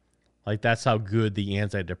happy. Like, that's how good the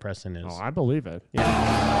antidepressant is. Oh, I believe it. Yeah.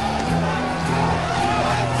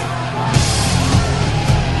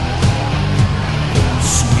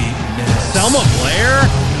 Selma Blair?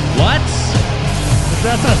 What?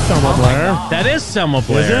 That's not Selma Blair. That is Selma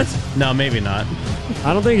Blair. Is it? No, maybe not.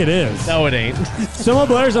 I don't think it is. No, it ain't. Selma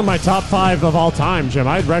Blair's on my top 5 of all time, Jim.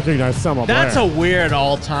 I'd recognize Selma Blair. That's a weird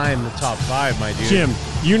all-time top 5, my dude. Jim,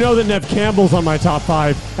 you know that Nev Campbell's on my top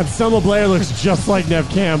 5, and Selma Blair looks just like Nev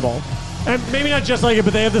Campbell. And maybe not just like it,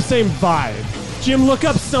 but they have the same vibe. Jim, look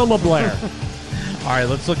up Selma Blair. All right,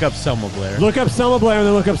 let's look up Selma Blair. Look up Selma Blair and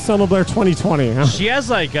then look up Selma Blair 2020. Huh? She has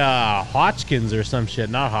like Hodgkin's or some shit.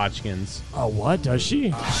 Not Hodgkin's. Oh, what? Does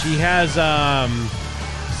she? She has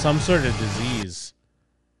some sort of disease.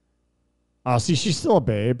 Oh, see, she's still a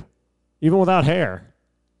babe, even without hair.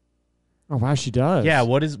 Oh, wow, she does. Yeah,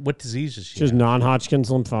 what disease does she has have? non-Hodgkin's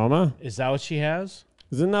lymphoma. Is that what she has?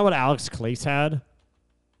 Isn't that what Alex Clace had?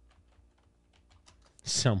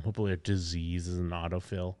 Selma Blair disease is an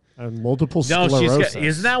autofill. Multiple sclerosis.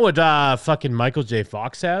 Isn't that what fucking Michael J.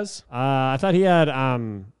 Fox has? I thought he had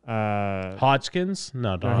Hodgkin's?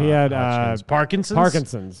 No, he had Hodgkin's.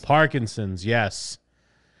 Parkinson's? Parkinson's, yes.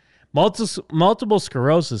 Multiple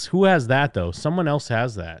sclerosis. Who has that, though? Someone else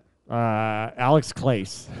has that. Alex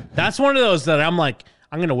Clace. That's one of those that I'm like,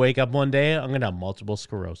 I'm going to wake up one day, I'm going to have multiple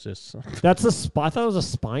sclerosis. That's I thought it was a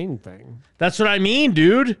spine thing. That's what I mean,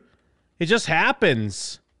 dude. It just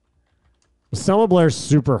happens. Selma Blair's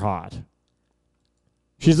super hot.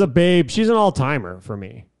 She's a babe. She's an all-timer for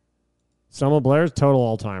me. Selma Blair's total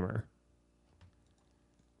all-timer.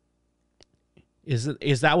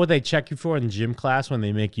 Is that what they check you for in gym class when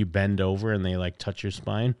they make you bend over and they like touch your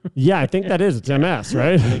spine? Yeah, I think that is. It's MS,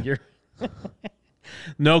 right?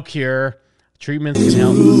 No cure. Treatments can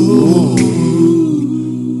help.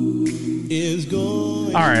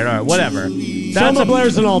 All right, whatever. Selma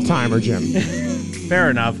Blair's an all-timer, Jim. Fair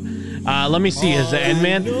enough. Let me see. Is the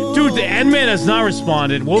Endman? Dude, the Endman has not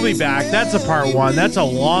responded. We'll be back. That's a part 1. That's a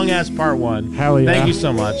long-ass part 1. Hell yeah. Thank you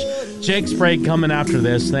so much. Jake Sprague coming after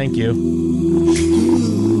this. Thank you.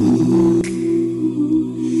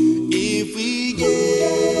 If we get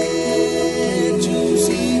to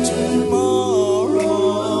see tomorrow,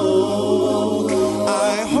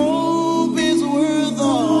 I hope it's worth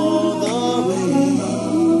all the pain.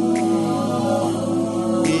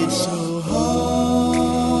 It's so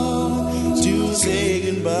hard to say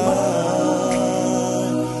goodbye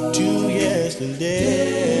to yesterday.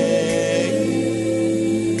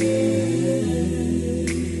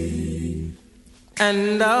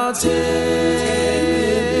 And I'll take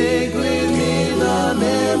with me the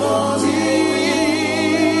memories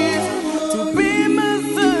to be my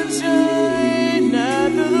sunshine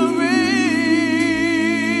after the rain.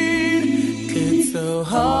 It's so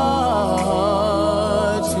hard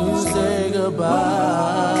to say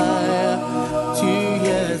goodbye to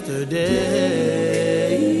yesterday.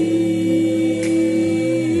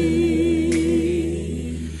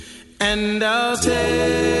 And I'll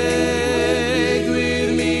take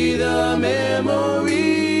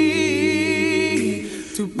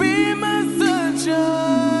to be my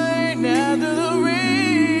sunshine after the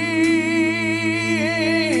rain.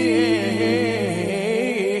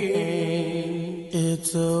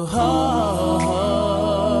 It's so hard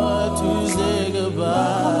to say goodbye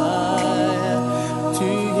to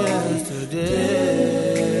yesterday.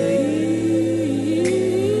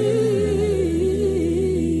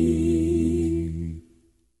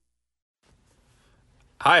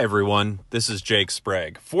 Hi, everyone. This is Jake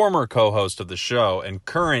Sprague, former co-host of the show and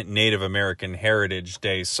current Native American Heritage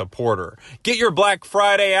Day supporter. Get your Black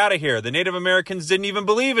Friday out of here. The Native Americans didn't even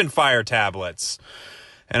believe in fire tablets.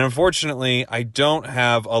 And unfortunately, I don't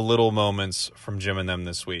have a little moments from Jim and them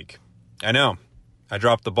this week. I know. I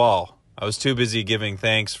dropped the ball. I was too busy giving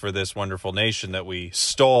thanks for this wonderful nation that we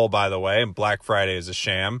stole, by the way, and Black Friday is a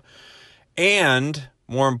sham. And,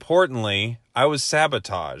 more importantly, I was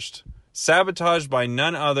sabotaged. Sabotaged by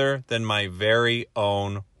none other than my very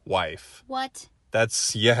own wife. What?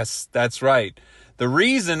 Yes, that's right. The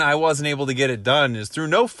reason I wasn't able to get it done is through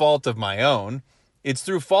no fault of my own. It's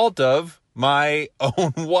through fault of my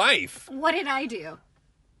own wife. What did I do?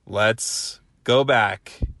 Let's go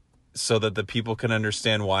back so that the people can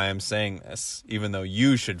understand why I'm saying this, even though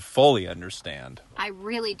you should fully understand. I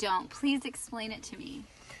really don't. Please explain it to me.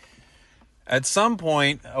 At some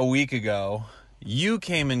point a week ago, you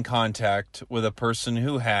came in contact with a person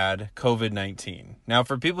who had COVID-19. Now,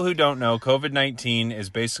 for people who don't know, COVID-19 is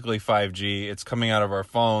basically 5G. It's coming out of our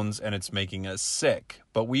phones and it's making us sick.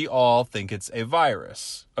 But we all think it's a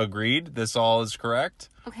virus. Agreed? This all is correct?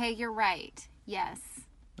 Okay, you're right. Yes.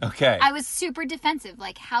 Okay. I was super defensive.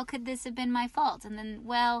 Like, how could this have been my fault? And then,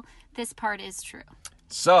 well, this part is true.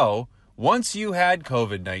 So, once you had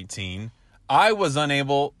COVID-19, I was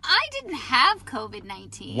unable... I didn't have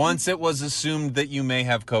COVID-19. Once it was assumed that you may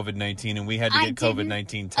have COVID-19 and we had to get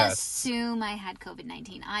COVID-19 tests. I assume I had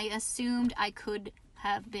COVID-19. I assumed I could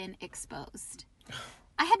have been exposed.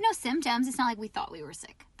 I had no symptoms. It's not like we thought we were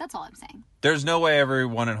sick. That's all I'm saying. There's no way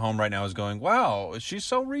everyone at home right now is going, wow, she's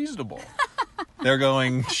so reasonable. They're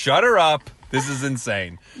going, shut her up. This is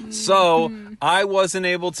insane. So I wasn't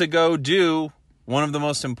able to go do one of the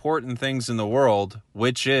most important things in the world,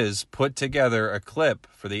 which is put together a clip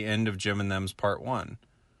for the end of Jim and Them's Part 1.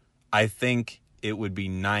 I think it would be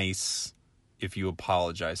nice if you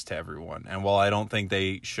apologize to everyone. And while I don't think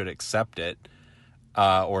they should accept it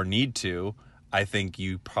or need to, I think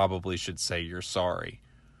you probably should say you're sorry.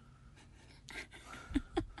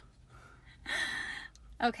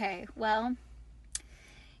 Okay, well,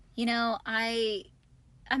 you know,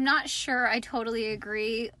 I'm not sure I totally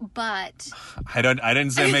agree, but I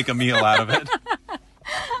didn't say make a meal out of it.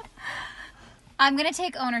 I'm going to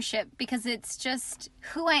take ownership because it's just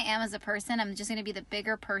who I am as a person. I'm just going to be the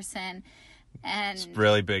bigger person and it's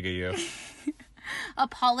really big of you.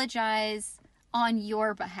 Apologize on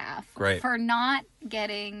your behalf Great. For not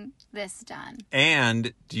getting this done.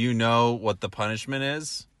 And do you know what the punishment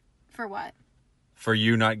is? For what? For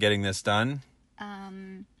you not getting this done?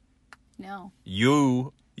 No.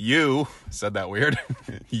 You said that weird.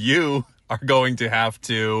 You are going to have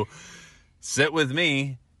to sit with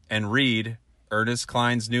me and read Ernest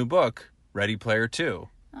Cline's new book, Ready Player 2.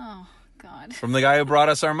 Oh, God. From the guy who brought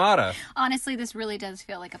us Armada. Honestly, this really does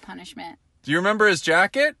feel like a punishment. Do you remember his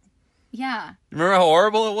jacket? Yeah. Remember how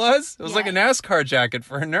horrible it was? It was like a NASCAR jacket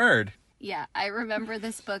for a nerd. Yeah, I remember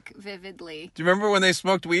this book vividly. Do you remember when they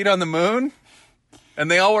smoked weed on the moon? And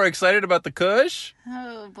they all were excited about the Kush?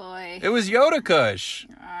 Oh, boy. It was Yoda Kush.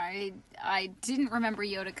 I didn't remember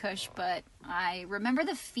Yoda Kush, but I remember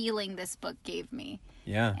the feeling this book gave me.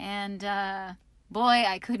 Yeah. And, boy,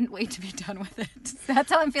 I couldn't wait to be done with it.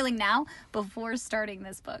 That's how I'm feeling now before starting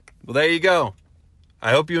this book. Well, there you go. I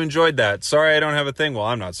hope you enjoyed that. Sorry I don't have a thing. Well,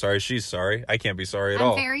 I'm not sorry. She's sorry. I can't be sorry at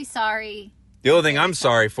all. I'm very sorry. The only thing I'm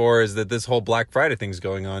sorry for is that this whole Black Friday thing's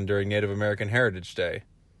going on during Native American Heritage Day.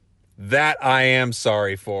 That I am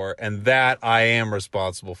sorry for, and that I am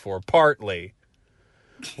responsible for, partly.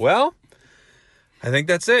 Well, I think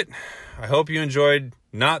that's it. I hope you enjoyed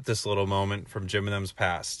not this little moment from Jim and Them's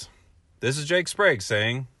past. This is Jake Sprague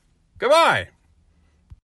saying goodbye.